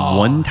literally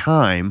one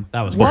time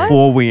That was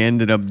before we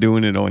ended up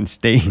doing it on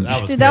stage. That was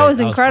Dude, great. that was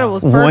incredible. It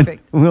was One-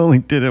 perfect. we only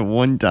did it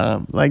one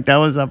time. Like, that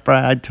was up.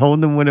 I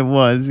told him what it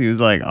was. He was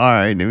like, "All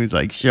right." And he was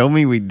like, "Show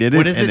me." We did it.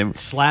 What is and it? then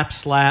Slap,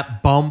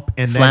 slap, bump,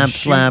 and slap, then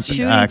slap.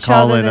 Shoot each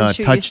Call other, it then a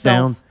shoot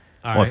touchdown yourself.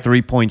 All or right.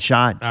 3-point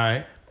shot. All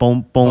right.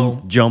 Boom, boom,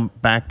 Boom.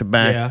 jump back to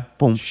back. Yeah.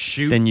 Boom.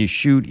 Shoot Then you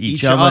shoot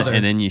each other,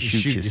 and then you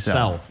shoot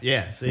yourself.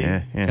 Yeah. See.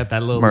 Yeah, yeah. Got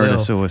that little murder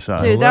little-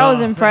 suicide. Dude, that was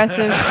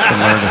impressive. It's the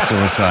murder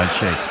suicide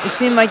shake. It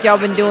seemed like y'all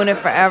been doing it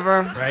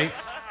forever. Right.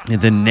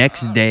 And the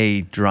next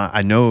day,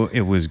 I know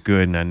it was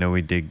good, and I know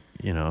we did,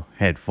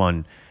 had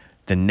fun.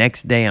 The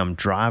next day, I'm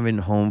driving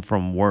home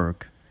from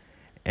work,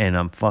 and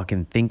I'm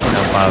fucking thinking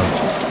about,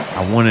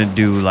 I want to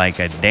do like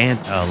a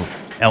dance,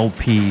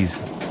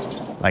 LP's,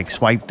 like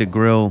Swipe the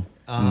Grill,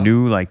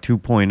 new like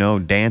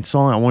 2.0 dance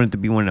song. I want it to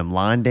be one of them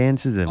line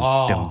dances and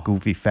them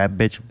goofy fat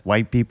bitch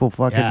white people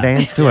fucking Yeah.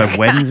 dance to at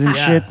weddings and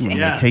shit. And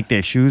yes. they take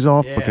their shoes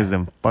off Yeah. because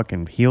them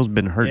fucking heels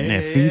been hurting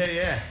their feet.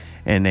 Yeah.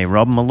 And they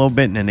rub them a little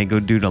bit, and then they go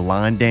do the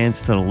line dance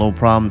to the Low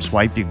Problem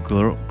Swipe Your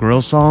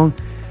Grill song.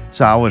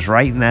 So I was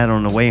writing that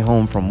on the way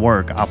home from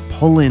work. I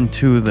pull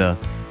into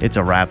it's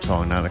a rap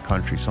song, not a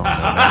country song.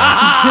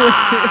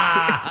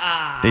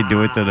 They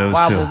do it to those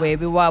Wobble, two.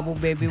 baby, wobble,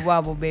 baby,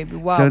 wobble, baby,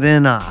 wobble. So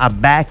then I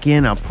back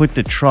in, I put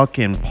the truck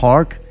in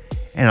park,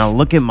 and I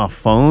look at my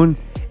phone,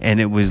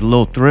 and it was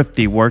Lil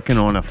Thrifty working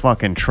on a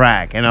fucking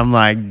track. And I'm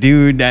like,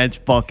 dude, that's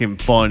fucking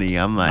funny.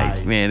 I'm like,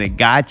 Nice. man, it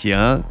got you,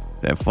 huh?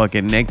 That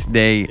fucking next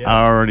day,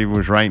 I already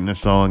was writing a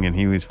song, and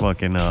he was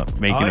fucking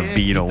making a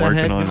beat or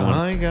working on one.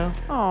 There you go.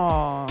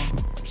 Aw.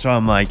 So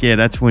I'm like, yeah,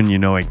 that's when you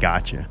know it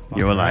got you.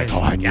 You were like,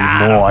 right.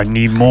 oh, I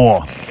need more.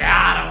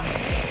 Got him.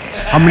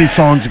 How many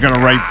songs are gonna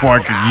write before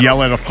I can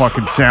yell at a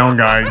fucking sound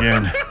guy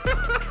again? Here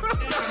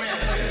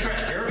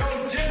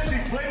goes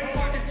Gypsy, play the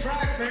fucking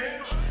track,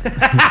 man.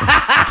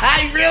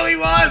 He really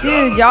was.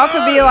 Dude, y'all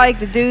could be like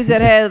the dudes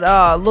that had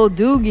Lil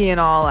Doogie and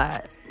all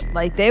that.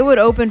 Like, they would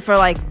open for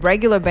like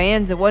regular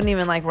bands that wasn't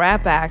even like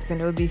rap acts,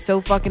 and it would be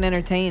so fucking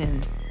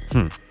entertaining.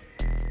 I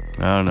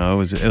don't know. It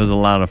was a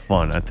lot of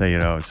fun. I tell you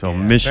that. So Yeah,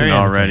 mission very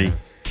already,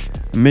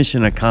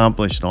 mission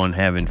accomplished on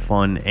having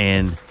fun,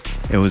 and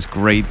it was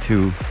great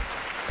to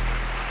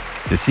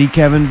see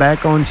Kevin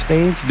back on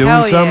stage doing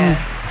Hell something,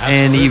 yeah.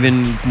 and Absolutely.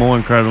 even more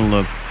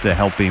incredible to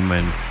help him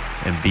and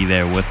be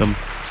there with him.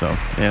 So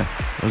yeah,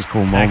 it was a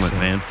cool moment,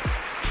 Excellent. man.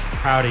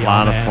 Proud of A you.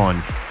 lot man. of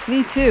fun.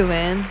 Me too,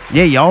 man.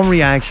 Yeah, y'all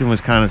reaction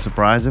was kind of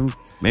surprising.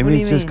 Maybe What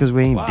do it's you just mean? because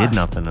we ain't Why? did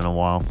nothing in a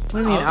while. What do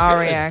you mean, was our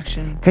good.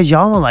 reaction? Because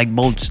y'all were like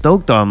both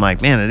stoked on. I'm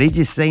like, man, are they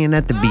just saying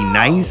that to be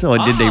nice, or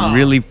did they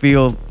really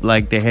feel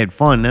like they had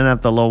fun? Then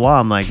after a little while,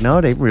 I'm like,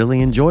 no, they really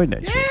enjoyed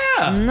that shit.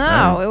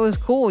 No, it was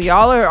cool.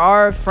 Y'all are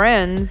our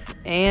friends,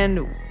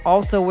 and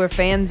also we're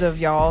fans of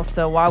y'all,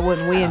 so why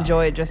wouldn't we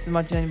enjoy it just as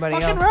much as anybody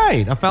Fucking else?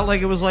 right. I felt like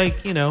it was like,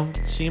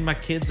 seeing my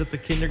kids at the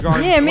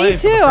kindergarten. Yeah, play me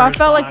for the too. I first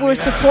felt like time, we were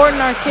supporting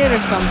our kid or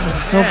something.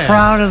 So Yeah.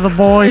 proud of the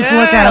boys.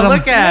 Yeah, Look at them.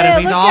 Look at Yeah, him.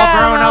 He's look all at 'em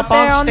grown out up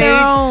there on on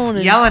their own stage,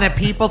 and- yelling at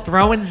people,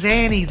 throwing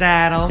Zannies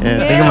at them. Yeah, I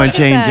think Yeah, I'm gonna look at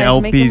change that.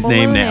 LP's Making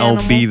name to balloon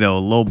LB animals. though,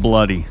 Lil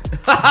Bloody,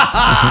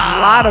 A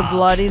lot of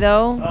bloody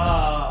though.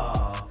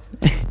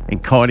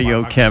 and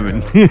Cardio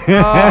Kevin.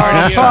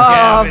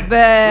 Oh,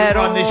 bad.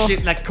 Run this Oh.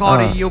 shit like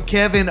Cardio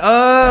Kevin.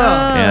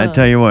 Yeah, I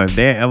tell you what, if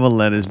they ever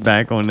let us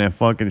back on that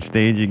fucking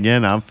stage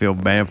again, I feel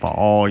bad for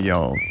all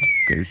y'all.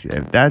 Cause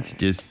if that's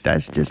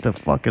just a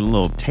fucking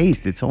little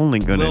taste. It's only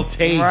gonna Little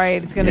taste.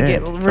 Right, it's gonna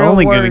get real it's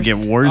only worse. gonna get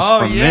worse Oh,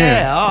 from yeah.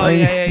 there. Oh, Like,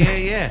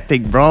 yeah. I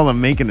think Brawler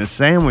making a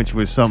sandwich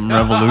was something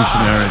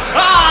revolutionary.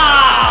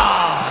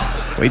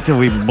 Wait till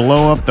we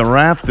blow up the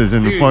rafters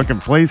and the Dude, fucking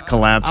place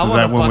collapses. wanna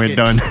That when we're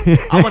done.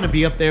 I want to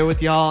be up there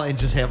with y'all and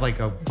just have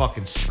like a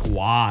fucking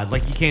squad.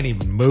 Like you can't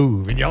even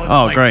move, and y'all.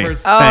 Oh, like, great.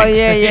 first- Oh Thanks.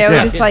 yeah, yeah. Yeah.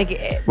 We're just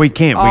like We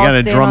can't. We all got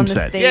a stand drum on the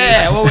set. stage.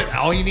 Yeah, well,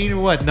 all you need are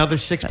what? Another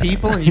 6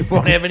 people, and you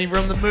won't have any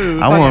room to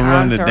move. I want to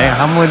run the entourage. dance.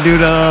 I'm gonna do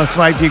the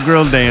swipe your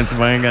grill dance if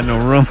I ain't got no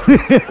room.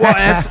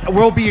 Well,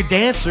 we'll be your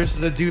dancers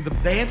to do the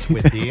dance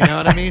with you. You know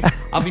what I mean?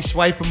 I'll be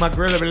swiping my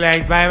grill and be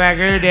like, "Bye, my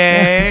grill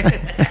day."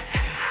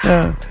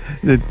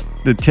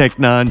 the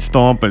Tech-9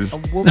 stompers.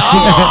 Whoop,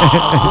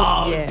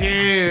 Oh, yeah.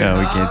 dude. No,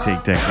 we can't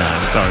take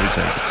Tech-9.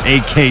 Sorry,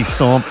 AK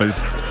stompers.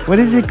 What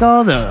is it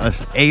called?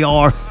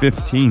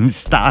 AR-15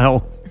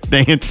 style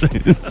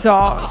dances.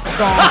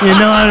 Stomp. You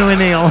know when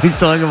they always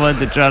talk about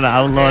they try to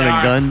outlaw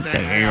the guns?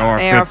 The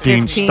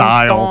AR-15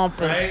 style.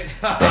 Stompers.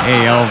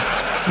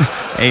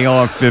 The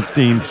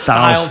AR-15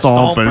 style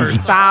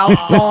stompers. Style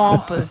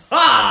stompers.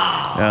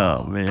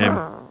 Oh,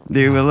 man.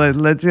 Dude, well,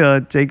 let's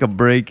take a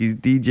break. He's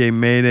DJ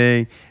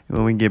Mayday.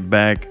 When we get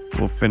back,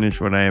 we'll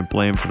finish what I had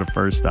planned for the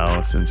first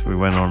hour since we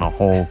went on a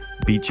whole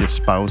beat your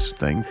spouse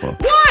thing for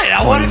What?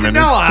 I wanted to minutes.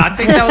 know. I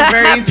think that was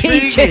very Beat your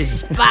intriguing.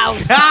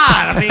 spouse. God,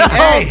 I mean, Oh,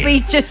 hey.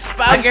 beat your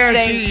spouse. I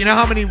guarantee thing. you know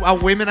how many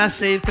women I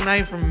saved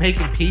tonight from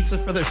making pizza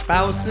for their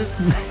spouses?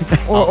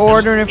 Or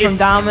ordering it from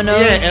Domino's.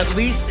 Yeah, at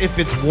least if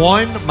it's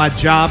one, my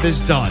job is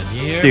done. You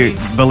hear Dude,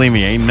 me? believe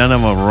me, ain't none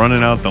of them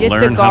running out to Get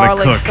learn the how to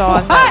garlic cook.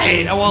 sauce Right. at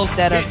least Well,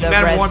 instead of you the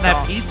better red warm sauce.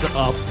 that pizza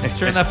up.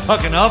 Turn that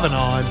fucking oven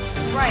on.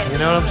 Right. You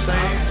know what I'm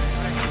saying?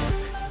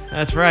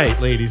 That's right,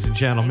 ladies and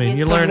gentlemen. Get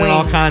You're some learning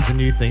all wings. kinds of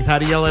new things. How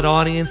to yell at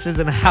audiences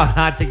and how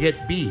not to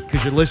get beat.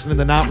 Because you're listening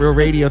to Not Real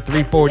Radio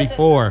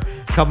 344.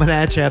 Coming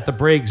at you at the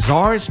break.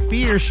 Czar's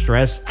Fear,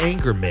 Stress,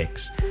 Anger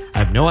Mix. I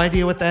have no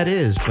idea what that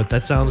is, but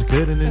that sounds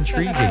good and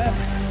intriguing.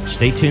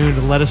 Stay tuned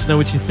and let us know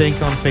what you think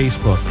on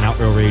Facebook. Not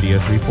Real Radio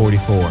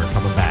 344.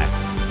 Coming back.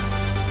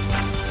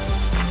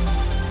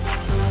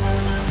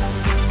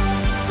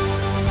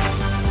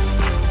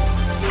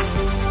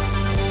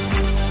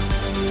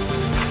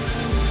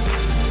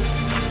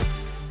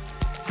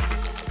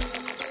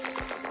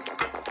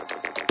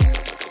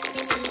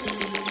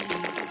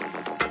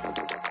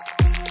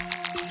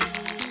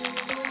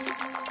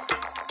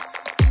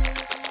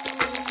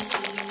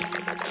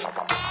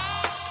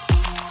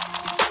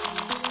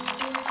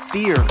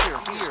 Fear,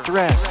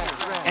 stress,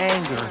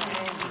 anger.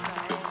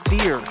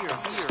 Fear,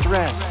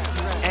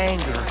 stress,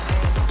 anger.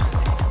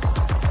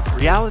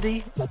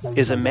 Reality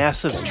is a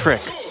massive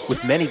trick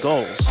with many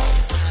goals.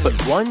 But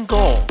one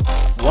goal,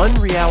 one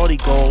reality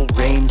goal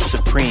reigns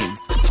supreme.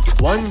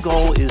 One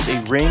goal is a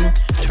ring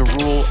to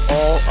rule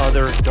all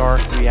other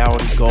dark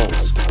reality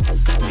goals.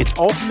 Its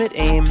ultimate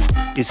aim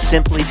is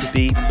simply to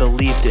be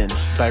believed in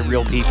by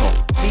real people.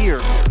 Fear,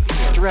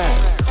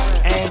 stress,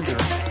 anger.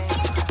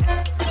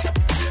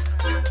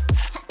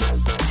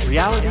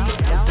 Reality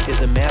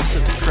is a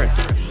massive trick.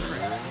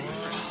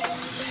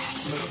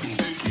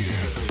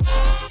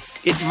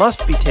 It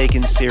must be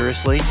taken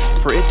seriously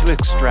for it to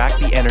extract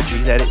the energy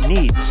that it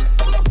needs.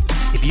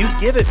 If you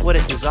give it what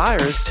it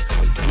desires,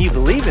 and you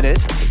believe in it,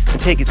 and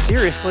take it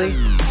seriously,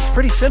 it's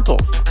pretty simple.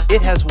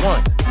 It has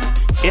won.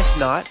 If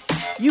not,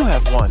 you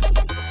have won.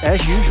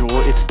 As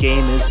usual, its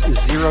game is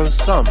zero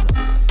sum.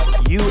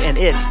 You and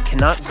it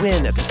cannot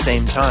win at the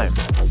same time.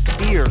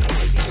 Fear,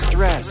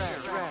 stress,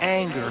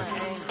 anger.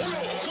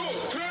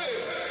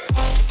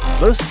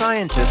 Most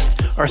scientists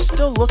are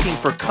still looking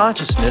for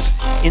consciousness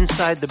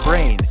inside the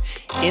brain,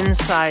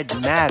 inside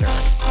matter,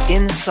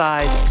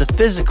 inside the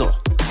physical.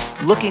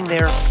 Looking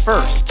there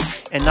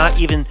first and not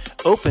even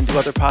open to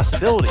other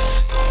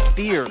possibilities.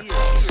 Fear,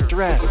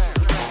 stress,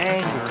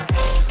 anger.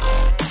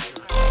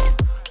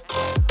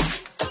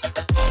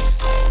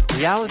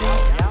 Reality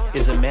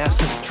is a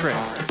massive trick.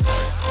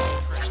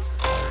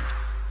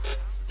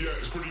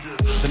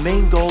 The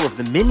main goal of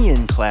the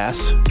Minion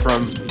class,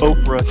 from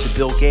Oprah to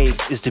Bill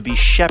Gates, is to be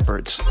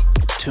shepherds,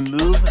 to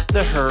move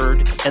the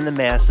herd and the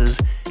masses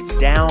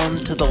down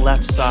to the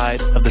left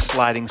side of the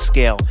sliding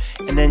scale,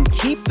 and then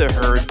keep the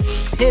herd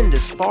pinned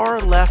as far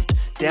left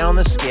down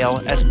the scale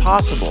as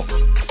possible,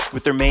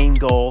 with their main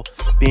goal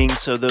being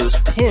so those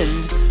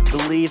pinned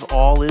believe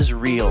all is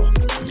real,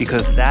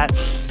 because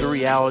that's the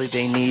reality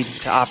they need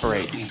to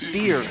operate.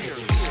 Fear,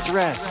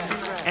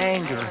 stress,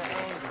 anger.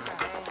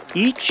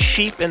 Each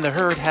sheep in the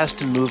herd has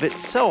to move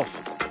itself.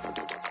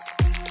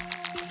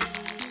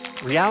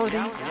 Reality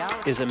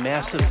is a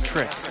massive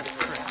trick.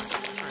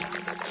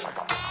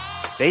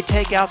 They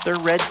take out their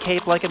red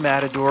cape like a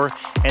matador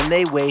and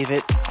they wave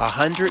it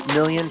 100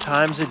 million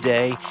times a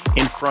day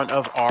in front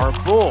of our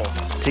bull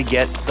to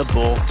get the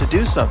bull to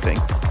do something.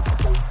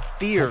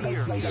 Fear,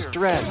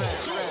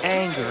 stress,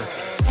 anger.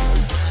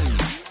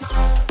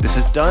 This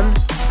is done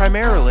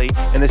primarily,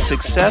 and the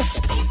success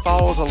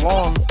follows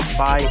along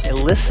by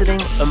eliciting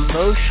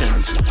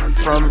emotions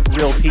from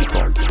real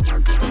people.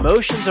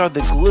 Emotions are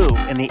the glue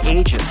and the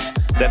agents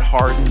that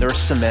harden their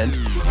cement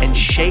and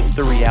shape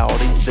the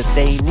reality that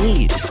they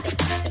need.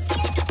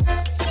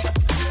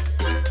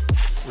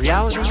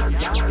 Reality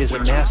is a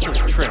massive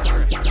trick.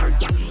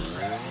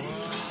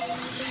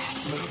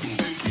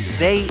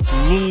 They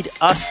need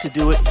us to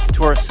do it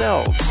to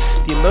ourselves.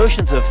 The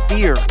emotions of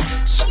fear,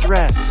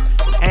 stress,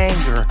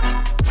 anger,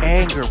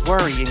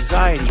 worry,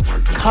 anxiety,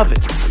 covet.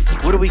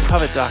 What do we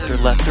covet, Dr.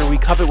 Lecter? We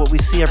covet what we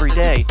see every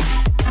day.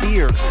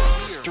 Fear,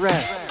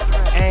 stress,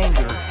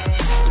 anger.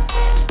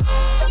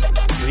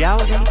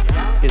 Reality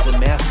is a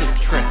massive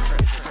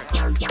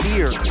trick.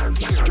 Fear,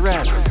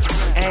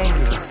 stress,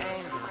 anger.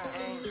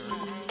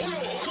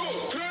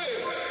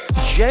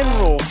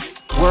 General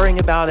worrying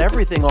about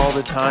everything all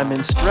the time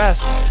and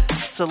stress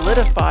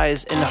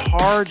solidifies and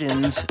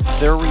hardens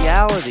their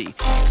reality.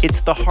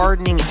 It's the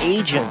hardening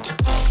agent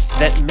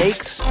that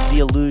makes the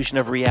illusion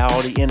of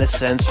reality, in a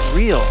sense,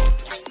 real.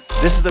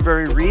 This is the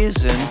very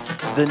reason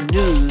the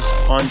news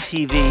on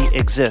TV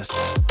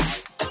exists.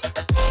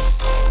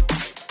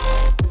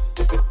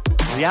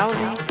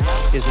 Reality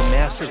is a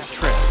massive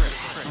trick.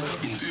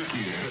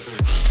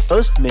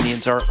 Most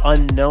minions are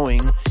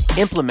unknowing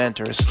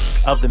implementers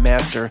of the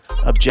master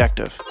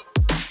objective.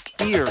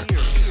 Fear,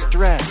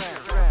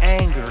 stress,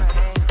 anger.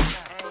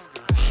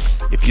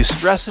 If you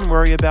stress and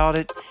worry about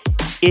it,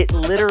 it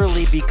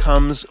literally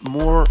becomes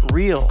more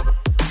real.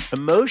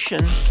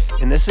 Emotion,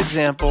 in this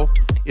example,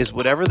 is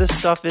whatever the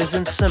stuff is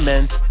in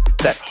cement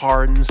that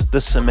hardens the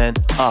cement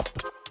up.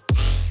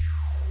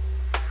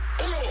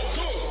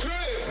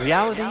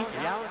 Reality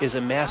is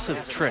a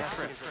massive trick.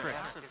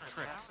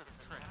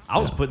 I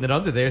was putting it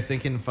under there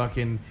thinking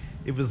fucking,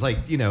 it was like,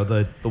 you know,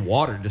 the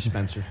water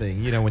dispenser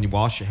thing, you know, when you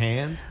wash your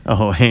hands.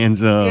 Oh,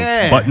 hands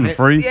button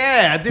free?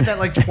 Yeah, I did that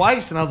like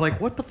twice, and I was like,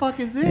 what the fuck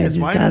is this? Yeah, just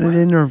got it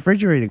in the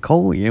refrigerator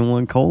cold. You didn't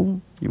want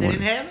cold? They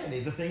didn't have any.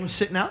 The thing was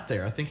sitting out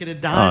there. I think it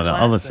had died. Oh, the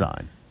other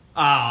side.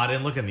 Oh, I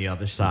didn't look on the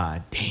other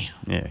side. Damn. Yeah,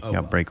 Oh, you got to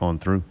well. break on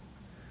through.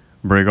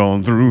 Break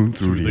on through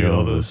the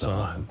other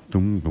side.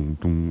 Dum, dum,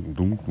 dum,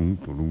 dum, dum,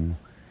 dum.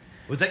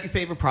 Was that your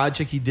favorite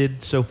project you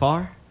did so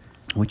far?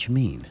 What you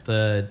mean?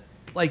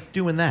 Like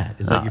doing that.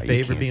 Is that your you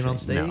favorite can't being say on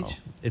stage? no.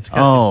 It's kind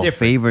of Oh, different.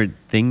 favorite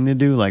thing to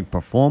do, like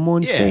perform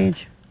on Yeah.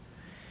 stage?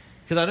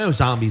 Because I know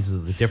Zombies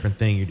is a different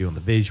thing. You're doing the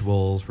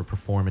visuals. We're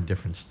performing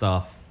different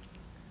stuff.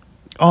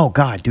 Oh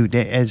God, dude!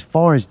 As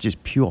far as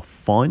just pure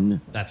fun,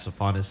 That's the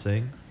funnest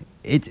thing.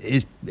 it's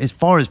as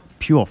far as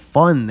pure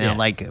fun. Now, Yeah.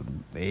 like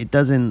it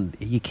doesn't.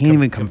 You can't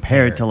even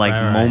compare it to like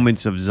Right.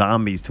 moments of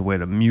Zombies to where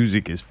the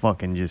music is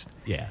fucking just.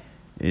 Yeah.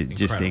 It's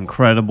just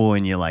incredible,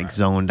 and you're like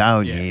zoned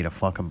out. Yeah. You ate a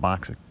fucking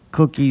box of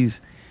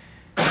cookies,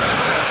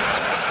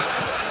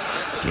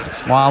 getting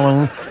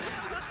swallowed.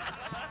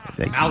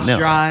 Like, Mouth's no.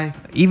 dry.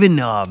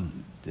 Even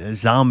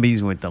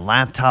Zombies with the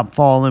laptop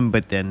falling,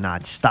 but then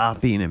not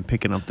stopping and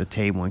picking up the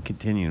table and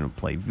continuing to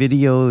play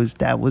videos.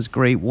 That was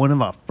great. One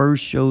of our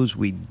first shows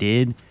we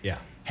did. Yeah.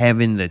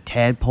 Having the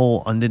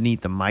tadpole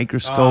underneath the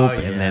microscope Oh, yeah.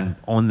 and then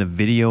on the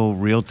video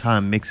real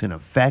time mixing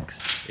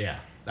effects. Yeah.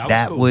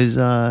 That cool. was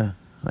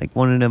like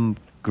one of them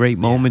great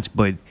moments,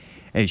 but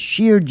as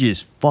sheer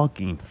just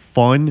fucking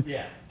fun,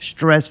 Yeah.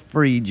 stress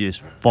free,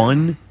 just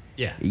fun.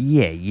 Yeah.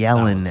 Yeah,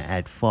 yelling was-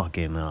 at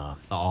fucking The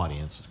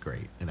audience was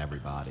great and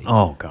everybody.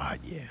 oh God,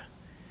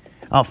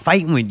 yeah.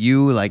 Fighting with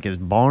you like as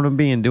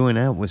Barnaby and doing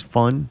that was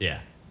fun. Yeah.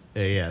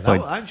 Yeah.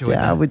 But I enjoyed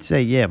yeah, that. I would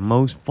say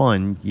most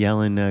fun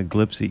yelling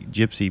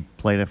Gypsy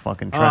play the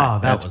fucking track. Oh,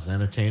 that was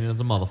entertaining as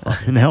a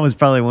motherfucker. and that was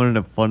probably one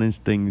of the funnest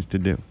things to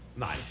do.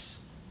 Nice.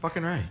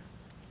 Fucking right.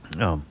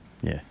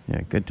 Yeah,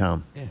 good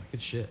time. Yeah,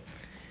 good shit.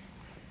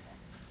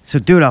 So,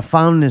 dude, I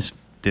found this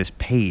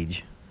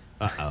page.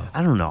 Uh-oh.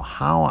 I don't know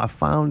how I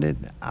found it.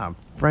 I'm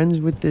friends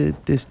with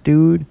this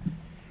dude.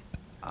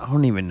 I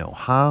don't even know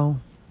how.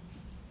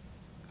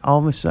 All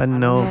of a sudden, I don't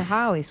know no,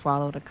 how he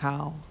swallowed a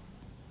cow.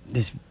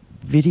 this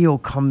video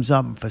comes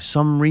up, and for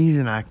some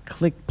reason, I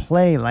click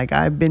play. Like,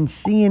 I've been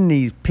seeing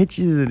these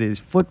pictures of this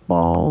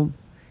football.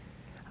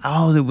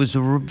 Oh, there was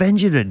a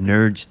Revenge of the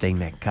Nerds thing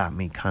that got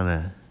me kind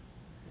of...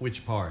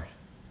 Which part?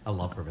 I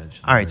love Revenge.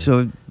 of the All right, Nerds.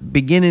 so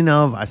beginning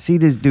of, I see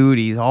this dude.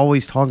 He's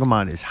always talking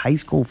about his high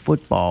school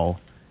football.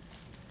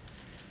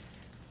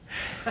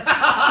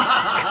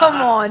 Come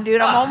on,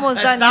 dude. I'm almost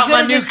That's done. not you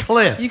my could've new just,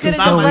 clip. You could have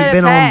That's just not- let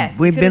it pass.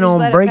 We've been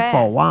on break for a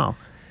pass. while.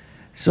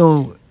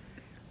 So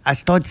I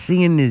start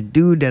seeing this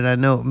dude that I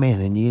know,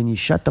 man, and you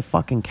shut the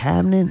fucking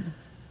cabinet.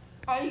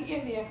 Oh, you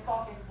give me a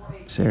fucking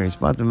break. Serious,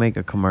 about to make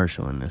a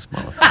commercial in this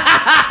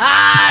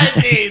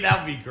motherfucker. Dude,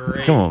 that would be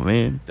great. Come on,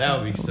 man.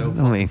 That would be so Don't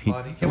fucking make me-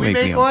 funny. don't Can we make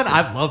me make one?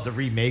 upset. I'd love to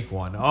remake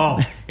one. Oh,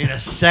 in a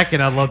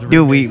second, I'd love to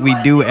Dude, remake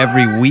we do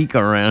every week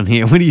around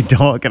here. What are you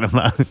talking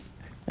about?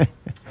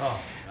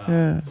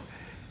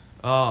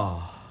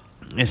 Oh.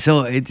 And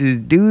so it's this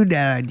dude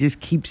that I just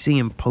keep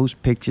seeing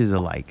post pictures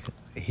of like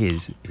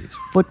his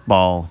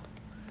football,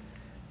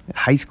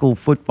 high school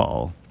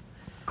football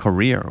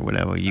career or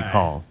whatever you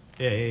call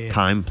Yeah.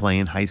 time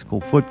playing high school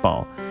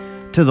football,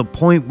 to the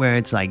point where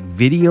it's like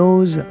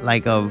videos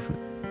like of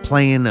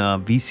playing a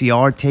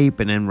VCR tape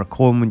and then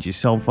recording with your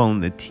cell phone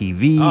the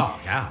TV, Oh,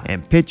 God.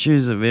 and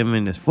pictures of him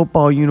in his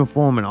football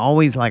uniform, and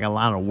always like a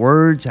lot of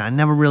words. I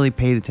never really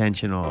paid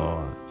attention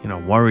or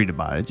worried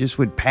about it. Just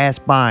would pass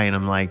by and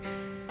I'm like,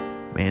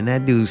 Man,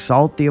 that dude's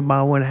salty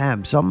about what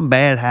happened. Something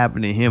bad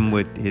happened to him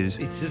with his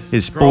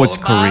sports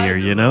scrolling by, career,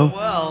 you know?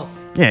 Well,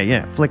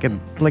 Yeah, flick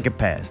it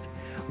past.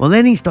 Well,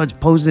 then he starts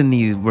posting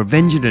these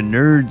Revenge of the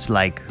Nerds,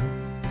 like,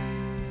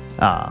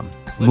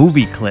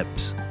 movie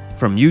clips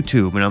from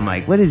YouTube. And I'm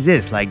like, what is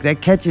this? Like,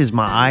 that catches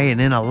my eye. And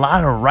then a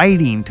lot of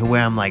writing to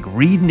where I'm, like,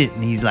 reading it.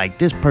 And he's like,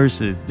 this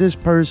person is this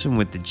person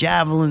with the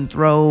javelin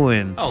throw.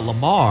 And oh,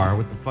 Lamar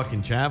with the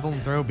fucking javelin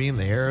throw being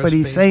the aerospace. but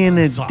he's saying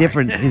it's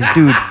different. His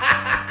dude,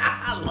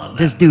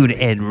 this dude,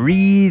 Ed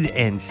Reed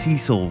and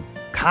Cecil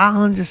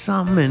Collins or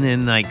something. And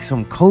then, like,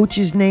 some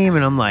coach's name.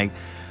 And I'm like,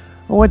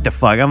 what the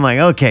fuck? I'm like,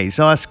 okay,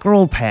 so I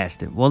scroll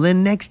past it. Well,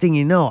 then next thing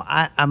you know,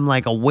 I'm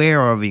like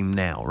aware of him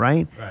now,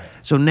 right? Right.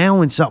 So now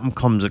when something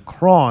comes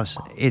across,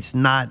 it's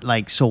not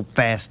like so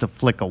fast to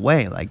flick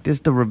away. Like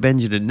this the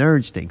Revenge of the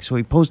Nerds thing. So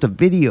he posted a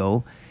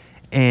video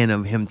and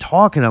of him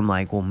talking. I'm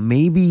like, well,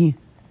 maybe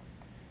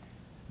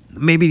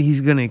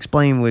he's going to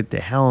explain what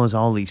the hell is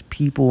all these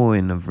people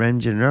in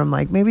Revenge of the Nerds. I'm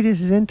like, maybe this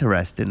is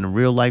interesting, the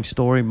real life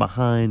story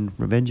behind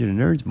Revenge of the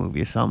Nerds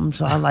movie or something.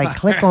 So I like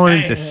click on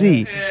it to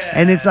see.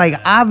 And it's like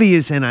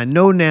obvious, and I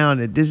know now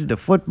that this is the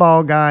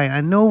football guy.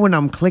 I know when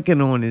I'm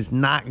clicking on it's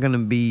not going to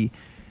be,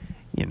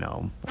 you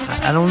know,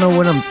 I don't know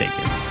what I'm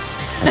thinking.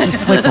 I just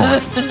click on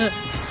it.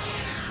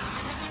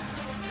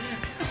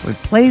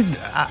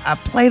 I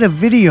played a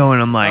video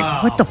and I'm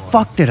like, what the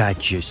fuck did I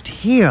just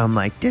hear? I'm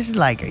like, this is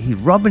like he's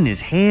rubbing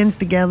his hands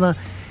together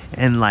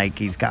and like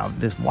he's got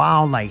this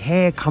wild like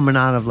hair coming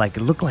out of like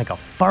it looked like a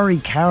furry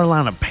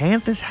Carolina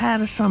Panthers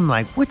hat or something.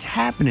 Like, what's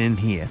happening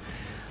here?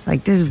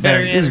 Like this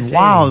is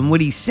wild. And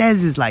what he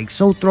says is like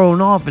so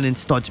thrown off and then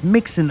starts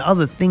mixing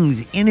other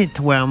things in it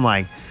to where I'm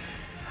like,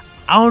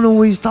 I don't know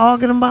what he's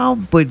talking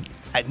about, but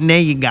now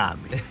you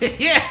got me.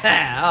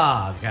 Yeah.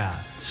 Oh God.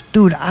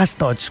 Dude, I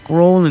start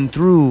scrolling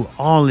through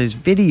all his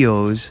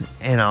videos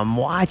and I'm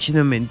watching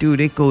them and dude,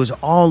 it goes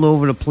all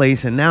over the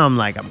place and now I'm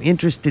like, I'm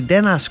interested.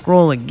 Then I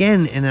scroll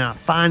again and then I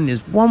find this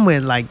one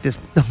where like the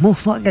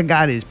motherfucker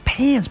got his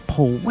pants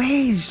pulled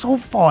way so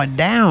far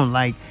down,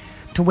 like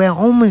to where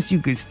almost you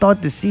could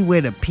start to see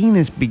where the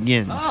penis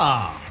begins.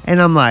 Oh.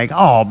 And I'm like,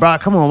 oh, bro,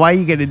 come on, why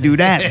you gotta do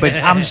that? But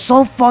I'm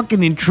so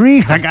fucking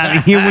intrigued. I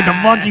gotta hear what the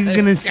fuck he's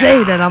gonna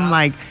say that I'm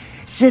like,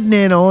 sitting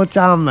there the whole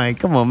time, like,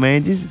 come on,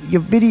 man, just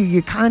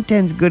your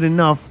content's good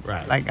enough.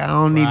 Right. Like, I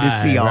don't need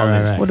to see all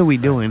this. Right. What are we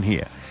doing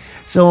here?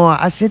 So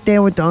I sit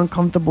there with the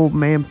uncomfortable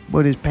man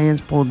with his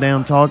pants pulled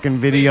down talking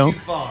video.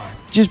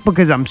 Just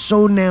because I'm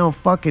so now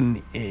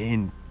fucking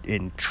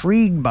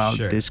intrigued about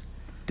this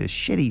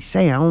shit he's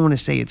saying. I don't want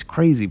to say it's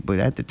crazy, but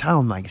at the time,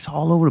 I'm like, it's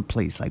all over the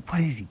place. Like,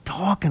 what is he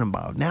talking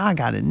about? Now I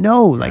got to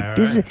know. Like,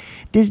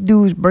 this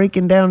dude's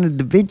breaking down the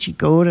Da Vinci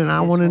Code, and I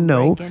want to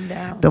know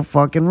the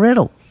fucking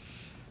riddle.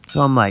 So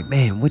I'm like,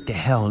 man, what the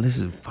hell?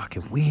 This is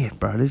fucking weird,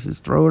 bro. This is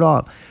thrown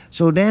off.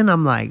 So then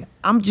I'm like,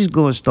 I'm just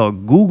going to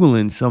start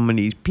Googling some of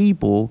these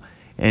people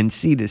and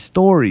see the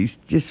stories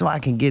just so I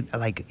can get,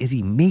 like, is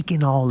he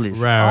making all this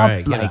up?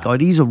 Right. Like, are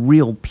these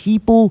real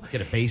people?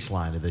 Get a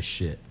baseline of this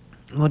shit.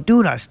 Well,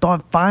 dude, I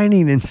start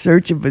finding and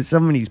searching for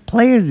some of these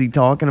players he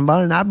talking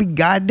about, and I be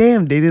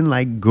goddamn, they didn't,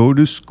 like, go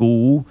to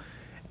school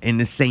in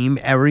the same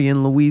area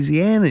in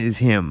Louisiana as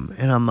him.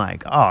 And I'm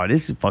like, oh,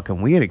 this is fucking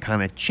weird. It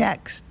kind of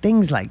checks.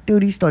 Things like,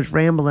 dude, he starts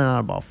rambling out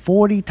about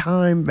 40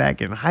 times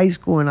back in high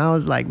school. And I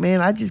was like, man,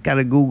 I just got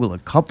to Google a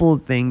couple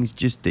of things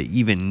just to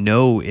even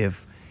know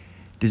if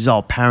this is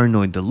all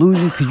paranoid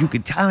delusion. Because you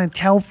could kind of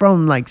tell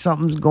from like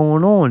something's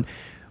going on.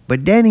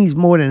 But then he's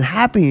more than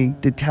happy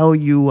to tell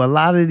you a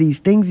lot of these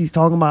things he's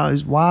talking about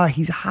is why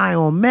he's high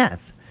on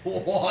meth.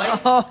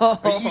 What?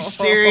 Are you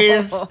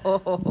serious?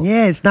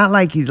 Yeah, it's not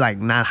like he's like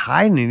not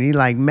hiding it. He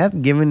like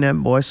meth giving that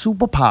boy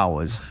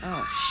superpowers.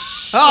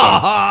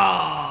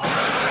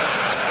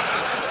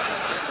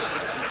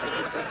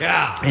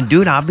 Yeah. And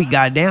dude, I'll be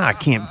goddamn, I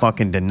can't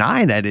fucking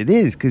deny that it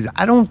is, because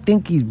I don't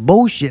think he's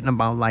bullshitting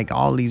about like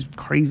all these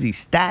crazy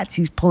stats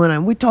he's pulling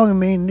out. We're talking,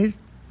 man, this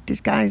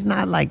guy's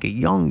not like a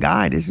young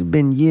guy. This has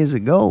been years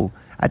ago.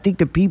 I think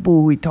the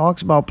people who he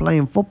talks about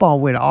playing football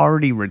with are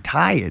already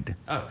retired.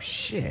 Oh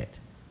shit.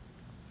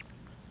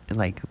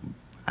 Like,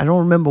 I don't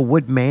remember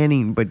what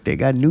Manning, but they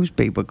got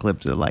newspaper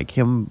clips of like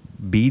him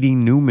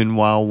beating Newman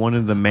while one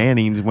of the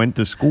Mannings went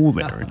to school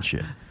there and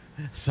shit.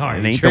 Sorry,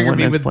 and you ain't triggered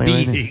me that's with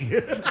playing beating.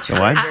 So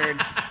what?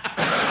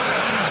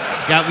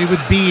 Got me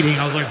with beating.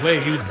 I was like,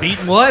 wait, he was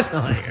beating what?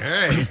 I'm like, all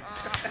right.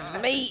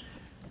 Mate.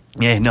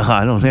 Yeah, no,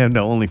 I don't have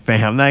the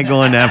OnlyFans. I'm not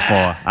going that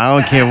far. I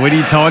don't care what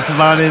he talks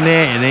about in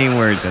there. It ain't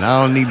worth it.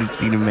 I don't need to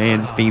see the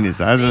man's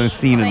penis. I done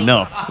seen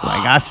enough.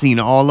 Like, I seen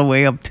it all the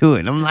way up to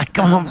it. I'm like,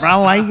 come on,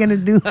 bro. Why you going to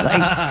do?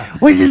 Like,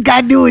 what's this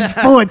guy doing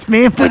sports,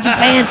 man? Put your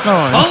pants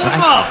on. Pull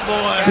him up,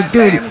 boy. So,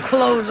 dude, Damn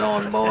clothes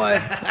on,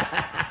 boy.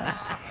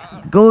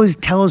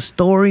 tells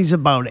stories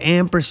about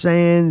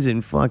ampersands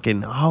and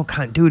fucking all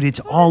kind. Dude, it's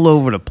all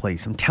over the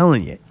place. I'm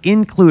telling you.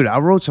 I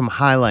wrote some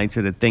highlights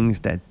of the things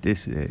that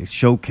this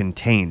show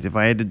contains. If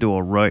I had to do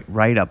a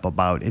write-up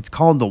about, it's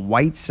called the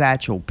White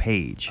Satchel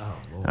Page. Oh,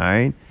 Lord. All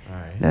right?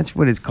 That's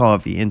what it's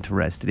called if you're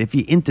interested. If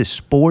you're into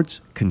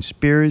sports,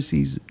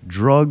 conspiracies,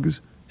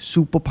 drugs,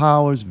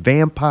 superpowers,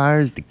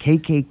 vampires, the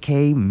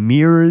KKK,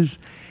 mirrors,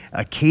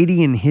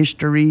 Akkadian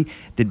history,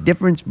 the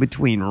difference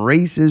between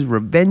races,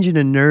 Revenge of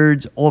the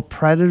Nerds, or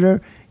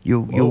Predator, you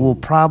will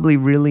probably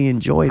really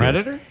enjoy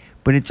Predator? this.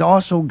 But it's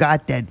also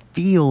got that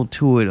feel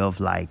to it of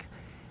like,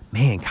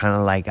 man, kind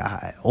of like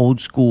old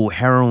school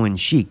heroin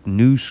chic,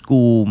 new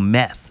school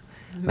meth.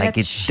 Like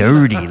it's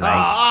dirty.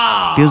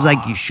 Like feels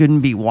like you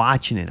shouldn't be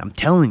watching it. I'm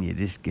telling you,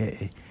 this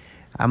guy.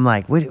 I'm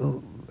like, what?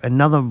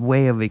 Another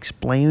way of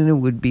explaining it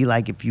would be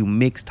like if you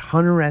mixed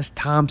Hunter S.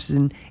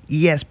 Thompson,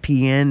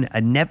 ESPN,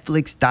 a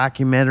Netflix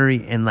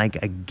documentary, and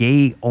like a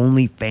gay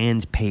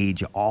OnlyFans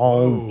page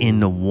all in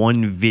the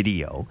one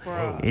video.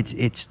 Bro.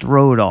 It's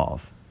thrown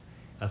off.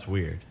 That's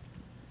weird.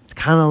 It's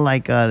kind of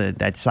like that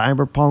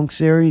Cyberpunk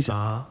series.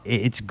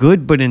 It's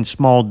good, but in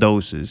small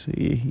doses. All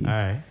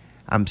right.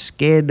 I'm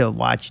scared to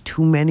watch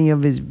too many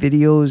of his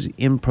videos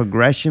in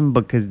progression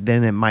because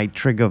then it might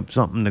trigger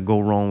something to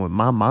go wrong with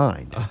my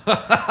mind.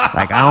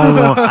 Like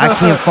I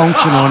can't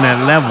function on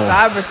that level.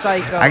 Cyber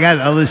psycho. I got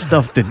other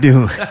stuff to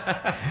do.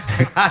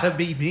 I gotta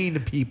be mean to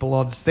people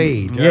on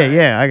stage.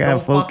 Yeah, I gotta Don't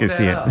fuck focus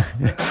that here.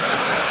 up.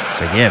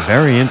 But yeah,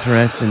 very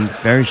interesting,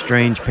 very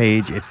strange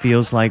page. It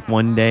feels like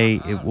one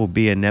day it will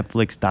be a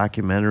Netflix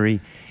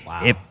documentary.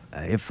 Wow.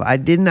 If I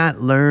did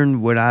not learn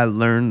what I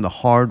learned the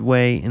hard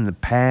way in the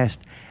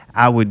past,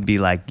 I would be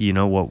like, you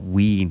know what,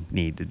 we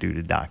need to do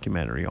the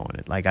documentary on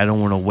it. Like, I don't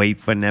want to wait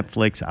for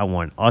Netflix. I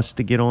want us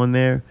to get on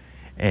there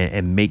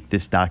and make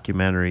this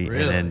documentary.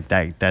 Really? And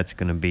then that's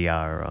going to be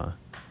our...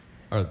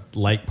 Or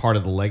like part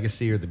of the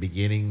legacy or the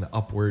beginning, the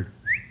upward.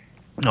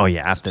 Oh,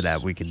 yeah, after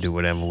that, we can do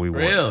whatever we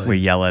want. Really? We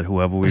yell at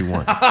whoever we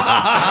want.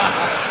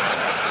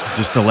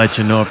 Just to let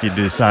you know, if you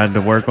decide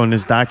to work on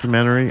this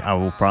documentary, I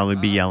will probably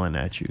be yelling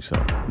at you. So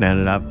now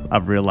that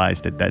I've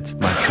realized that that's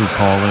my true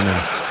calling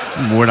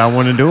and what I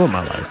want to do in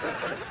my life.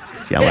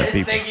 Just yell at It's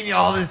people. taking you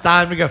all this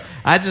time to go.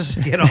 I just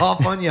get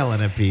off on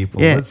yelling at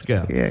people. Yeah, Let's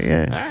go.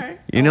 Yeah. All right.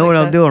 You know what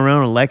I'll do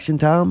around election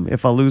time?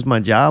 If I lose my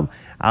job,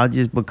 I'll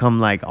just become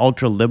like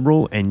ultra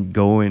liberal and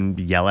go and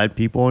yell at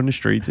people on the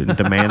streets and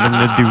demand them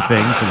to do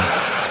things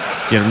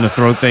and get them to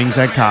throw things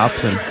at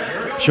cops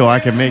and sure I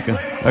can make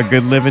a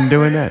good living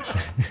doing that.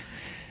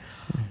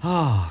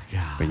 Oh,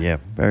 God. But yeah,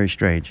 very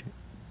strange.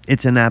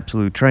 It's an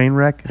absolute train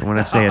wreck. And when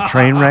I say a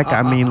train wreck,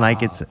 I mean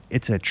like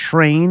it's a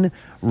train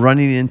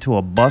running into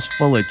a bus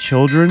full of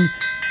children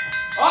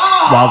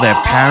while their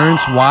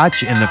parents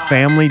watch and the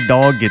family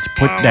dog gets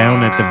put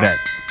down at the vet.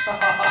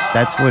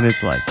 That's what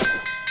it's like.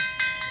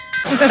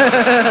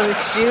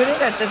 Shoot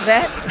it at the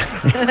vet.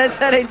 That's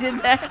how they did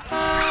that.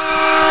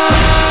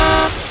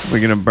 We're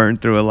gonna burn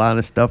through a lot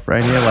of stuff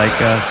right here, like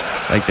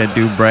that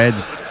dude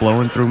Brad's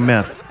blowing through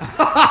meth.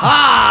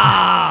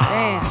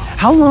 Damn.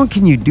 How long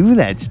can you do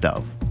that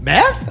stuff?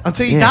 Meth?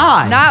 Until you Yeah.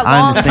 die. Not I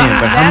long.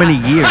 understand, but how many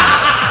years?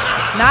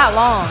 Not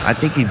long. I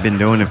think he's been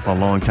doing it for a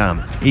long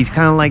time. He's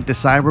kind of like the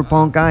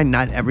cyberpunk guy.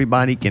 Not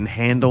everybody can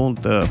handle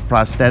the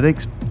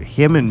prosthetics.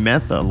 Him and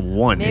meth are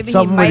one. Maybe It's he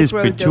something with his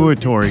microdoses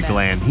pituitary meth.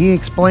 gland. He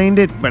explained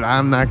it, but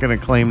I'm not going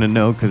to claim to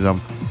know because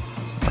I'm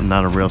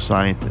not a real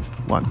scientist.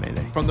 What,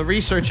 Mayday? From the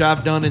research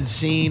I've done and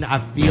seen, I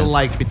feel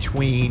like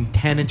between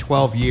 10 and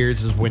 12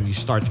 years is when you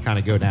start to kind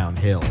of go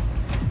downhill.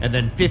 And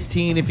then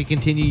 15, if you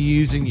continue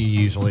using, you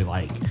usually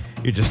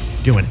you're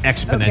just doing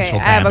exponential Okay,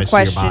 I have a damage to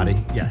your question. body.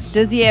 Yes.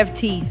 Does he have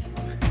teeth?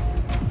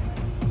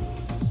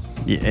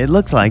 Yeah, it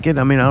looks like it.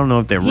 I mean, I don't know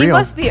if they're He real.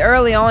 must be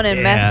early on in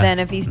Yeah. meth then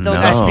if he's still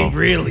No. got Must be teeth.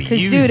 really Because,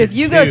 use dude, if it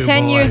you go too,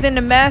 10 boy. years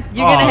into meth,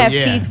 you're going to Oh, have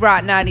yeah. teeth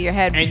rotting out of your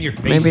head. And your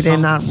face. Maybe they're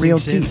not sinks real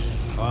in.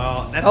 teeth.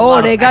 Well, that's a Oh,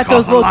 lot they of- got that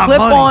those costs a little lot of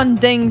money. clip-on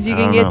things you I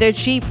can don't get. know. They're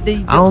cheap.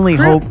 I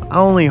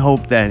only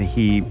hope that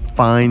he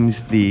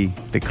finds the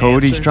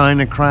code he's Answers? trying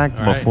to crack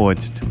All right. before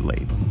it's too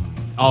late.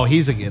 Oh,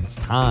 he's against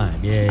time.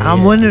 Yeah. I'm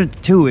yeah. wondering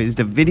too, is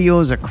the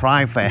videos a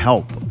cry for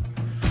help?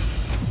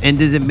 And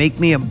does it make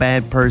me a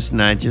bad person?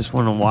 I just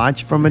want to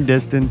watch from a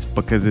distance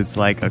because it's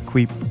like a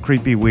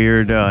creepy,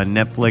 weird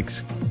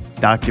Netflix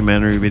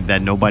documentary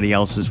that nobody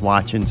else is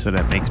watching, so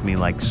that makes me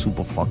like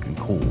super fucking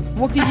cool.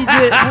 What could you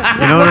do? You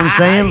know what I'm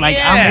saying? Like,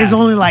 Yeah. there's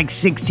only like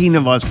 16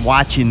 of us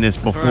watching this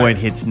before Right. it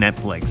hits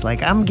Netflix.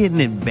 Like, I'm getting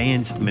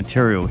advanced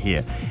material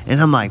here, and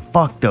I'm like,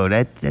 fuck though,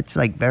 that's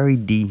like very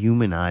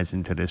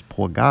dehumanizing to this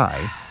poor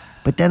guy.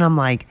 But then I'm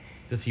like,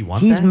 Does he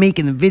want he's that?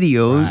 making the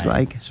videos, Right.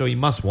 like. So he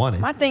must want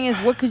it. My thing is,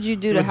 what could you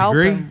do To to a help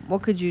degree. him?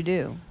 What could you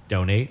do?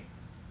 Donate.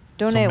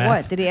 Donate meth.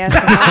 what? Did he ask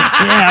for money?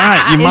 Yeah, all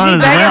right. You Is might he,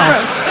 as begging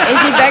well. for, is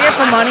he begging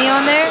for money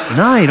on there?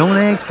 No, he don't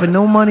ask for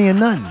no money or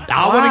nothing.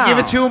 I want to give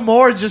it Wow. to him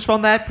more just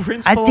from that I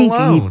principle think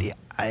alone.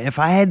 if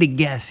I had to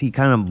guess, he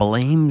kind of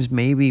blames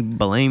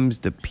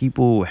the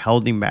people who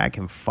held him back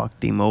and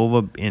fucked him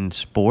over in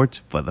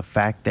sports for the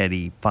fact that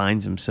he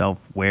finds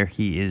himself where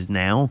he is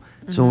now.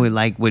 So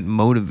like what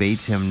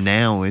motivates him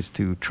now is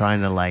to try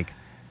to like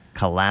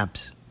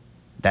collapse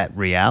that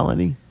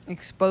reality.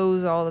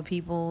 Expose all the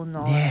people and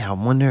all Yeah, I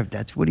wonder if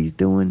that's what he's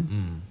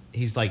doing.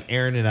 He's like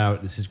airing it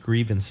out as his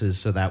grievances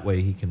so that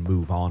way he can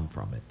move on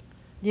from it.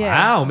 Yeah.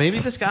 Wow, maybe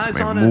this guy's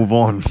Man, on move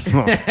on.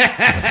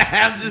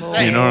 I'm just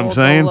saying. You know what I'm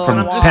saying? From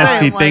I'm just pesty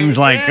saying, like, things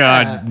like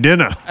yeah.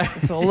 dinner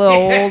It's a little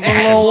old,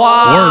 a little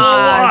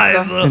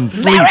wise. and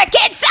sleep.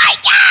 American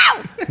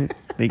Psycho!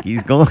 I think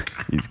he's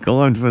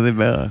going for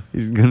the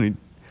he's gonna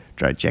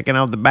try checking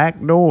out the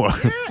back door.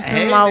 This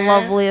is my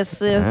lovely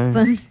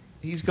assistant.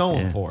 He's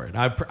going for it.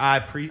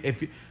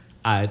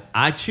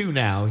 I chew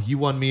now. You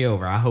won me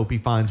over. I hope he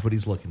finds what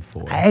he's looking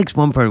for. I asked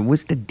one person,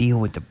 "What's the deal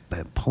with the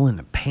pulling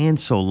the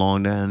pants so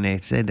long?" Down, and they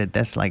said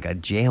that's like a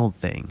jail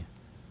thing,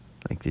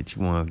 like that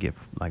you want to get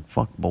like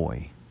fuck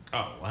boy.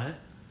 Oh, what?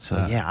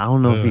 So yeah, I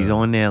don't know if he's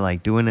on there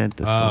like doing that to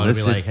to be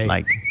solicit like, hey.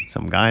 like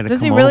some guy to Does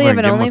come he really over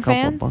have and an give him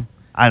a couple OnlyFans? bucks.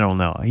 I don't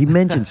know. He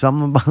mentioned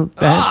something about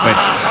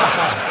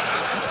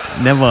that,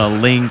 but never a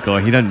link, or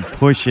he doesn't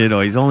push it,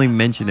 or he's only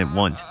mentioned it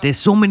once. There's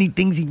so many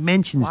things he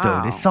mentions though.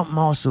 Wow. There's something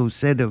also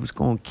said that was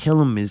going to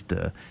kill him is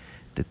the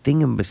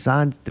thing and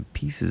besides the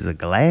pieces of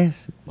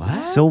glass, What?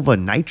 silver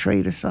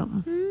nitrate or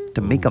something to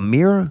make a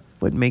mirror.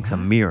 What makes a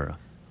mirror?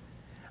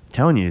 I'm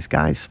telling you, this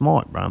guy's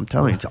smart, bro. I'm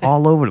telling you, it's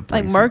all over the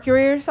place. Like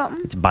mercury or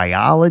something? It's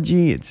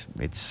biology. It's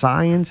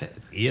science.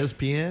 It's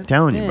ESPN. I'm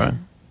telling you, Yeah. bro.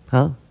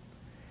 Huh?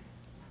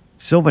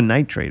 Silver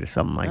nitrate or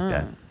something like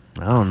that.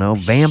 I don't know.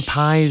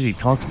 Vampires. He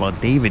talks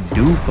about David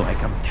Duke. Like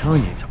I'm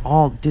telling you, it's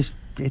all this.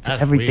 It's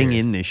That's everything weird.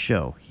 in this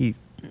show.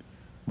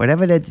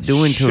 Whatever that's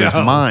doing to his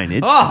Show. mind,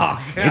 it's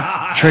Oh, it's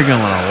God.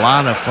 triggering a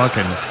lot of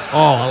fucking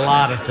Oh, a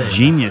lot of things.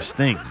 genius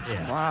things.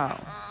 Wow.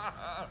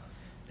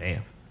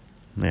 Damn.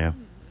 Yeah.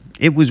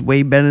 It was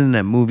way better than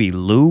that movie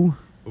Lou.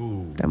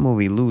 Ooh. That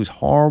movie Lou's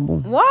horrible.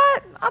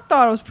 What? I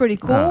thought it was pretty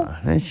cool.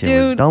 That shit was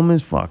Dude, dumb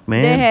as fuck,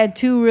 man. they had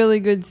 2 really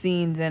good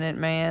scenes in it,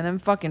 man. Them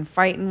fucking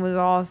fighting was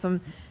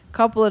awesome.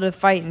 Couple of the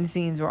fighting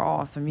scenes were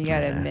awesome, you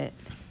gotta admit.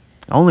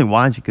 I only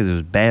watched it because it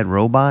was Bad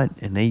Robot,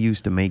 and they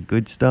used to make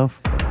good stuff.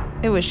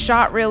 It was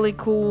shot really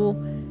cool.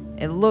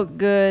 It looked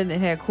good. It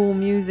had cool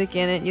music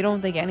in it. You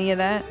don't think any of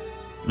that?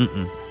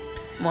 Mm-mm.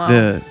 Wow.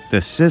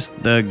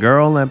 The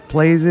girl that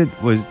plays it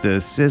was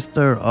the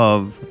sister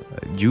of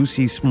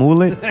Juicy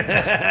Smollett.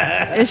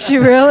 Is she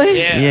really?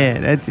 Yeah,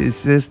 that's his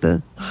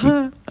sister.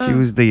 She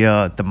was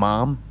the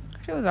mom.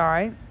 She was all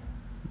right.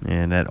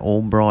 And that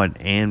old broad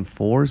Ann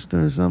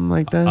Forrester or something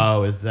like that.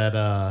 Oh, is that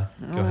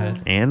go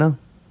ahead. Anna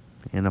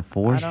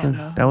Forrester.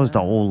 know That was the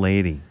old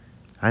lady.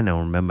 I don't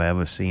remember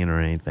ever seeing her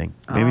or anything.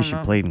 Maybe don't she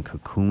know. played in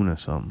Cocoon or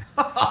something.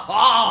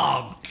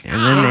 Oh,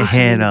 And then they Maybe she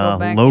had need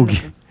to go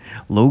back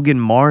Logan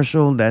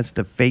Marshall. That's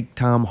the fake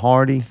Tom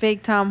Hardy.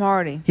 Fake Tom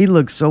Hardy. He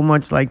looks so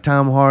much like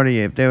Tom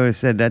Hardy. If they would have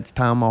said that's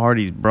Tom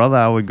Hardy's brother,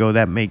 I would go,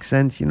 that makes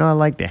sense. You know, I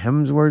like the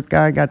Hemsworth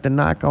guy. Got the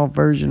knockoff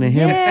version of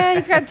him. Yeah,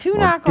 he's got 2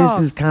 Well, knockoffs.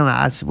 this is kind of,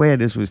 I swear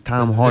this was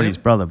Tom Hardy's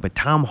brother. But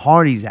Tom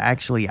Hardy's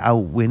actually out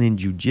winning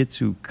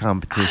jiu-jitsu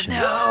competitions.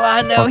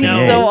 I know. He's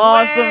yeah. so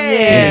awesome.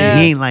 Yeah.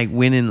 He ain't like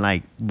winning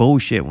like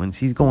bullshit ones.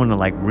 He's going to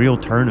like real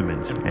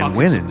tournaments and fucking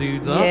winning. some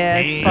dudes up. Yeah,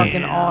 it's Damn,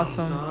 fucking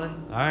awesome.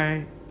 son. All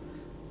right.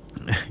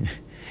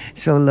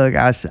 So look,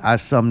 I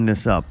summed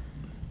this up.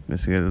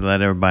 Just to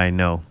let everybody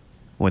know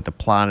what the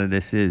plot of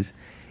this is.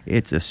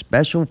 It's a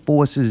special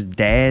forces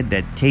dad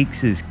that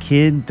takes his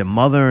kid, the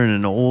mother and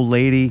an old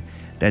lady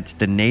that's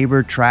the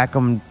neighbor, track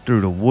them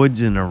through the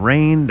woods in the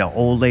rain. The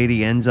old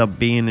lady ends up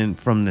being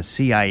from the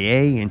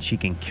CIA, and she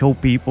can kill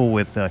people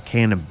with a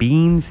can of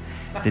beans.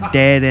 The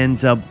dad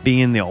ends up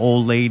being the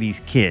old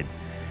lady's kid.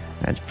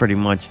 That's pretty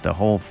much the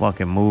whole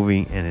fucking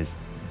movie, and it's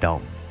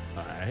dumb.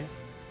 All right.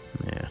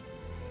 Yeah.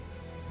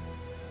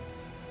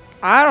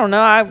 I don't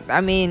know.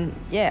 I mean,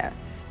 yeah.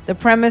 The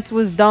premise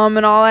was dumb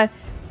and all that.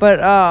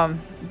 But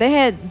they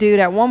had, dude,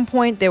 at one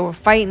point they were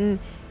fighting.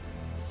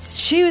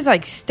 She was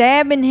like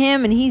stabbing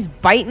him and he's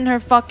biting her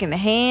fucking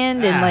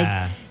hand. And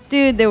like,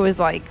 dude, there was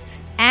like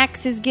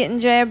axes getting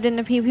jabbed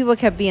into people. People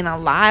kept being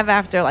alive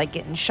after like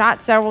getting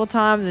shot several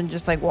times and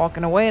just like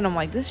walking away. And I'm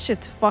like, this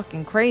shit's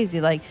fucking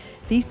crazy. Like,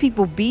 these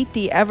people beat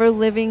the ever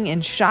living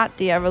and shot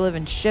the ever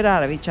living shit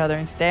out of each other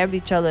and stabbed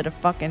each other to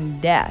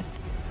fucking death.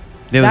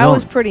 That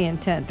was pretty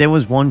intense. There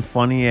was one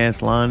funny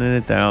ass line in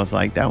it that I was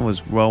like, that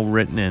was well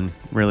written and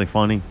really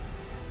funny.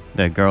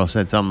 The girl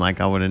said something like,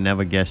 I would have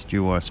never guessed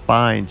you were a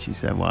spy. And she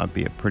said, well, I'd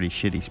be a pretty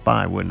shitty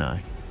spy, wouldn't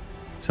I?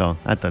 So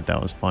I thought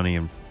that was funny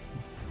and,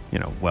 you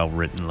know, well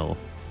written little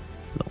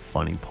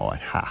funny part.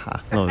 Ha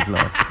ha.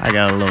 I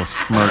got a little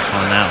smirk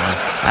on that one.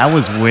 That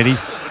was witty.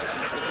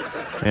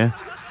 Yeah.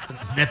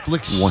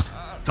 Netflix One.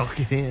 stuck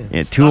it in.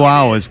 Yeah, 2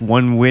 hours,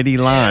 one witty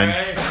line.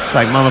 It's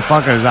like,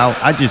 motherfuckers,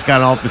 I just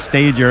got off the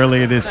stage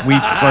earlier this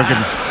week fucking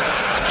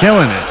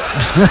killing it.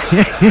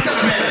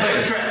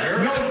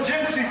 No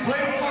gypsy, play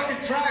the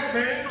fucking track,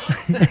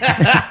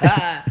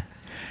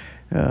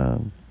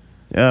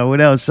 man.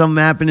 What else? Something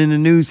happened in the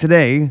news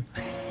today.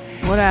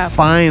 What happened?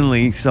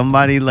 Finally,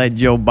 somebody let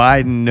Joe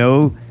Biden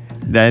know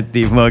that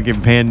the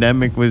fucking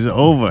pandemic was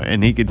over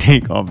and he could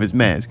take off his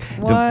mask.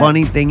 The What?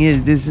 funny thing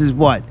is, this is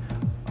what?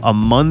 A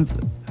month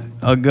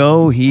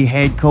ago, he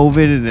had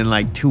COVID, and then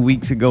like 2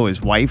 weeks ago,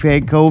 his wife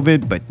had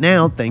COVID. But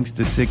now, thanks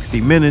to 60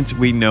 Minutes,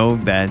 we know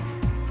that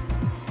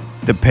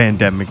the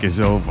pandemic is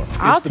over.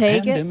 I'll Is the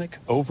take it. pandemic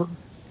over?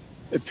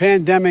 The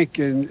pandemic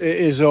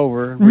is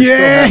over. We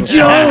Yeah,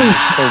 still have Joe!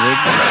 COVID.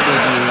 We're still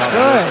doing a lot of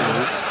work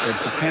with it,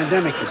 but the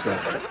pandemic is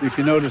over. If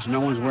you notice,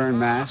 no one's wearing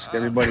masks.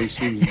 Everybody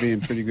seems to be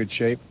in pretty good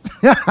shape.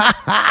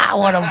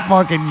 What a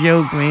fucking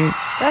joke, man.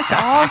 That's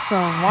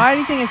awesome. Why do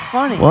you think it's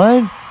funny?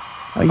 What?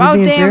 Are you About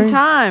being damn serious?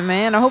 time,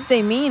 man. I hope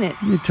they mean it.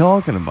 What are you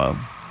talking about?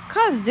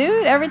 Cause,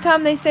 dude, every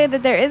time they say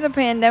that there is a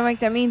pandemic,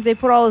 that means they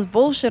put all this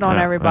bullshit on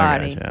Yeah,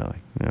 everybody. I got you, Alec.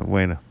 Yeah,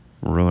 way to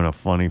ruin a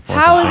funny fucking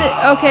How is thing.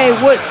 it?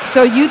 Okay, what?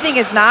 So you think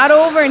it's not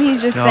over and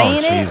he's just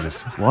saying Oh,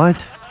 Jesus. What?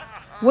 it?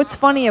 What's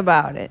funny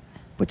about it?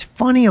 What's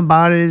funny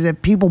about it is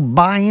that people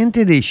buy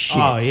into this shit.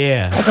 Oh,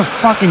 yeah. That's a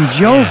fucking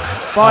joke.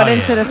 Bought Oh,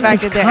 into yeah. the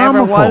fact It's that there ever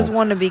comical. was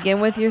one to begin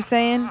with, you're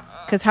saying?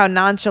 Because how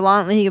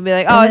nonchalantly he could be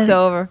like, oh, And it's then-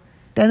 over.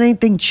 That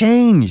anything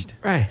changed.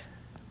 Right.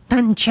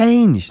 Nothing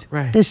changed.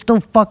 Right. There's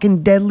still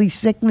fucking deadly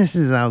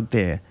sicknesses out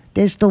there.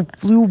 There's still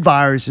flu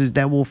viruses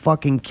that will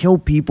fucking kill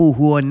people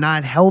who are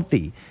not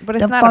healthy. But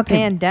it's The not a fucking-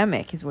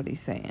 pandemic, is what he's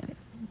saying.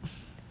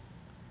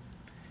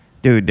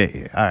 Dude,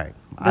 all right.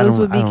 Those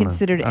would be I don't know.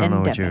 considered I don't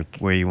know endemic.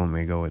 where you want me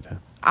to go with that.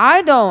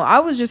 I don't. I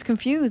was just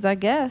confused, I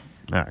guess.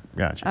 All right,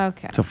 gotcha.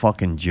 Okay. It's a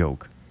fucking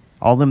joke.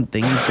 All them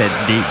things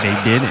that they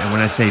did, and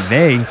when I say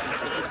they,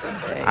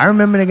 I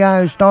remember the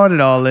guy who started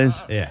all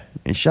this. Yeah.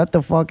 And shut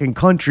the fucking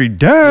country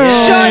down.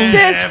 Shut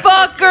this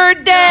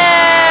fucker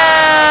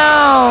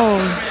down!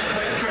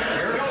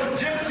 Yo,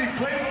 Gypsy,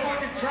 play the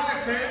fucking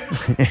track,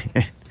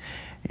 man.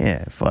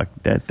 Yeah, fuck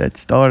that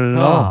started it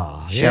Oh,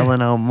 all. yeah.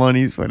 Shelling out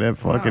monies for that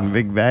fucking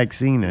big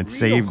vaccine that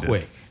saved us.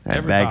 quick. That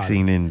Everybody.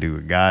 vaccine didn't do a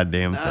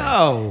goddamn thing.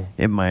 Oh.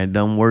 It might have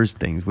done worse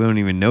things. We don't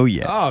even know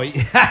yet. Oh, We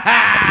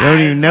yeah. don't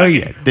even know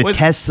yet. The What-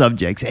 test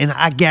subjects. And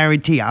I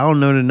guarantee, I don't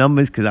know the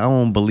numbers because I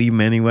don't believe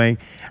them anyway.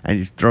 I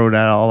just throw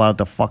that all out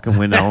the fucking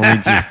window. I only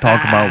just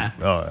talk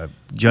about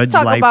judge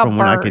talk life about from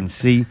what I can birds.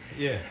 see.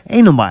 Yeah.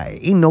 Ain't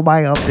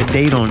nobody up to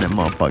date on that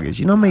motherfuckers.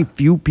 You know how many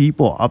few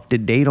people up to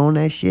date on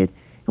that shit?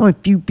 You know, a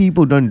few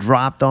people done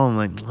dropped on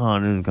like, oh,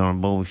 this is kind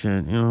of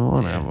bullshit. You know,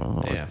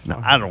 whatever. Yeah, no,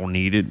 fuck I don't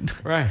need it.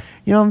 Right.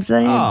 You know what I'm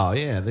saying? Oh,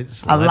 yeah. They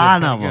just A let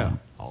lot everything of go. them.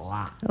 A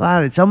lot. A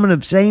lot of some of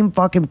the same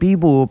fucking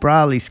people who are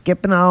probably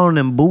skipping out on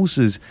them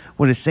boosters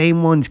were the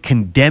same ones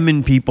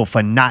condemning people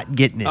for not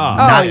getting it. Oh,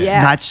 not,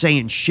 yes. not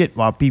saying shit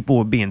while people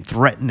were being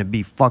threatened to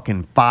be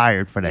fucking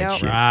fired for that Yep.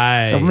 shit.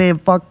 Right. So man,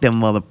 fuck them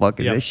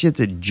motherfuckers. Yep. That shit's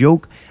a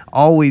joke.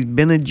 Always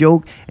been a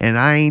joke, and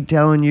I ain't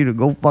telling you to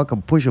go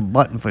fucking push a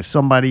button for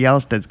somebody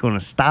else that's gonna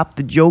stop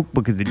the joke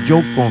because the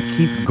joke gonna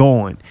keep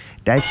going.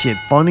 That shit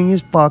funny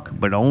as fuck,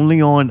 but only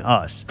on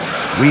us.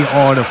 We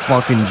are the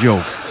fucking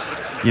joke.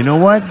 You know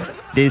what?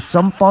 There's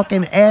some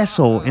fucking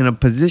asshole in a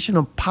position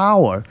of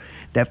power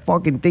that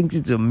fucking thinks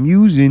it's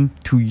amusing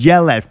to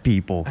yell at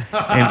people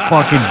and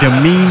fucking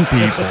demean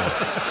people.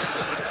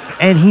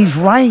 And he's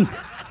right.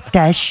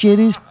 That shit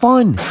is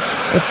fun.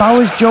 If I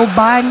was Joe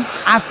Biden,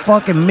 I'd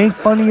fucking make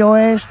fun of your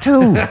ass too.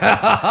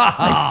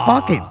 Like,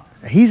 fuck it.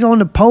 He's on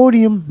the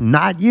podium,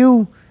 not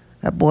you.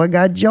 That boy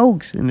got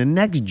jokes, and the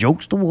next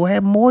jokester will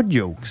have more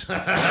jokes.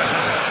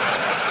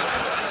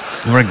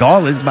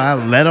 Regardless, by a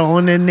letter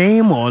on their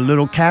name or a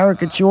little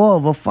caricature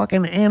of a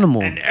fucking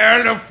animal.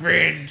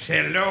 Elephant,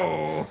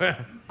 hello.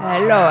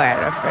 Hello,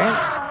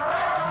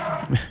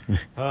 elephant.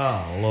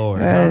 Oh,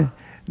 Lord.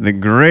 The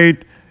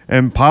great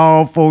and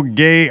powerful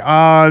gay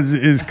Oz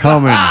is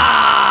coming.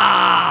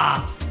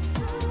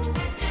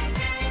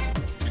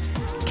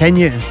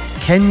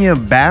 Kenya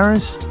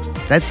Barris,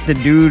 that's the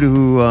dude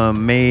who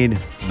made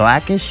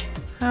Blackish.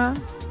 Huh?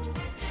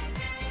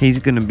 He's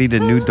going to be the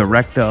new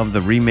director of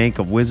the remake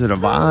of Wizard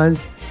of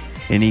Oz.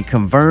 And he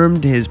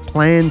confirmed his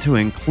plan to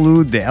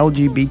include the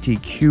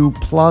LGBTQ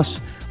plus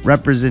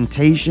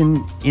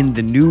representation in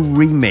the new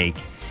remake.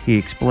 He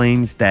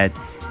explains that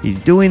he's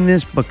doing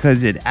this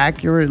because it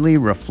accurately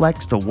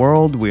reflects the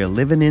world we're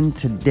living in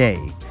today.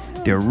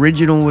 The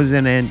original was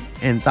an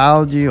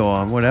anthology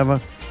or whatever,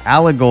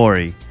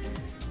 allegory,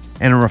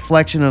 and a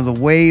reflection of the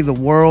way the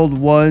world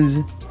was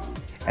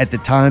at the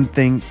time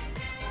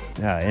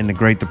in the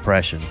Great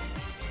Depression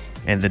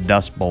and the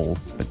Dust Bowl.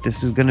 But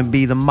this is going to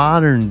be the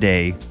modern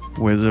day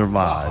Wizard of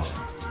Oz.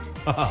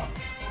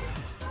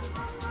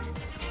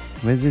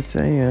 What does it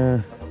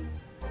say?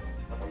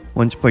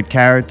 Once put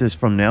characters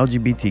from the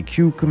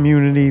LGBTQ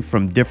community,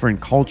 from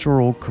different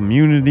cultural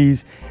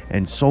communities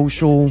and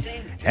social,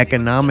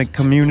 economic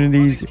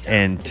communities,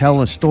 and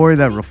tell a story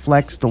that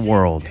reflects the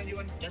world.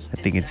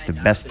 I think it's the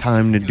best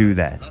time to do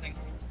that.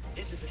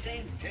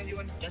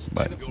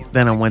 But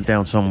then I went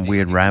down some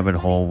weird rabbit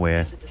hole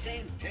where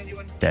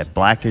that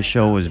Blackish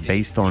show was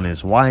based on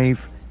his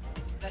wife,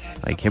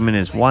 like him and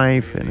his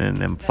wife, and then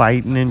them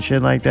fighting and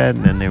shit like that,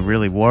 and then they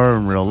really were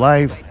in real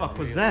life. What the fuck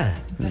was that?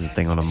 There's a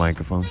thing on the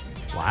microphone.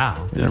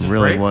 Wow. It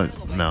really was.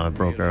 No, it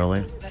broke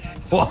earlier.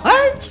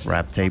 What?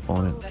 Wrap tape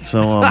on it.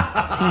 So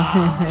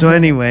so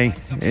anyway,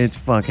 it's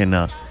fucking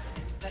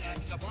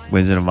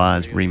Wizard of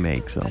Oz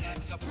remake. So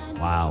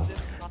Wow.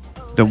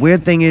 the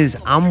weird thing is,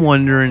 I'm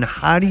wondering,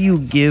 how do you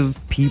give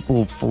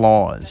people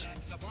flaws?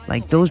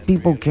 Like, those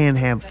people can't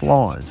have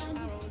flaws.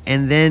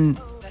 And then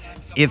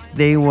if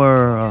they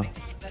were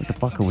What the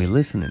fuck are we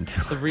listening to?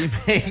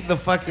 The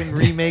fucking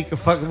remake of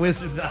fucking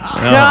Wizard of Oz.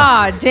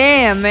 God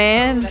damn,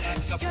 man.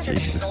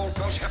 Jesus. I'm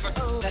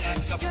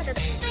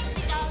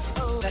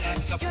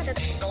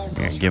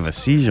gonna give a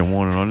seizure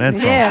warning on that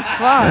song. Yeah,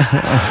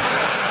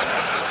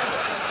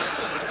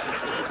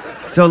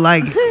 fuck. So,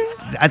 like,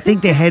 I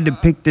think they had to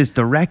pick this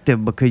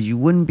directive because you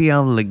wouldn't be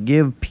able to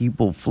give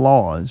people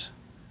flaws,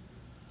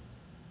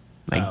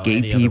 like gay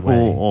any other people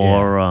way,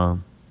 or,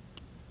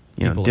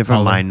 you know, People of different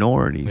color.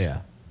 minorities. Yeah.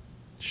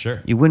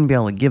 Sure. You wouldn't be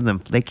able to give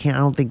them. They can't. I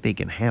don't think they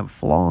can have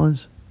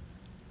flaws.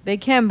 They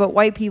can, but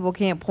white people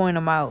can't point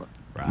them out.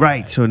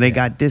 Right. So they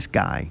got this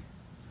guy.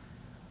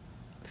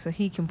 So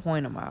he can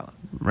point them out.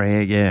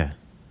 Right. Yeah.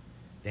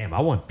 Damn, I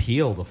want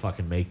Peel to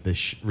fucking make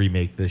this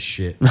remake this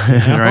shit.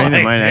 Right. It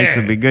Like, might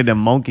actually damn. be good. The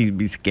monkeys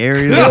be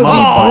scary. It would be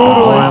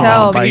brutal as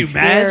hell. Can Be you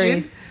scary.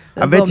 imagine?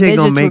 I bet Those you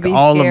little gonna midgets would make be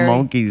all scary. the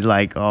monkeys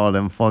like all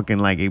them fucking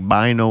like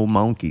albino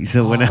monkeys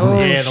or whatever. Oh,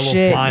 Yeah, the little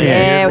shit. flying Yeah,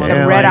 head with the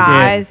one. red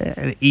eyes.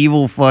 The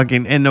evil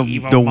fucking and the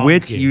Evil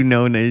witch, monkey. you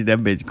know that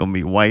bitch gonna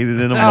be whiter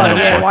than a Oh, motherfucker.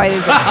 yeah, white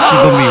as She's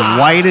gonna be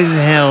white as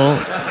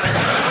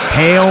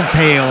hell,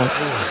 pale,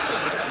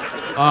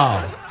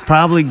 Oh,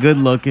 probably good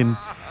looking,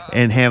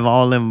 and have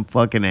all them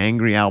fucking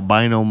angry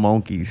albino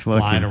monkeys fucking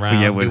Flying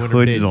around, yeah, with doing their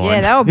hoods business. on.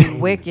 Yeah, that would be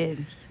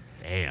wicked.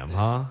 damn,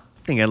 huh?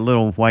 They got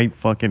little white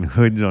fucking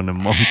hoods on the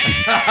monkeys.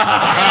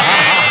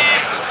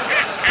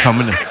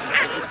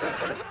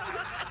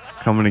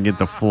 coming to get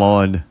the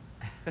flawed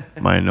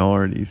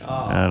minorities.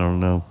 I don't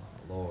know.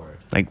 Lord.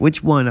 Like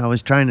which one? I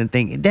was trying to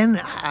think. Then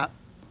kind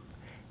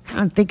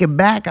of thinking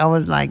back, I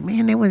was like,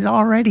 man, it was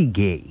already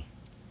gay.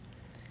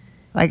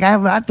 Like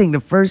I think the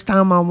first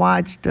time I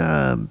watched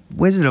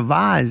Wizard of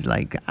Oz,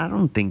 like I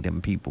don't think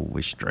them people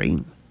were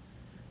straight.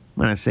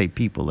 When I say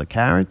people, the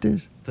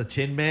characters. The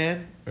Tin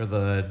Man or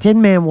the?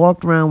 Tin Man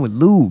walked around with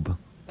lube.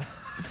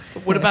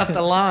 What about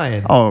the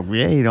lion? Oh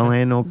yeah, he don't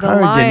have no The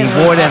courage, lion and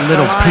he wore that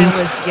little the lion pink.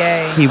 was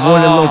gay. He wore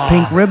the little Oh.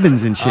 pink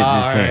ribbons and shit in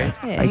his Oh, hair. alright.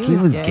 Yeah, Like he he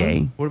was was gay.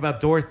 gay. What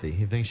about Dorothy?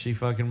 You think she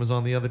fucking was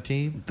on the other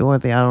team?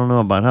 Dorothy, I don't know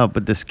about her,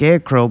 but the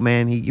Scarecrow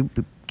man, you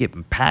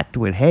getting packed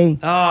with hay.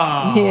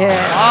 Oh.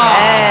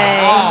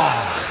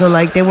 Yeah. So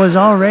like they was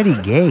already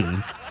gay.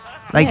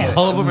 Like Yeah.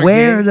 All of them are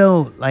where gay?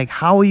 though? Like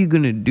how are you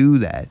gonna do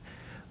that?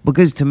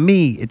 Because to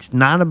me, it's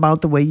not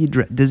about the way you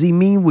dress. Does he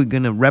mean we're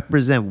gonna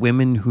represent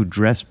women who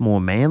dress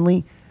more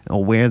manly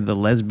or wear the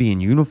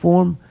lesbian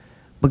uniform?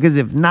 Because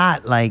if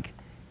not, like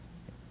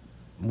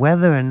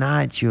whether or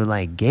not you're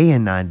like gay or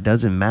not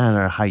doesn't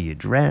matter how you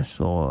dress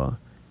or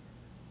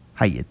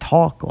how you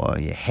talk or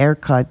your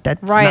haircut.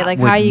 That's Right, not like,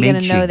 what how you gonna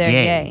makes know you they're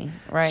gay?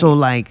 Right. So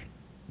like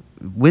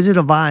Wizard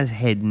of Oz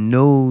had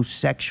no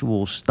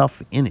sexual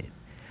stuff in it.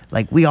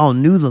 Like we all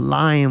knew the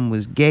lion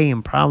was gay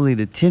and probably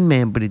the Tin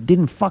Man, but it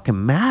didn't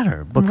fucking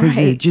matter because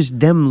Right. it's just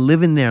them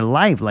living their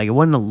life. Like it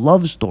wasn't a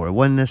love story, it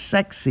wasn't a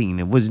sex scene.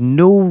 It was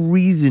no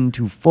reason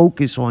to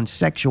focus on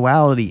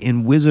sexuality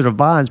in Wizard of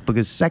Oz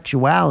because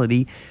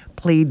sexuality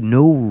played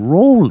no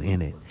role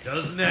in it.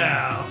 Does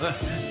now.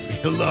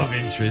 A love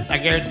interest. I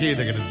guarantee you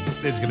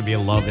there's gonna be a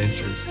love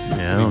interest.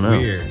 Yeah, I It'll don't be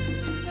know. Weird.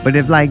 But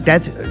if like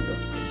that's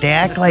they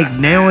act like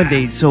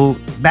nowadays. So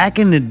back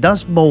in the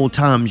Dust Bowl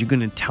times, you're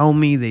gonna tell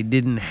me they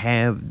didn't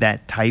have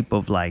that type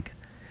of like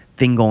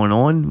thing going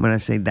on. When I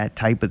say that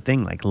type of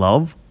thing, like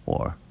love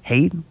or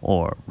hate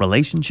or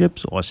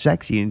relationships or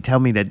sex, you didn't tell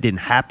me that didn't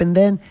happen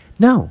then.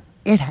 No,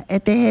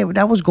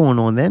 that was going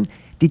on then.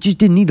 They just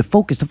didn't need to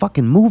focus the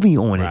fucking movie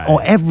on it Right.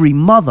 or every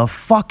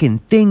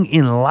motherfucking thing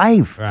in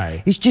life.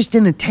 Right. It's just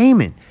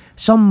entertainment.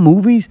 Some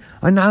movies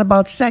are not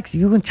about sex.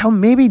 You can tell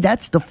maybe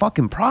that's the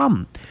fucking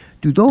problem.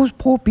 Do those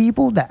poor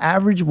people, the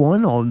average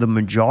one or the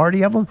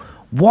majority of them,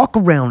 walk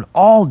around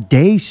all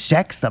day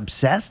sex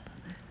obsessed?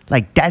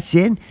 Like that's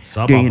it?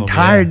 Some The of 'em,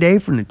 entire yeah. day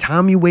from the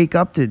time you wake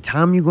up to the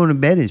time you go to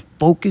bed is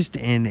focused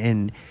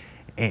and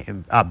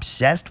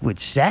obsessed with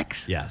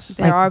sex? Yes.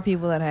 There are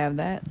people that have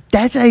that.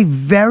 That's a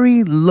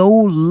very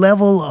low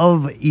level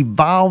of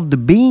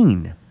evolved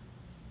being.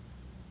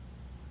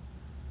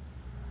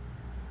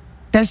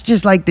 That's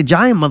just like the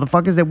giant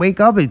motherfuckers that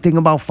wake up and think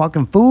about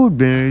fucking food,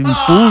 man. Food.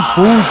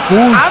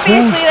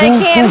 Obviously,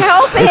 they can't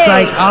help It's it.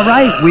 like, all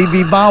right, we've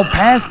evolved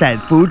past that.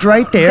 Food's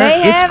right there.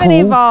 They It's haven't cool.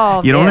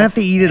 evolved, You don't yeah. have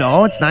to eat it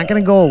all. It's not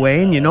gonna go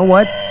away. And you know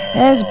what?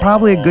 There's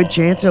probably a good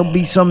chance there'll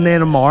be some there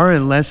tomorrow,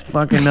 unless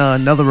fucking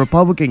another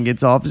Republican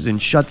gets office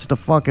and shuts the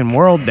fucking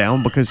world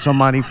down because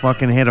somebody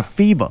fucking had a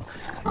fever.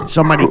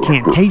 Somebody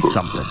can't taste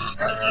something.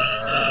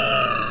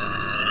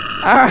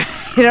 All right.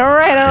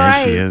 There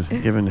she is,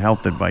 giving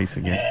health advice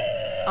again.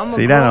 I'm a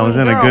See that? I was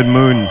in grown a good girl.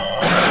 mood. Grown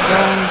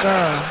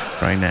girl.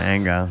 Trying to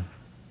anger.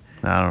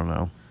 I don't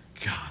know.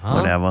 Huh?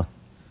 Whatever.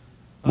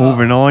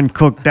 Moving on.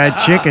 Cook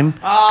that chicken.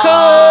 Cook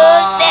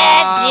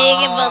that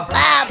chicken for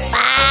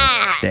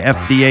Popeye. The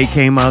FDA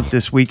came out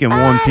this week and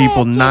warned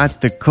people not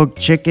to cook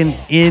chicken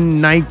in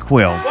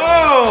NyQuil.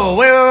 Whoa!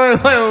 Wait!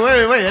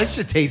 That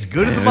shit tastes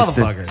good as a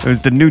motherfucker. It was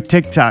the new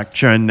TikTok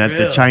trend that the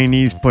Really?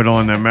 Chinese put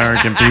on the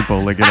American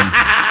people. Look at them.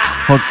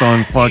 Hooked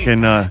on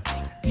fucking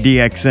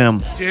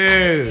DXM.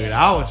 Dude,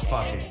 I was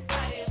fucking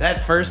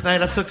That first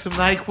night I took some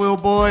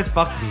NyQuil, boy,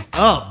 fucked me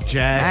up,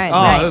 Jack.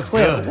 Alright, Oh, it was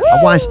NyQuil. good.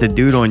 I watched a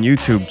dude on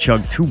YouTube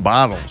chug 2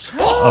 bottles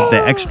of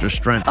the extra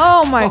strength.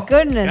 Oh my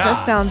goodness, God.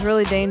 that sounds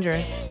really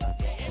dangerous.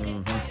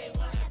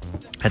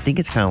 I think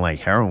it's kind of like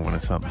heroin or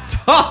something.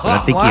 But I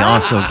think you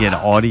also get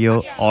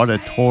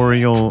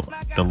auditorial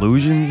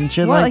delusions and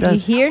shit What, like like that. you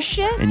hear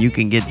shit? And you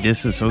can get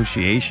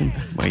disassociation,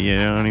 where you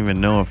don't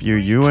even know if you're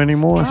you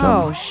anymore or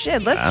something. Oh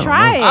shit, let's I don't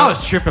try know. it. I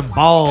was tripping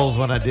balls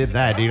when I did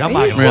that, dude. I'm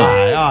not gonna Really?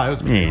 lie. Oh, it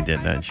was You ain't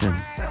did that shit.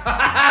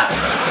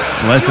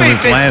 Unless it You was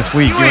ain't been- last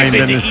week, you ain't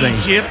been done to the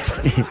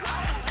same.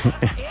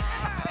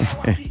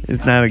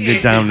 It's not a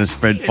good time to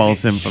spread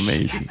false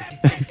information.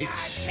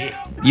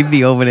 You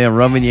be over there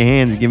rubbing your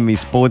hands, giving me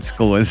sports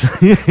scores.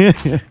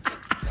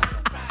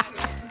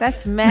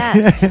 That's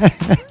mad.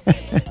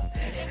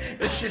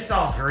 This shit's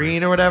all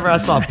green or whatever. I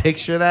saw a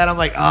picture of that. I'm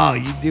like, oh,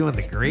 you doing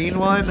the green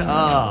one?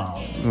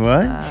 Oh.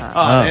 What?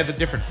 Oh, they have the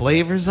different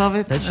flavors of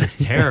it? That's just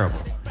terrible.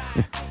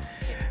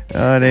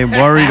 They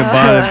worried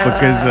about it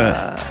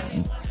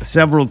because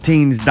several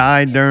teens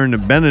died during the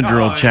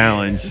Benadryl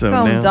challenge. So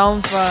Some now,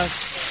 dumb fuck.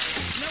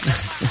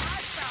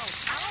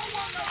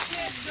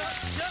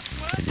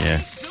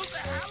 yeah,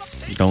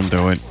 don't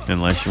do it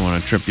unless you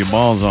want to trip your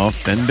balls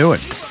off. Then do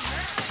it.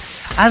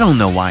 I don't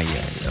know why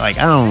yet. Like,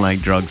 I don't like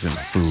drugs and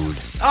food.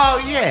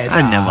 Oh, yeah.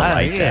 I never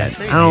like that.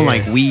 I don't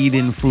like weed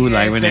in food.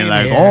 Like when they're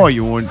like, "Oh,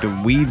 you want the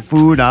weed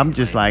food?" I'm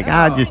just like,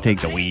 I'll just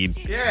take the weed.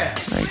 Yeah.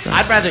 Like,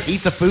 I'd rather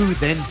eat the food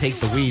than take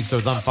the weed so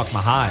it doesn't fuck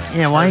my high.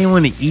 yeah, why you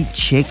want to eat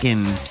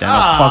chicken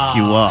that'll fuck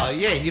you up?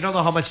 Yeah, you don't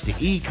know how much to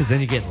eat because then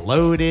you get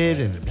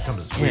loaded and it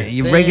becomes a Yeah, weird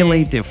you thing.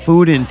 regulate the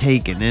food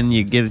intake and then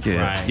you get your,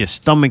 Right. your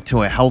stomach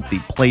to a healthy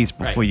place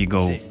before Right. you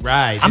go.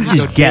 Right. I'm Then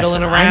you just go guessing.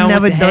 diddling I've around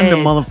never with the done the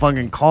head.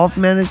 motherfucking cough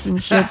medicine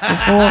shit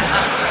before.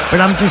 But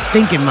I'm just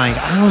thinking, like,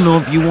 I don't know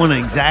if you want to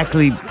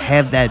exactly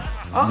have that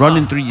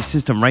running through your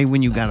system right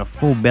when you got a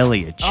full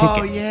belly of chicken.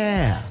 Oh,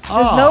 yeah.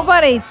 Does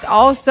nobody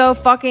also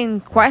fucking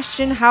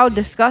question how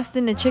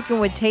disgusting the chicken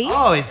would taste?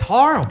 Oh, it's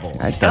horrible.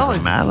 That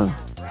doesn't matter.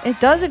 It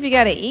does if you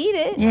gotta eat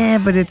it. Yeah,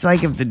 but it's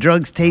like if the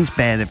drugs taste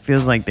bad, it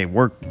feels like they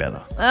work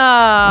better.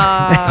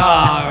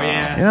 Ah. Oh,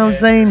 yeah. You know what I'm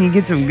saying? You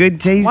get some good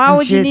taste. Why and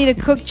would you shit. need a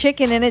cooked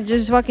chicken in it?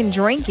 Just fucking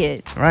drink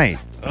it. Right.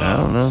 I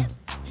don't know.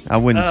 I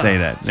wouldn't say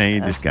that. Now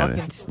you That's just got it.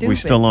 fucking We stupid.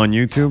 still on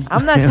YouTube?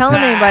 I'm not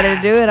telling anybody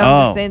to do it. I'm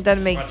Oh. just saying it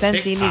doesn't make On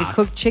sense. You need to TikTok.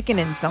 cook chicken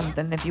in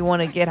something if you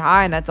want to get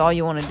high and that's all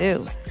you want to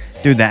do.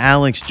 Dude, the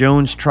Alex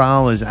Jones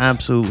trial is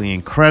absolutely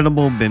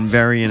incredible. Been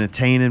very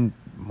entertaining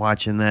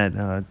watching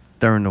that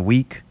during the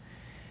week.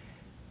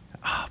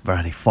 Oh,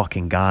 bro, they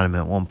fucking got him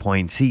at one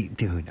point. See,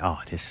 dude,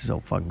 this is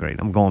so fucking great.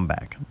 I'm going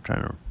back. I'm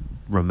trying to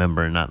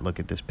remember and not look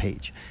at this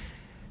page.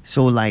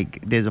 So, like,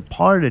 there's a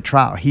part of the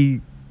trial.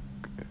 He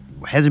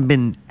hasn't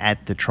been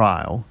at the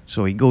trial,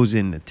 so he goes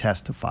in to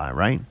testify,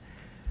 right?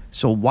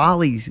 So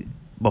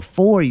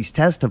before he's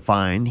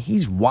testifying,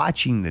 he's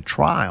watching the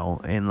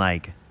trial and,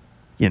 like,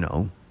 you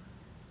know,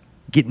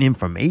 getting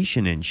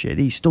information and shit.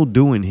 He's still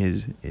doing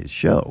his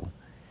show.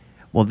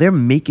 Well, they're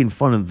making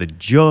fun of the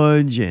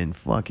judge and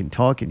fucking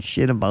talking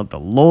shit about the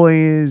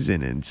lawyers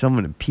and some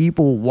of the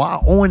people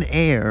while on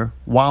air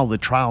while the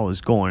trial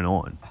is going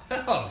on.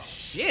 Oh,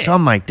 shit. So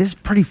I'm like, this is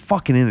pretty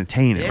fucking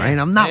entertaining, right?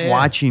 I'm not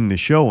watching the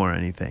show or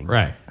anything.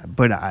 Right.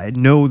 But I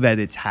know that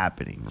it's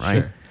happening,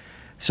 right? Sure.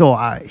 So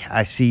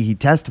I see he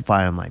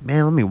testified. I'm like,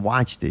 man, let me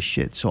watch this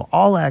shit. So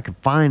all I could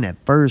find at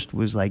first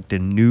was like the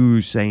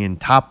news saying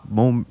top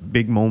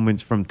big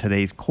moments from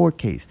today's court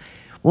case.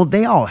 Well,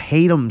 they all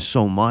hate him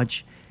so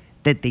much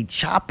that they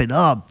chop it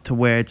up to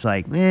where it's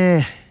like,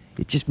 it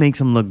just makes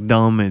them look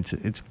dumb.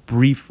 It's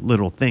brief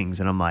little things.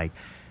 And I'm like,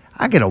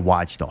 I got to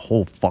watch the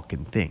whole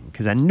fucking thing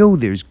because I know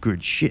there's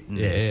good shit in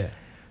this. Yeah.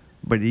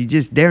 But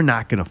they're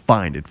not going to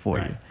find it for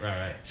you.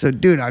 Right. So,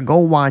 dude, I go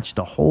watch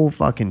the whole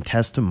fucking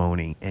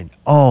testimony, and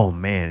oh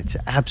man, it's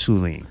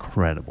absolutely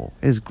incredible.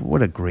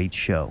 What a great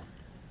show.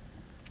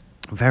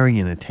 Very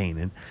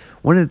entertaining.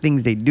 One of the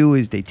things they do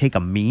is they take a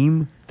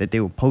meme that they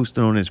were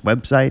posting on his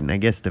website, and I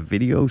guess the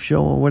video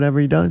show or whatever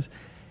he does,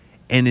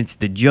 and it's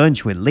the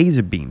judge with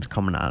laser beams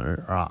coming out of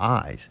her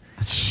eyes.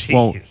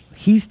 Well,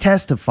 he's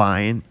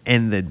testifying,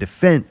 and the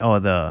defense or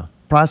the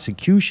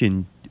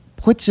prosecution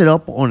puts it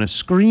up on a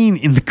screen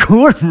in the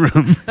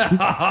courtroom.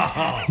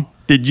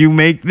 Did you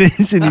make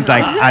this? And he's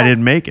like, I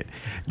didn't make it.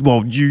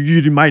 Well,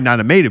 you might not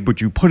have made it,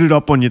 but you put it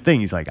up on your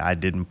thing. He's like, I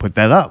didn't put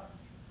that up.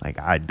 Like,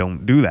 I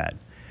don't do that.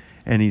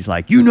 And he's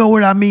like, you know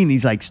what I mean?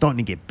 He's like starting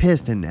to get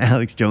pissed. And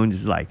Alex Jones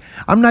is like,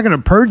 I'm not going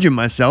to perjure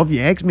myself.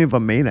 You asked me if I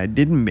made it. I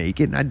didn't make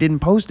it, and I didn't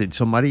post it.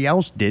 Somebody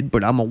else did,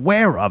 but I'm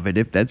aware of it,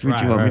 if that's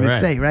what you want me to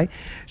say, right?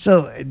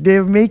 So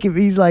they're making,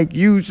 he's like,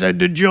 you said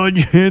the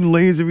judge had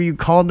laser, you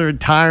called her a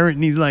tyrant.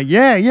 And he's like,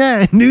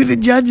 yeah, I knew the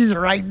judge is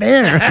right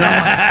there.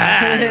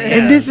 And,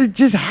 and this has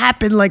just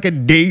happened like a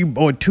day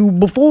or two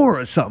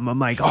before or something. I'm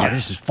like, oh,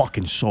 this is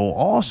fucking so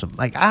awesome.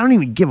 Like, I don't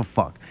even give a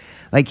fuck.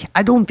 Like,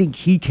 I don't think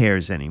he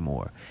cares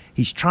anymore.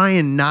 He's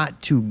trying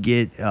not to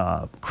get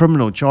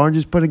criminal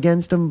charges put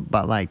against him,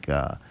 but like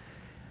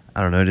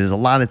I don't know. There's a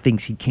lot of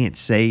things he can't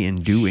say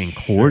and do in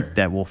court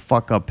that will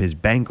fuck up his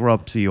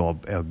bankruptcy or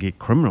get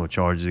criminal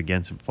charges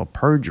against him for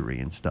perjury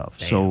and stuff.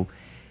 Damn. So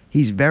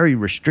he's very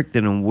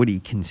restricted on what he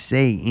can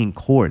say in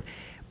court.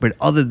 But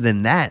other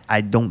than that,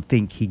 I don't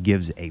think he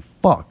gives a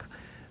fuck.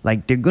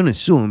 Like, they're going to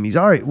sue him. He's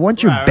already,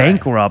 once you're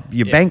bankrupt,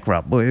 you're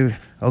bankrupt. Well,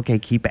 okay,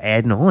 keep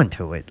adding on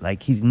to it.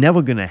 Like, he's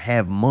never going to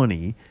have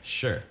money.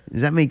 Sure.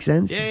 Does that make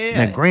sense?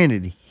 Yeah. Now,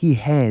 granted, he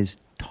has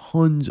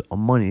tons of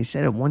money. He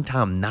said at one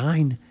time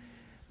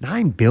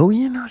 $9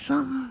 billion or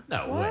something.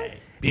 No way.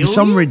 It was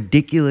some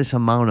ridiculous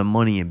amount of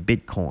money in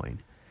Bitcoin.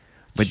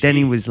 But then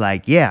he was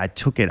like, yeah, I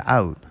took it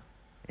out.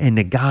 And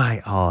the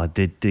guy,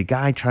 the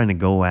guy trying to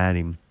go at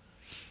him.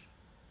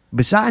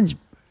 Besides,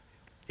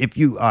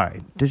 all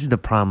right, this is the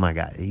problem I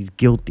got. He's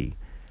guilty.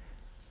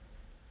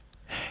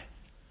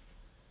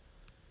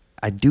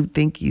 I do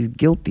think he's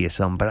guilty of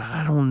something, but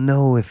I don't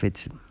know if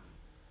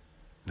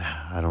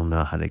I don't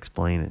know how to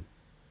explain it.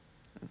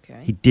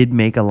 Okay. He did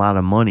make a lot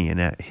of money,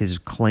 and his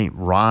claim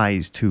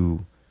rise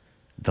to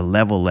the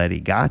level that he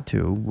got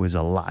to was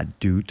a lot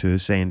due to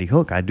Sandy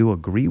Hook. I do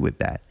agree with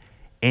that.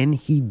 And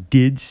he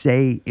did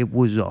say it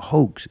was a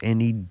hoax,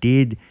 and he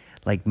did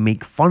like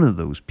make fun of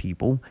those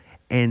people,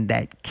 and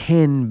that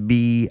can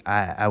be,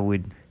 I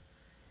would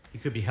He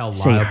could be held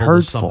say liable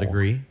hurtful. to some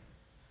degree.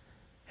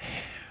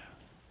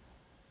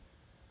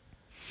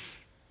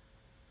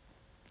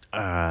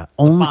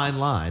 Only, Fine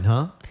line,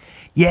 huh?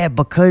 yeah,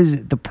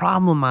 because the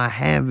problem I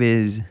have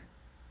is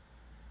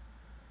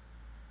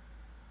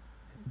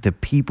the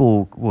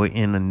people were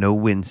in a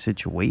no-win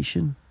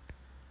situation.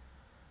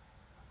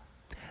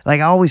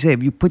 Like I always say,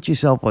 if you put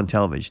yourself on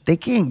television, they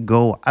can't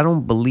go, I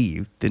don't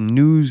believe the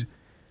news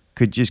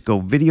could just go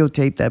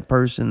videotape that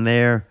person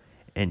there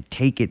and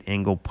take it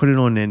and go put it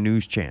on their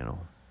news channel.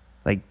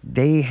 Like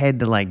they had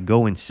to like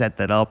go and set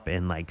that up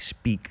and like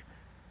speak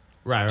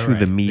to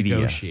the media.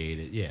 Negotiate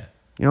it, yeah.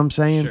 You know what I'm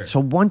saying? Sure. So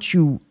once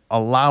you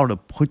allow to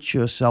put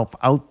yourself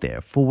out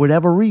there for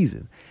whatever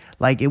reason,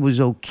 like it was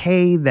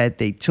okay that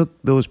they took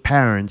those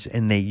parents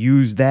and they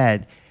used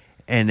that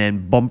and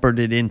then bumpered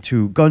it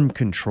into gun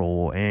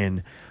control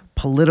and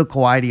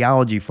political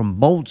ideology from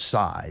both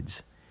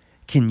sides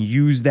can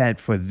use that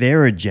for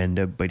their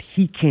agenda, but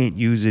he can't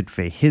use it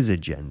for his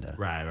agenda.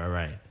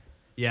 Right.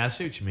 Yeah, I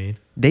see what you mean.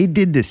 They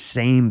did the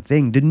same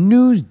thing. The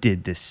news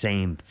did the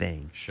same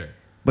thing. Sure.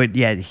 But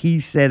yet he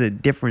said a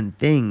different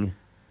thing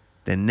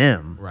than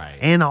them. Right.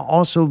 And I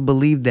also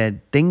believe that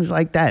things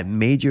like that,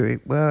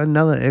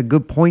 a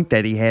good point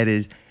that he had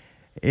is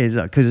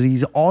because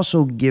he's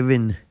also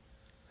given,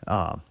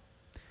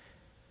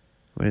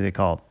 what do they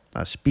call it?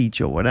 A speech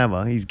or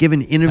whatever. He's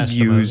given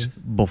interviews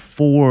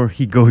before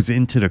he goes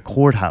into the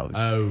courthouse.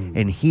 Oh.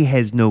 And he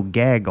has no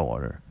gag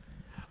order.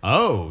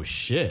 Oh,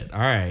 shit.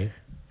 All right.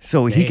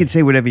 So he can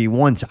say whatever he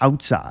wants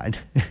outside.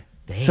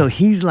 So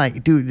he's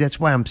like, dude, that's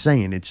why I'm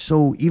saying it's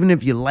so, even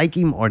if you like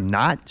him or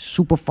not,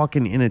 super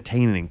fucking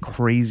entertaining and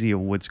crazy of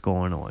what's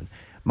going on.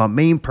 My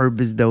main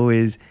purpose, though,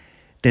 is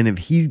then if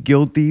he's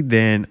guilty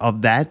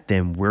of that,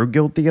 then we're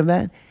guilty of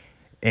that.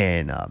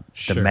 And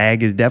the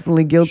MAG is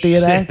definitely guilty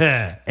of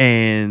that.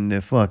 And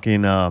the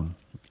fucking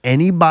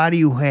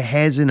anybody who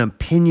has an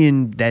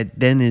opinion that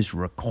then is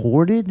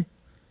recorded,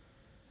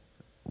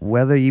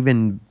 whether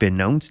even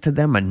beknownst to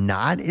them or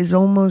not, is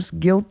almost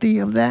guilty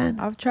of that.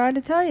 I've tried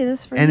to tell you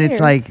this for and years.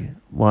 it's like,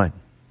 what?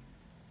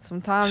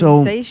 Sometimes So-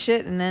 you say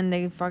shit and then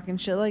they fucking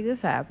shit like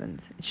this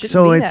happens. It shouldn't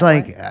So be it's that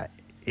like, way.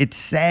 it's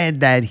sad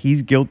that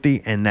he's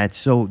guilty and that's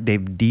so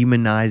they've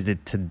demonized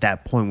it to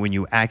that point when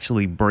you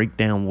actually break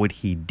down what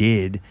he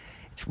did.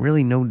 It's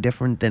really no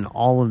different than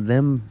all of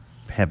them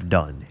have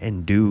done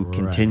and do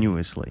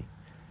continuously.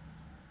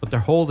 But they're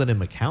holding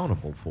him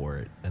accountable for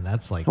it. And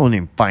that's like Holding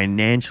him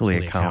financially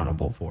fully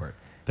accountable for it.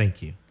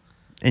 Thank you.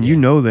 And you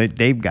know that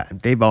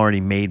they've already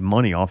made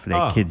money off of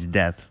that Oh, kid's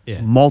death yeah.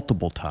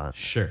 multiple times.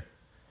 Sure.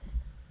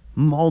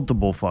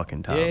 Multiple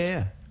fucking times.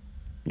 Yeah.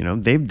 You know,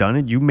 they've done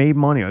it. You made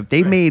money. If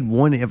they made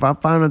if I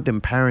found out them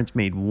parents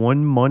made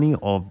money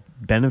or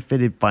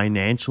benefited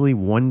financially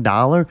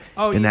 $1,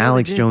 Oh, then you know they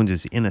Alex did. Jones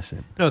is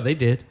innocent. No, they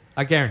did.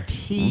 I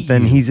guarantee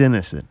Then you. he's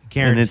innocent. And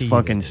Guarantee it's you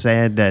fucking they did.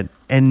 sad that,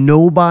 and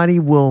nobody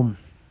will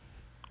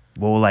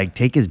like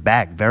take his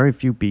back. Very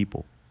few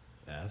people.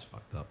 Yeah, that's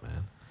fucked up,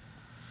 man.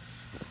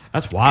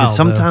 That's wild. Because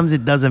sometimes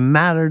it doesn't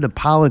matter the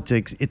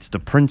politics, it's the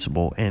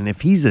principle. And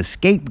if he's a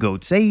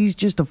scapegoat, say he's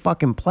just a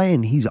fucking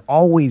plan, he's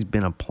always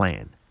been a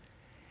plan.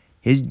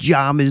 His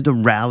job is to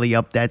rally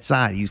up that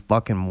side. He's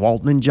fucking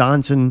Walton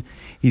Johnson.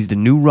 He's the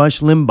new Rush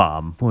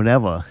Limbaugh,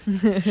 whatever.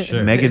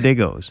 Sure. Mega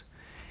Digos.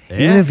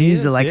 Even Yeah, if he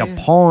he's is, like yeah. a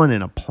pawn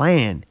in a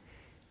plan,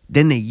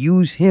 then they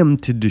use him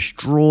to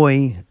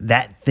destroy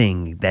that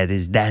thing that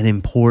is that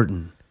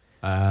important.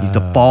 He's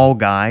the fall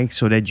guy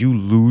so that you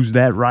lose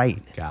that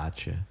right.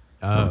 Gotcha. You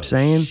know what I'm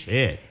saying?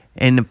 Shit.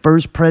 And the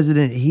first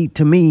president,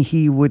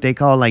 he what they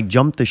call like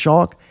jump the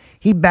shark.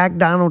 He backed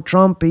Donald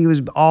Trump. He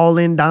was all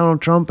in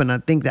Donald Trump. And I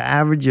think the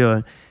average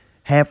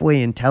halfway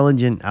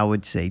intelligent, I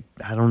would say,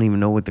 I don't even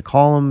know what to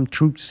call him,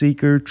 truth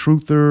seeker,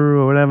 truther,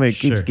 or whatever. It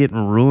keeps Sure.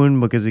 getting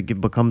ruined because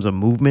it becomes a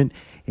movement.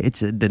 It's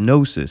the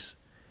gnosis.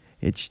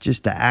 It's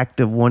just the act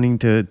of wanting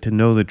to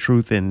know the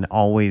truth and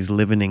always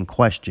living in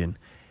question.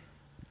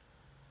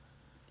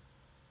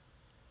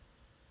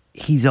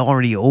 He's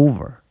already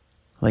over.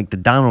 Like the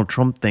Donald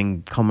Trump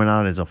thing coming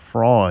out as a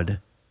fraud,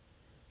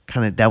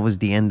 that was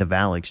the end of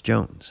Alex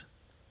Jones.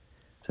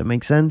 Does that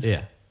make sense?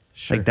 Yeah.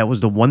 Sure. Like that was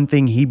the one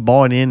thing he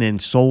bought in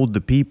and sold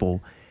to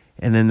people,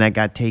 and then that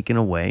got taken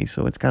away,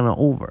 so it's kind of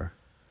over.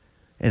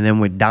 And then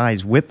what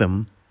dies with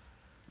him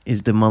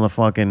is the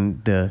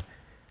motherfucking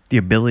the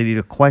ability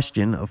to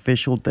question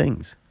official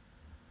things,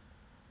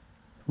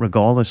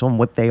 regardless on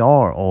what they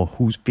are or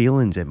whose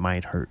feelings it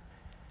might hurt.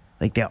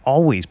 Like they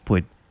always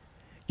put,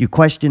 you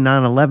question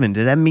 9/11.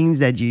 Did that mean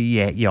that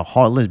you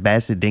heartless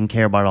bastard didn't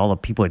care about all the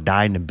people that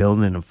died in the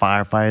building and the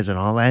firefighters and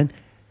all that?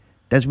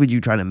 That's what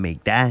you trying to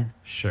make that.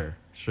 Sure.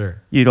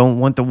 You don't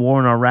want the war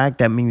in Iraq.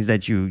 That means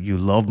that you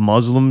love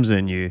Muslims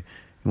and you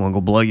want to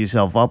go blow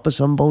yourself up or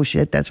some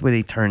bullshit. That's where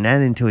they turn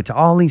that into. It's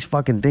all these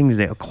fucking things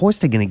that, of course,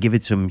 they're going to give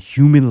it some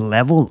human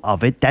level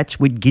of it. That's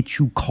what gets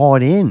you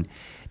caught in.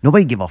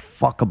 Nobody give a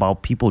fuck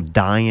about people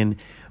dying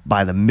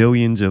by the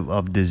millions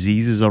of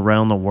diseases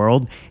around the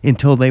world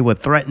until they were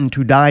threatened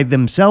to die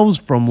themselves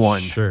from one.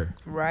 Sure.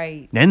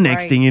 Right. Then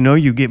next thing you know,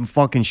 you getting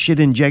fucking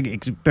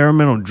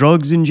experimental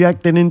drugs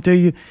injected into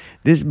you.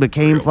 This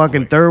became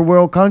fucking third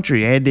world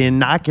country. They had to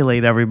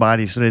inoculate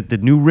everybody so that the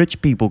new rich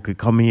people could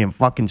come here and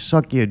fucking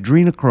suck your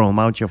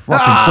adrenochrome out your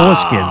fucking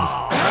foreskins.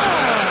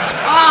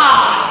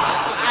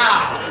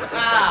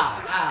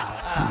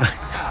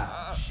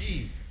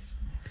 Jesus.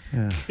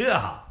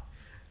 Yeah.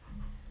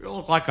 You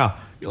look like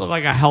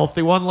a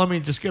healthy one. Let me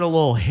just get a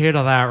little hit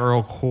of that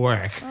real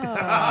quick.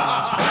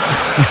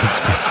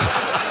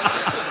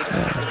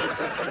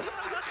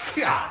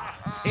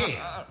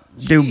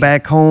 Dude,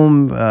 back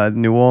home,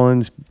 New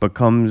Orleans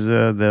becomes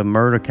the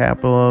murder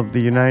capital of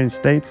the United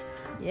States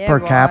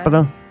per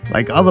capita.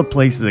 Like other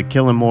places are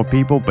killing more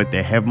people, but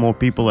they have more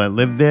people that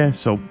live there.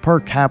 So per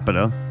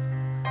capita,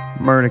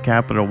 murder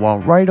capital, while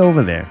right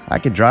over there. I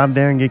could drive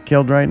there and get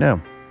killed right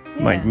now.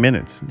 Yeah. Like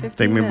minutes.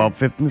 Take me about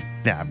 15,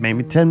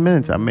 maybe 10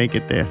 minutes. I'll make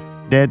it there.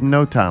 Dead in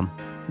no time.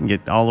 You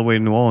get all the way to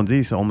New Orleans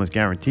East, almost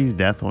guarantees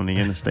death on the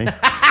interstate.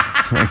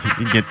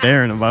 You get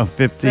there in about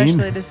 15.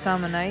 Especially this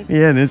time of night.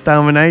 Yeah, this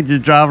time of night,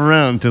 just drive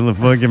around until the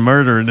fucking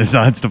murderer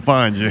decides to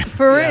find you.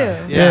 For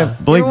real. Yeah,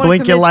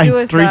 blink your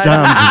lights 3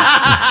 times.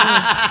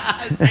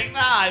 Take the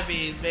high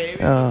beams, baby.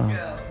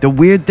 The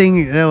weird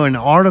thing, an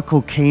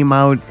article came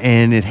out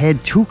and it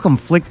had 2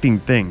 conflicting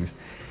things.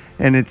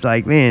 And it's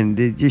like, man,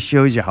 it just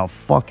shows you how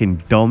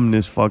fucking dumb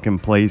this fucking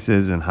place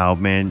is and how,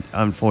 man,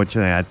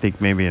 unfortunately, I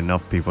think maybe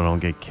enough people don't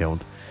get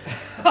killed.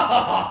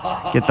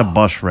 Get the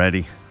bus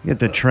ready. Get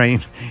the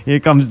train.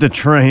 Here comes the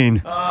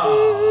train.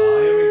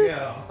 Oh, here we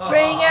go.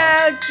 Bring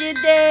out your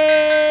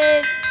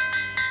dead.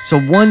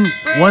 So one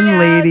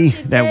lady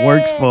that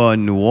works for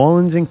New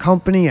Orleans and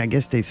Company, I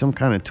guess they some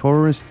kind of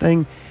tourist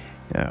thing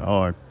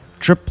or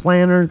trip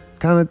planner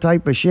kind of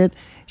type of shit.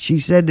 She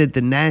said that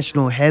the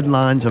national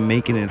headlines are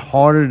making it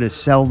harder to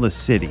sell the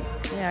city.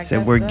 Yeah,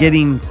 Said we're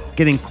getting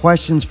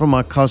questions from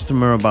our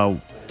customer about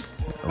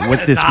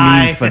what this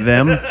means for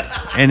them.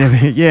 And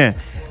Is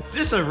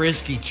this a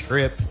risky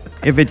trip?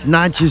 If it's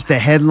not just the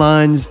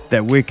headlines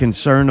that we're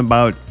concerned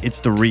about,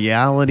 it's the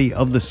reality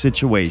of the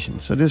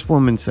situation. So this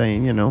woman's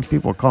saying,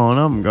 people are calling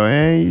up and going,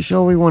 hey, you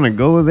sure we want to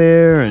go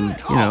there? And,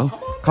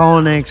 call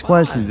and ask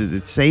questions. Is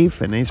it safe?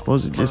 And they're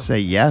supposed to just say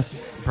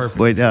yes. Perfect.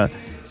 But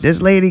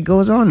this lady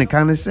goes on to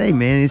kind of say,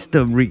 man, it's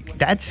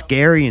that's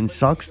scary and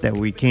sucks that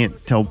we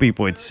can't tell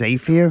people it's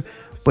safe here.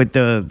 But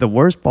the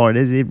worst part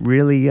is it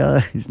really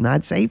is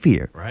not safe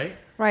here. Right?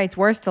 Right, it's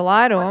worse to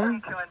lie to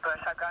them.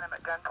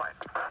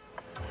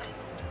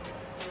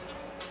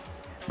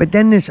 But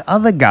then this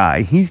other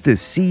guy, he's the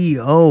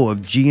CEO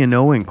of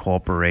G&O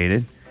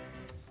Incorporated.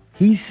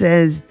 He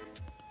says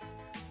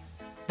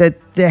that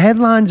the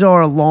headlines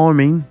are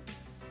alarming,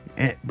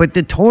 but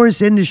the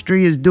tourist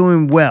industry is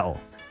doing well.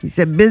 He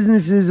said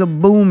businesses are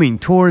booming.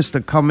 Tourists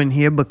are coming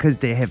here because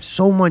they have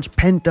so much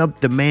pent-up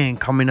demand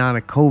coming out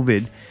of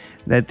COVID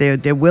that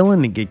they're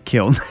willing to get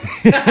killed.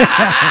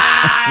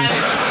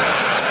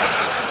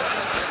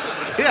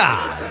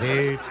 Yeah,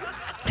 dude.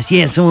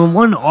 Yeah, so in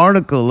one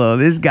article,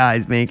 this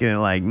guy's making it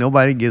like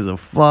nobody gives a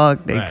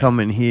fuck. They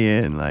come in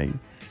here and like,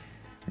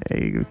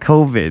 hey,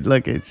 COVID,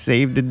 look, it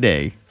saved the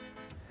day.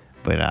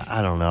 But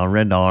I don't know. I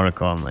read the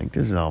article. I'm like,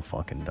 this is all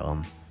fucking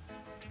dumb.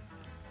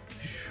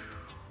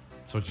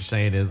 So what you're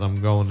saying is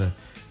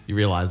you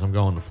realize I'm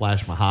going to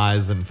flash my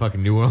highs in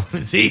fucking New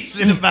Orleans East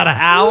in about an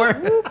hour?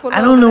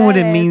 I don't know what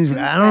it means.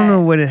 I don't know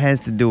what it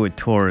has to do with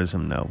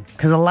tourism, though.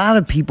 Because a lot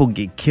of people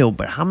get killed,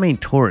 but how many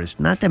tourists?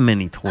 Not that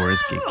many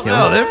tourists get killed.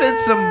 No, there have been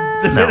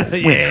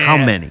some. Wait, how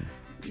many?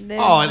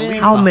 At least.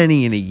 How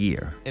many in a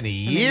year? In a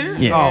year?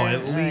 Yeah. Oh,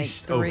 at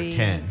least over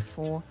 10.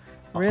 4.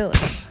 Really?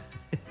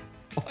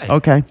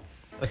 Okay.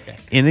 Okay.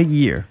 In a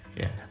year.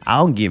 Yeah.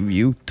 I'll give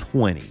you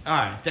 20. All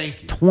right,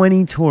 thank you.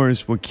 20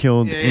 tourists were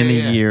killed in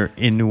a year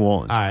in New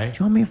Orleans. All right. Do you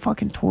know how many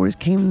fucking tourists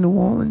came to New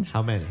Orleans?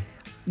 How many?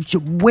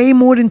 Way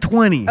more than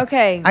 20.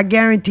 Okay. I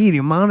guarantee the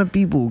amount of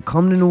people who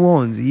come to New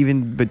Orleans,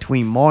 even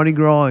between Mardi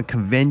Gras and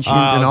conventions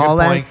and all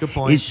good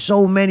point. is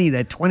so many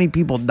that 20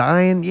 people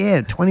dying.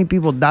 Yeah, 20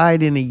 people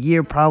died in a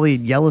year probably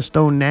at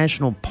Yellowstone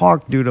National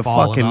Park due to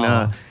Falling fucking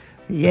off.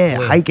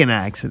 hiking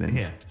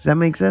accidents. Yeah. Does that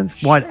make sense?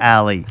 What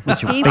alley?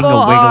 With your People finger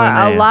wiggling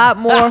are a ass. lot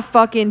more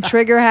fucking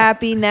trigger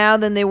happy now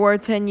than they were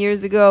 10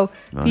 years ago.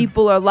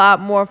 People are a lot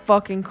more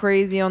fucking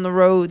crazy on the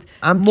roads.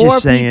 I'm more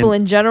just saying- people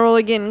in general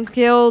are getting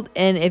killed.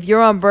 And if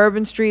you're on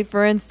Bourbon Street,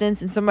 for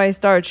instance, and somebody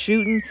starts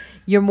shooting,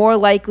 you're more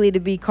likely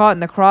to be caught in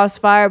the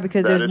crossfire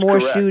because That there's is more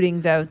correct.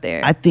 shootings out there.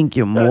 I think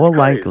you're That's more crazy.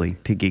 likely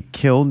to get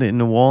killed in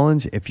New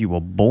Orleans if you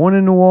were born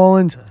in New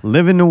Orleans,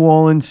 live in New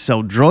Orleans,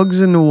 sell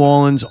drugs in New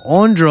Orleans,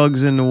 on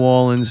drugs in New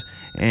Orleans,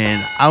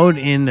 and out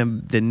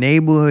in the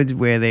neighborhoods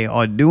where they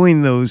are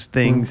doing those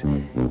things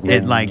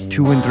at like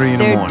 2 and 3 in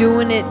the They're morning.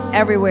 doing it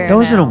everywhere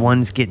Those now. are the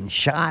ones getting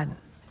shot.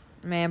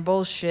 Man,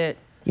 bullshit.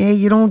 Yeah,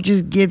 you don't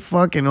just get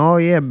fucking, oh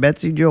yeah,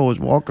 Betsy Joe was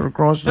walking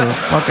across the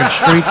fucking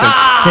street to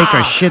take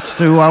her shits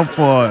to out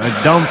for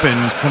a dump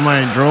and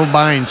somebody drove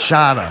by and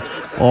shot her.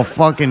 Or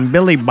fucking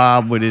Billy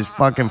Bob with his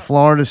fucking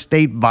Florida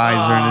State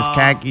visor and his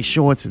khaki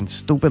shorts and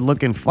stupid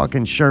looking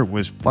fucking shirt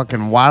was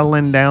fucking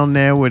waddling down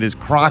there with his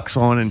Crocs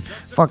on and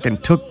fucking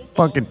took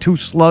fucking 2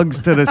 slugs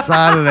to the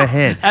side of the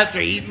head. After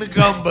eating the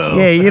gumbo.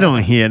 Yeah, you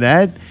don't hear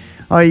that.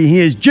 All you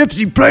hear is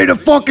Gypsy play the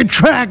fucking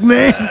track,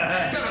 man. Yo,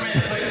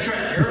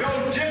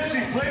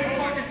 Gypsy, play the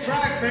fucking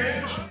track,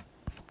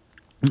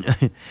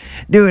 man.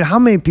 Dude, how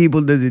many people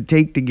does it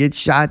take to get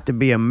shot to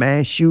be a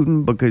mass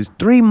shooting? Because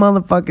 3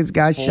 motherfuckers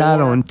got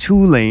shot on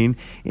Tulane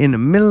in the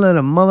middle of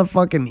the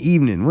motherfucking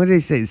evening. What did they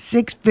say?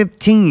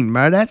 6:15,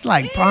 bro. That's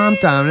like prime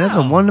time. That's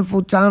a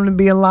wonderful time to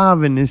be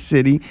alive in this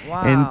city.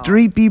 Wow. And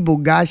 3 people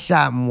got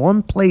shot in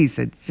one place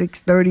at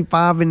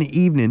 6:35 in the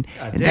evening.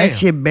 And that damn.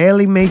 shit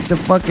barely makes the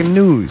fucking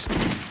news.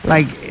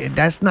 Like,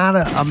 that's not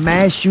a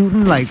mass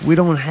shooting. Like, we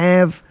don't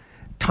have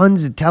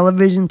tons of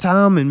television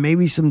time and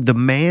maybe some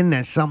demand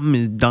that something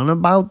is done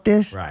about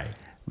this. Right.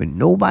 But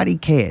nobody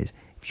cares.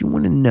 If you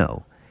want to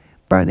know,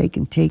 bro, they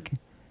can take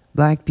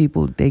black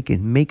people, they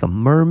can make them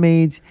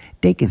mermaids,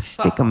 they can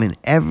stick them in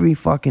every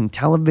fucking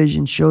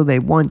television show they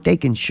want, they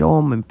can show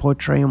them and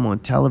portray them on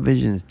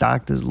television as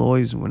doctors,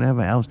 lawyers,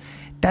 whatever else.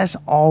 That's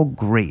all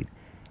great.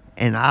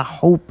 And I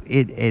hope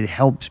it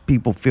helps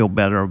people feel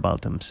better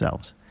about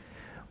themselves.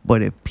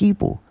 But if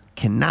people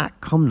cannot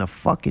come to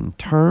fucking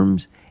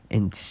terms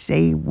and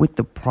say what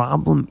the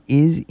problem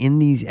is in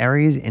these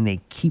areas and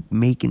they keep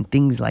making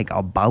things like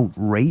about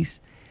race,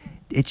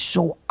 it's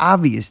so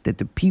obvious that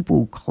the people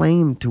who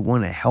claim to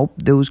want to help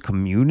those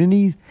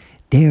communities,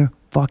 they're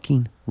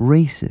fucking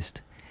racist.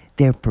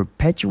 They're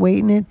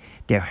perpetuating it.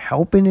 They're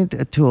helping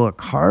it to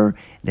occur.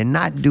 They're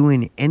not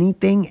doing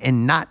anything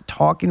and not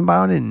talking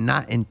about it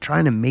and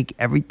trying to make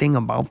everything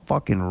about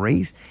fucking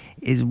race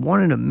is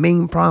one of the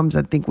main problems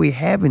I think we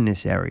have in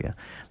this area.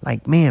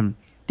 Like, man,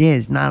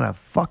 there's not a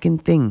fucking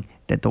thing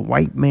that the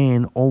white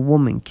man or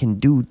woman can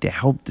do to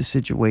help the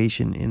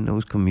situation in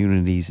those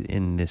communities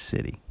in this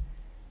city.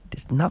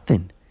 There's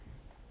nothing.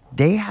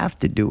 They have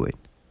to do it.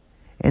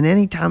 And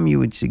anytime you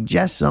would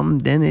suggest something,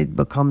 then it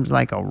becomes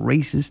like a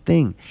racist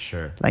thing.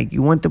 Sure. Like,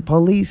 you want the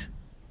police?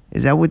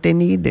 Is that what they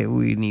need? That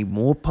we need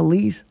more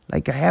police?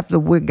 Like, half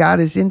of what got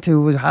us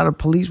into was how the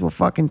police were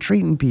fucking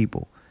treating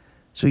people.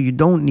 So you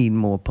don't need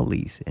more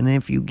police. And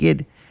if you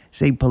get,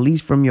 say,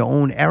 police from your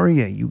own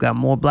area, you got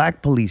more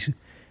black police.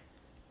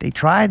 They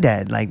tried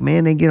that. Like,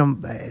 man, they get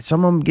them,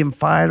 some of them getting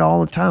fired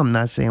all the time. I'm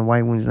not saying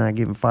white ones not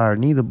getting fired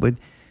neither, but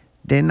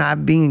they're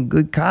not being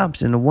good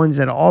cops. And the ones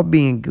that are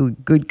being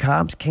good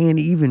cops can't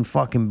even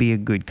fucking be a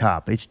good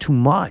cop. It's too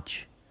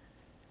much.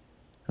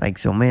 Like,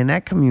 so, man,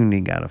 that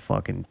community got to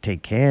fucking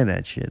take care of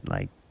that shit.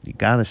 Like, you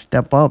got to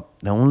step up.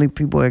 The only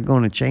people that are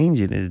going to change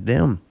it is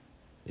them.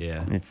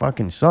 Yeah. It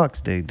fucking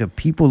sucks. The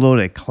people, though,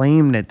 that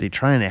claim that they're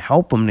trying to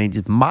help them, they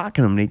just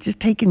mocking them. They just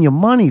taking your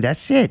money.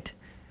 That's it.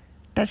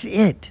 That's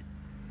it.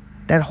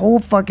 That whole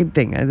fucking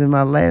thing. That's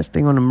my last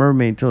thing on the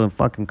mermaid until it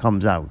fucking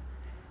comes out.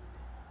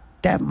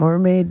 That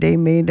mermaid, they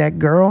made that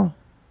girl,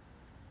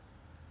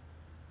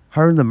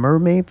 her the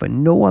mermaid, for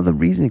no other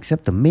reason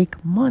except to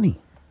make money.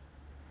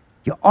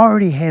 You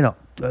already had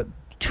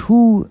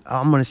two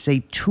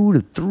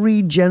to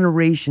three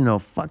generation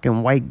of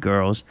fucking white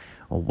girls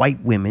or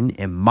white women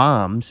and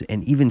moms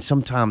and even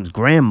sometimes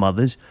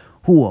grandmothers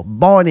who were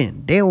bought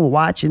in. They were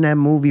watching that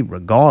movie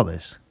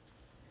regardless.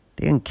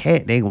 They didn't care.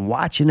 They were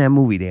watching that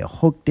movie. They're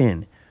hooked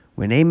in.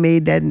 When they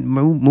made that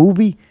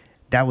movie,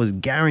 that was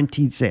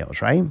guaranteed sales,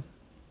 right?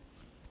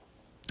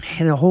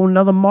 And a whole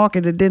nother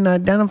market that didn't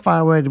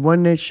identify with it,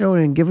 wasn't that show,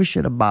 didn't give a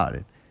shit about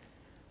it.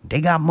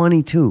 They got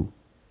money too.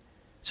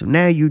 So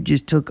now you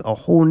just took a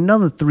whole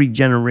nother 3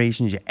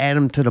 generations, you add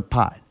them to the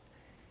pot.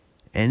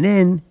 And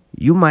then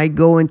you might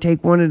go and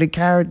take one of the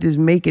characters,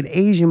 make it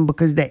Asian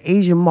because the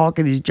Asian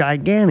market is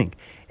gigantic.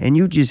 And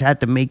you just have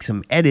to make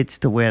some edits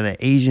to where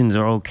the Asians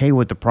are okay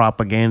with the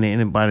propaganda in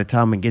it by the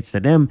time it gets to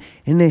them.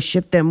 And then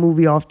ship that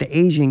movie off to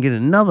Asia and get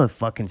another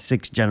fucking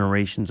 6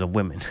 generations of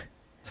women.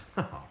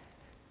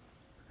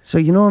 So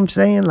you know what I'm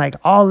saying? Like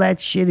all that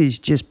shit is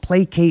just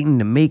placating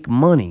to make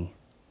money.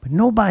 But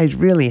nobody's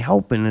really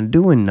helping and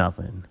doing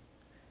nothing.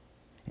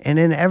 And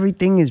then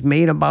everything is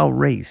made about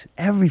race.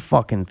 Every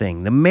fucking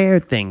thing. The mayor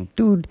thing.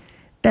 Dude,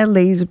 that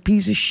lady's a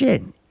piece of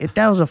shit. If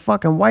that was a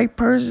fucking white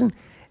person,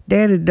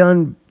 they'd have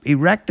done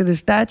erected a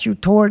statue,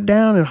 tore it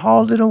down, and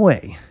hauled it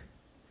away.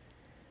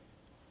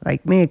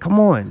 Like, man, come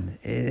on.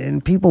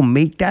 And people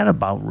make that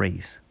about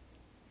race.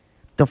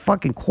 The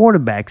fucking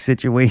quarterback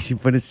situation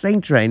for the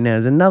Saints right now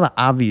is another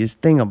obvious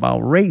thing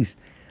about race.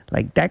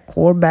 Like, that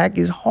quarterback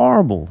is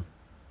horrible.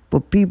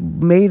 But people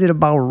made it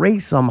about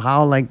race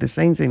somehow. Like the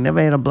Saints, they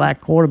never had a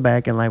black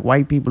quarterback, and like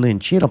white people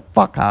didn't cheer the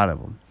fuck out of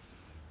them.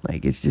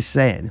 Like, it's just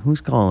sad. Who's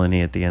calling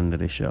here at the end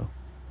of the show?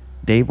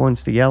 Dave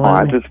wants to yell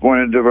at me? I just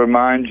wanted to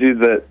remind you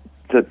that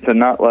to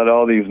not let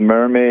all these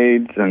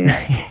mermaids and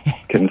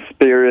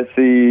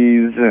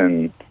conspiracies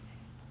and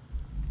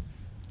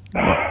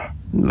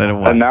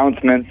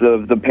announcements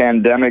of the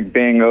pandemic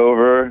being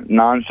over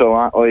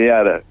nonchalantly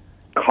at a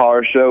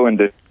car show in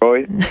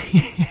Detroit.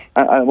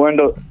 I wanted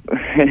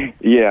to,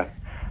 yeah.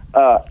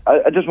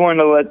 I just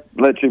wanted to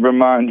let you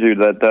remind you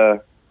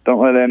that don't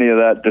let any of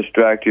that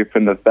distract you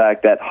from the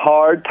fact that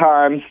Hard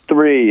Times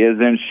 3 is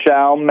in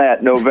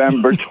Chalmette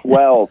November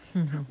 12th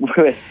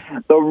with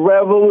the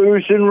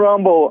Revolution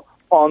Rumble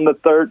on the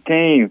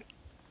 13th.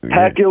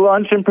 Pack your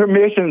lunch and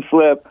permission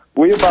slip.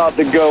 We about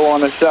to go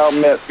on a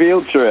Chalmette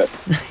field trip.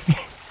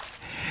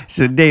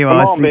 So Dave, come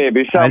on,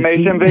 baby,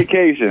 Chalmation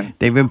vacation.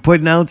 They've been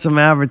putting out some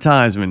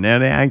advertisement. Now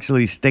they're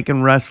actually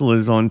sticking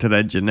wrestlers onto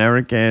that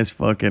generic ass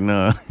fucking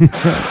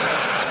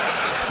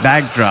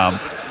backdrop.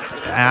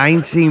 I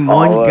ain't seen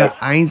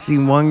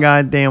one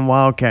goddamn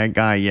Wildcat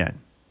guy yet.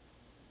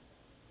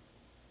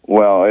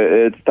 Well,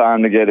 it's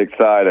time to get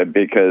excited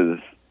because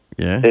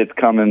it's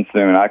coming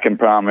soon. I can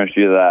promise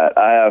you that.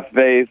 I have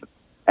faith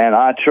and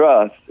I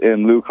trust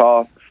in Luke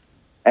Hawks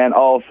and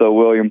also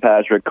William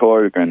Patrick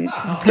Corgan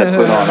to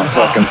put on a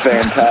fucking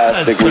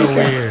fantastic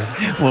weekend.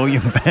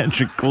 William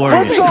Patrick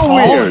Corgan. What's so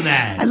weird?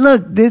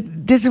 Look,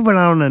 this is what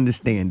I don't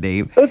understand,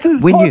 Dave. That's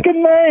his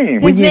fucking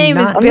name. His name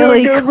is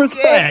Billy Corgan.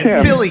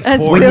 Yeah, Billy Corgan.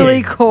 That's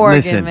Billy Corgan,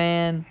 listen,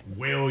 man.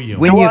 William.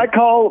 What do I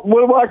call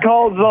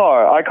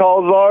Czar? I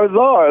call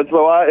Czar.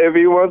 So if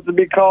he wants to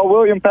be called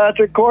William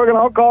Patrick Corgan,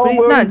 I'll call him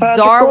William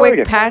Patrick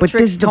Corgan. But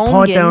this is the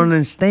part that I don't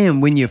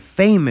understand. When you're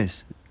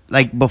famous,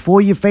 like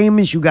before you're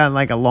famous, you got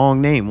like a long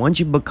name. Once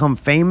you become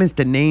famous,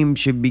 the name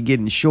should be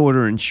getting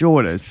shorter and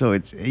shorter. So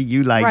it's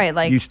you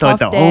like you start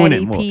Puff to own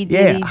Daddy, it more. P.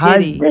 Yeah,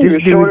 Diddy, You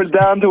short it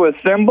down to a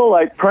symbol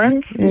like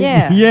Prince?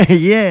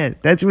 Yeah.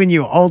 That's when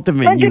you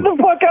ultimate. Man, get the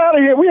fuck out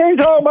of here. We ain't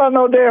talking about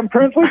no damn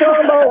Prince. We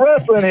talking about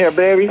wrestling here,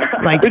 baby.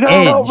 Like we talking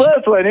Edge. about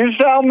wrestling in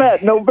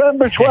Chalmette,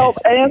 November 12th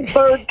and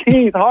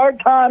 13th.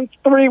 Hard Times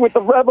 3 with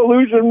the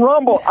Revolution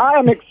Rumble. I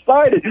am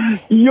excited.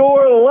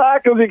 Your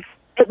lack of excitement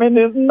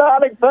is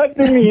not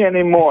affecting me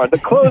anymore. The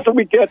closer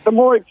we get, the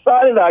more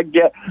excited I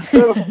get.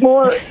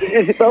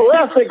 The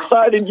less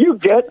excited you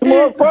get, the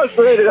more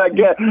frustrated I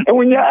get. And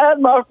when you add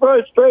my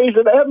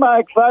frustration and my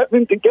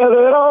excitement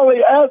together, it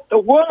only adds to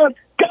one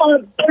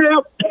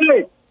goddamn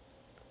thing.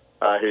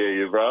 I hear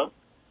you, bro.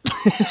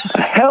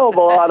 A hell of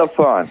a lot of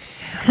fun.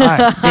 All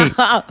right, hey,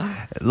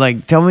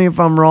 like, tell me if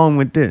I'm wrong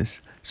with this.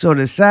 So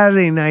the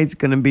Saturday night's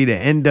gonna be the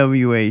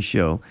NWA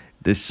show.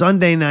 The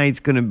Sunday night's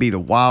going to be the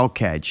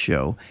Wildcat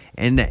show.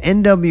 And the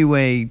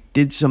NWA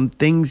did some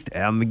things.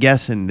 I'm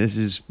guessing. This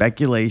is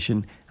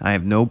speculation. I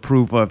have no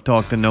proof. I've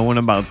talked to no one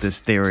about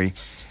this theory.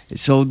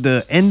 So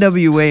the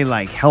NWA,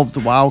 like, helped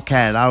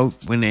Wildcat out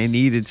when they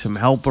needed some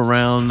help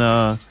around,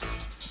 like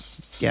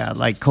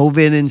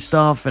COVID and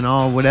stuff and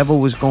all, whatever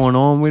was going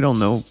on. We don't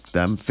know.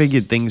 I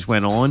figured things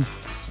went on.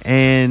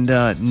 And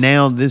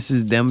now this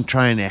is them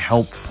trying to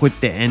help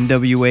put the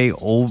NWA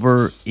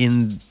over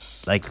in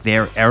like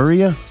their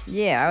area,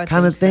 I would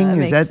kind of think thing. So. Is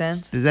makes that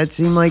sense. Does that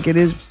seem like it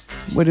is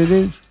what it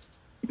is?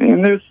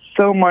 And there's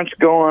so much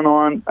going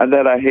on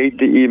that I hate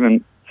to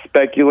even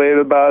speculate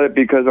about it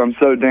because I'm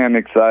so damn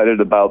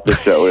excited about the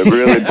show. It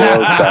really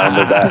boils down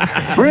to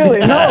that. Really,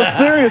 no,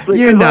 seriously.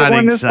 You're not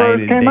when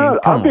excited, this first came Dave. out,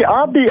 I'll be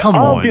Are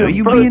the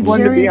you first being one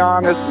to be serious?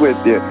 honest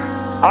with you.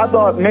 I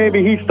thought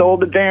maybe he stole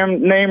the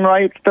damn name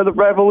rights to the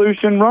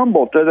Revolution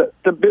Rumble to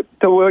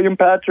William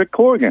Patrick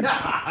Corgan.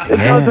 It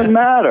doesn't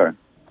matter.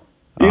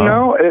 You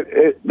know,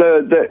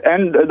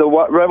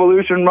 the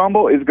Revolution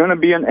Rumble is going to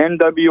be an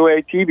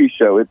NWA TV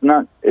show. It's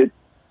not.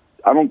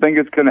 I don't think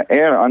it's going to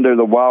air under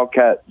the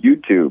Wildcat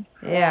YouTube.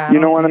 Yeah, you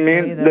know what I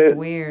mean? That's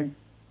weird.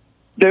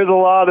 There's a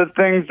lot of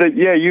things that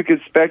you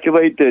could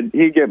speculate. Did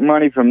he get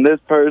money from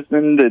this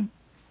person?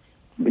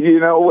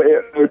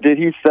 Or did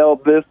he sell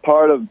this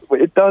part of?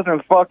 It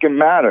doesn't fucking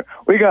matter.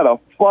 We got a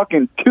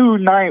fucking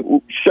 2-night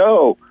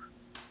show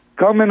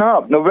coming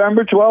up,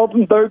 November 12th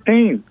and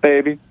 13th,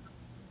 baby.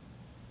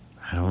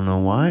 I don't know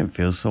why it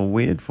feels so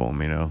weird for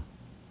me though.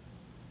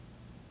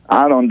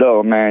 I don't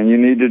know, man. You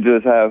need to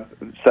just have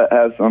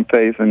some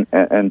faith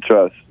and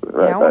trust.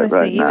 I want to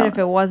say, now. even if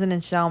it wasn't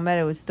in Chalmette,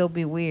 it would still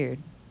be weird.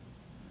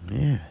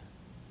 Yeah.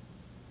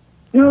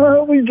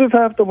 We just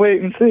have to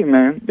wait and see,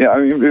 man. Yeah, I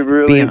mean, it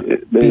really,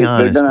 they're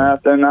honest, going to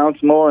have to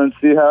announce more and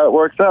see how it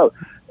works out.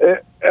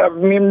 I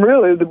mean,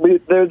 really,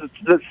 there's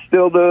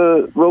still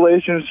the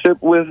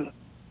relationship with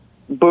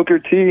Booker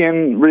T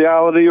and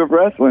reality of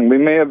wrestling. We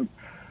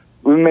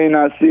may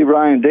not see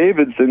Ryan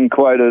Davidson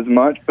quite as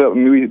much, but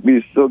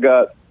we still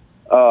got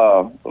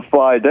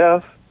Fly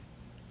Death.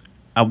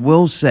 I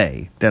will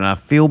say that I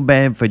feel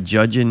bad for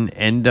judging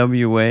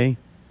NWA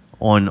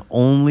on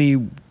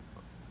only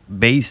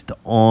based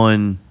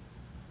on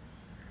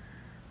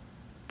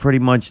pretty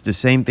much the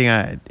same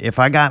thing. If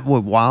I got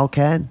with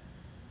Wildcat,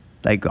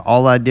 like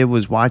all I did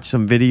was watch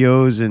some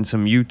videos and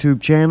some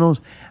YouTube channels,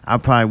 I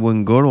probably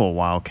wouldn't go to a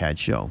Wildcat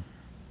show.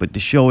 But the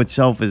show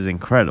itself is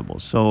incredible.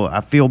 So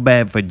I feel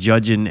bad for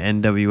judging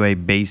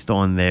NWA based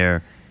on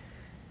their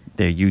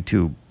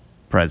YouTube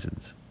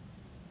presence.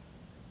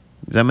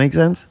 Does that make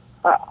sense?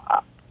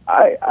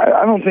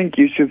 I don't think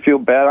you should feel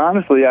bad.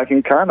 Honestly, I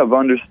can kind of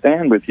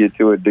understand with you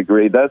to a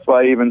degree. That's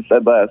why I even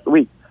said last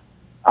week.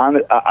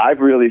 I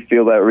really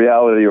feel that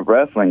reality of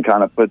wrestling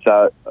kind of puts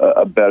out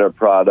a better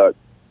product.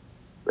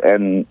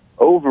 And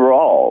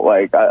overall,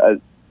 like,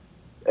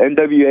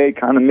 NWA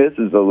kind of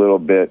misses a little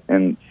bit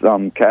in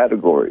some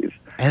categories.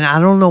 And I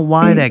don't know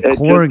why that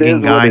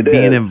Corrigan guy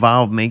being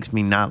involved makes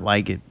me not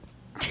like it.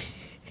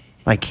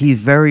 Like, he's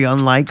very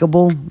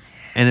unlikable.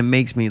 And it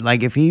makes me,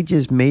 like, if he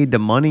just made the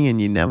money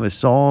and you never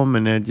saw him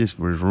and there just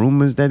was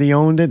rumors that he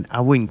owned it,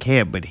 I wouldn't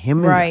care. But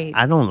him, right.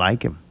 I don't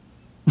like him.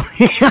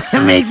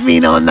 It makes me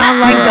not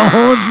like the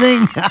whole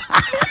thing.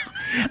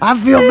 I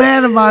feel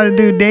bad about it,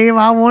 dude, Dave.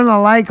 I want to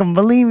like him.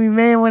 Believe me,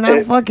 man, when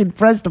I fucking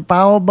press the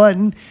power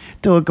button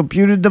to a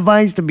computer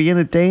device to be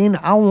entertained,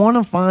 I want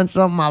to find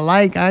something I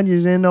like. I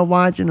just end up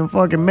watching a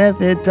fucking meth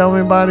head tell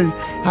me about his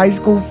high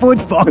school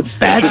football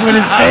stats with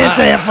his pants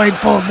halfway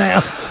pulled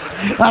down.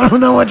 I don't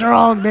know what's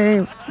wrong,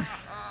 Dave.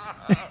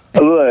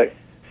 Look,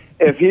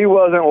 if he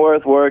wasn't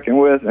worth working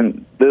with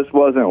and this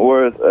wasn't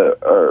worth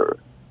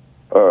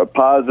a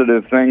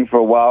positive thing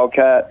for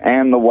Wildcat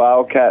and the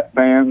Wildcat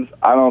fans,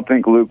 I don't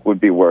think Luke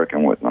would be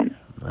working with them.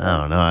 I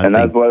don't know.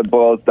 That's what it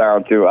boils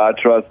down to. I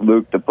trust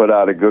Luke to put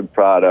out a good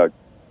product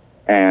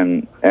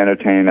and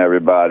entertain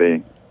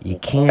everybody. You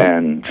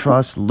can't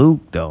trust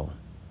Luke, though.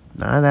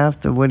 Not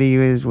after what he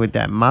is with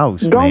that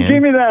mouse, Don't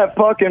give me that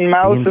fucking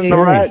mouse and the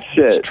rat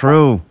shit. It's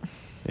true.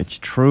 It's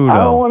true, though. I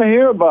don't want to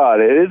hear about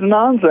it. It's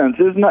nonsense.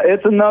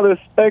 It's another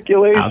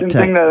speculation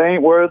thing that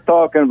ain't worth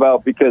talking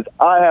about because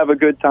I have a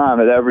good time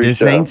at every show.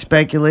 This ain't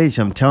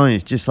speculation. I'm telling you,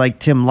 it's just like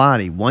Tim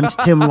Lottie. Once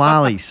Tim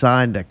Lottie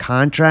signed a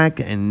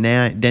contract and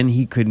then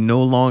he could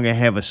no longer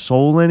have a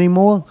soul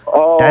anymore,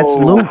 that's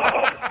Luke.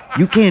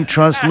 You can't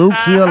trust Luke.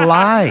 He'll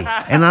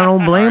lie. And I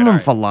don't blame him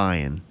for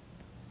lying.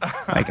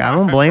 Like, I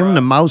don't blame him.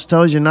 The mouse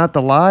tells you not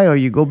to lie or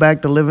you go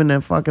back to live in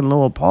that fucking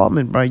little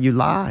apartment, bro. You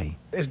lie.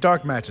 It's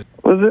dark matches.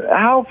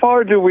 How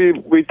far do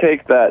we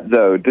take that,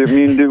 though? Do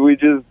we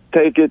just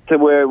take it to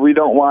where we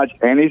don't watch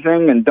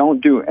anything and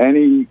don't do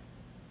any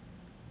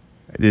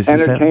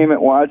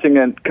entertainment watching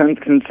and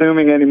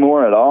consuming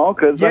anymore at all?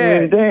 Because, I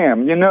mean,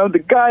 damn,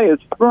 the guy is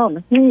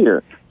from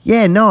here.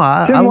 Yeah, no,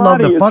 I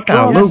love the fuck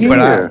out of Luke,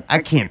 but I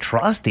can't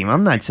trust him.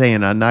 I'm not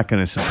saying I'm not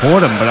going to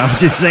support him, but I'm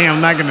just saying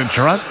I'm not going to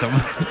trust him.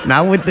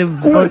 Not with the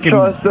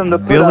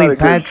fucking Billy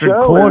Patrick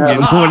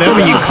Corgan, whatever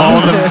you call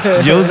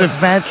him, Joseph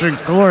Patrick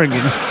Corrigan,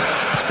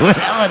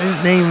 whatever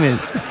his name is.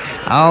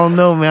 I don't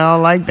know, man. I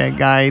don't like that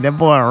guy. That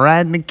boy a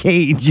rat in the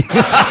cage.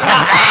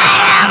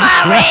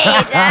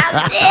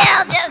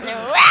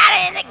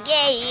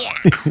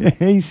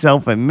 He's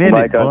self-admitted,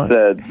 like boy. I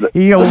said,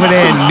 he over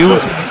there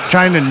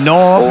trying to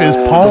gnaw off his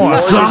paw or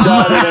something.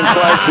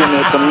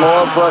 The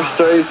more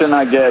frustration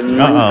I get.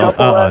 No.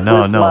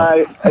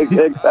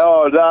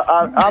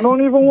 I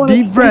don't even want to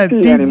speak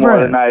to you anymore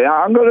tonight.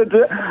 I'm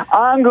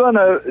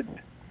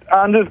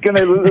just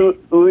gonna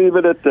leave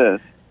it at this.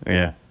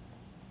 Yeah.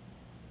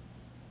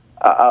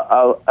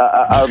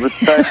 I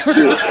respect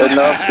you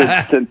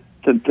enough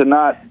to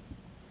not.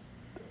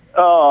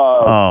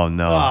 Oh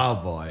no! Oh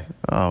boy!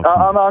 Oh,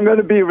 I'm going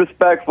to be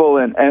respectful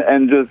and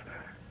just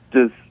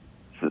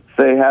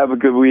say have a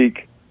good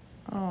week,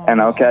 and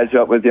I'll catch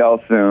up with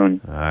y'all soon.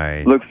 All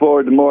right. Look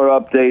forward to more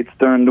updates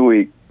during the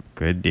week.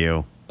 Good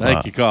deal.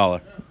 Thank you,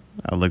 caller.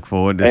 I look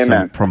forward to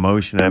some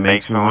promotion that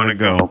makes me want to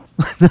go.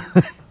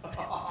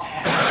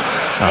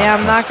 Yeah,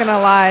 I'm not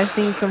gonna lie. I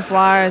seen some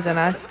flyers and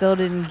I still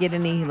didn't get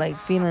any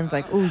feelings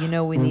like,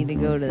 oh, we need to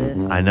go to this.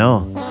 I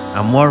know.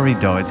 I'm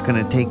worried though. It's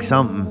gonna take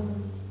something.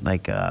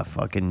 Like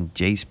fucking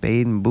Jay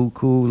Spade and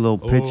Buku, little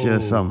picture or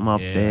something up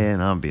there,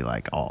 and I'll be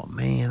like, oh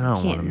man, I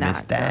don't want to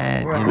miss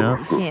that,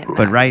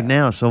 But right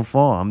now, so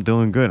far, I'm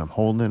doing good. I'm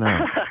holding it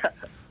out.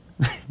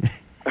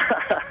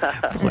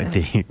 Boy,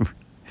 Dave.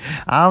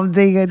 I don't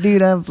think I do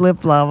that flip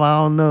flop.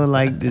 I don't know.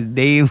 Like, does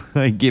Dave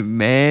get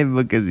mad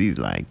because he's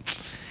like,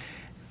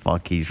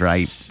 fuck, he's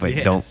right. But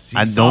Yeah,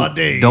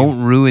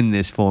 don't ruin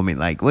this for me.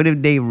 Like, what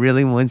if Dave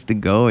really wants to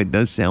go? It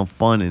does sound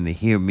fun, and to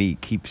hear me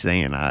keep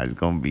saying it's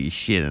gonna be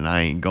shit and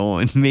I ain't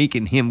going,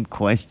 making him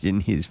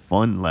question his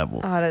fun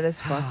level. Oh, that is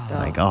fucked up.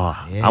 Like,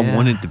 I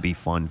want it to be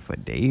fun for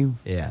Dave.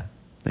 Yeah.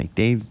 Like,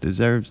 Dave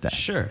deserves that.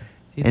 Sure.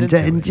 And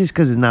just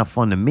because it's not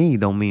fun to me,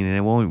 don't mean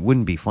it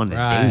wouldn't be fun to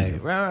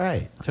Dave.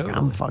 Right. Totally.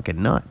 I'm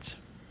fucking nuts.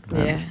 I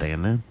Yeah.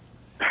 understand that.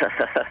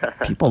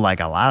 People like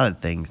a lot of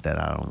things that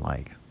I don't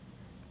like.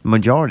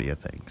 Majority of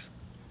things.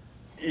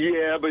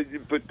 Yeah,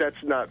 but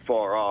that's not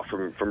far off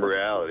from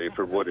reality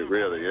for what it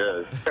really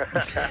is.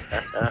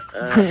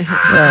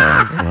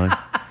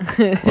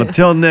 Well,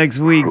 till next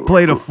week,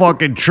 play the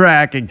fucking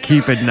track and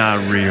keep it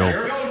not real.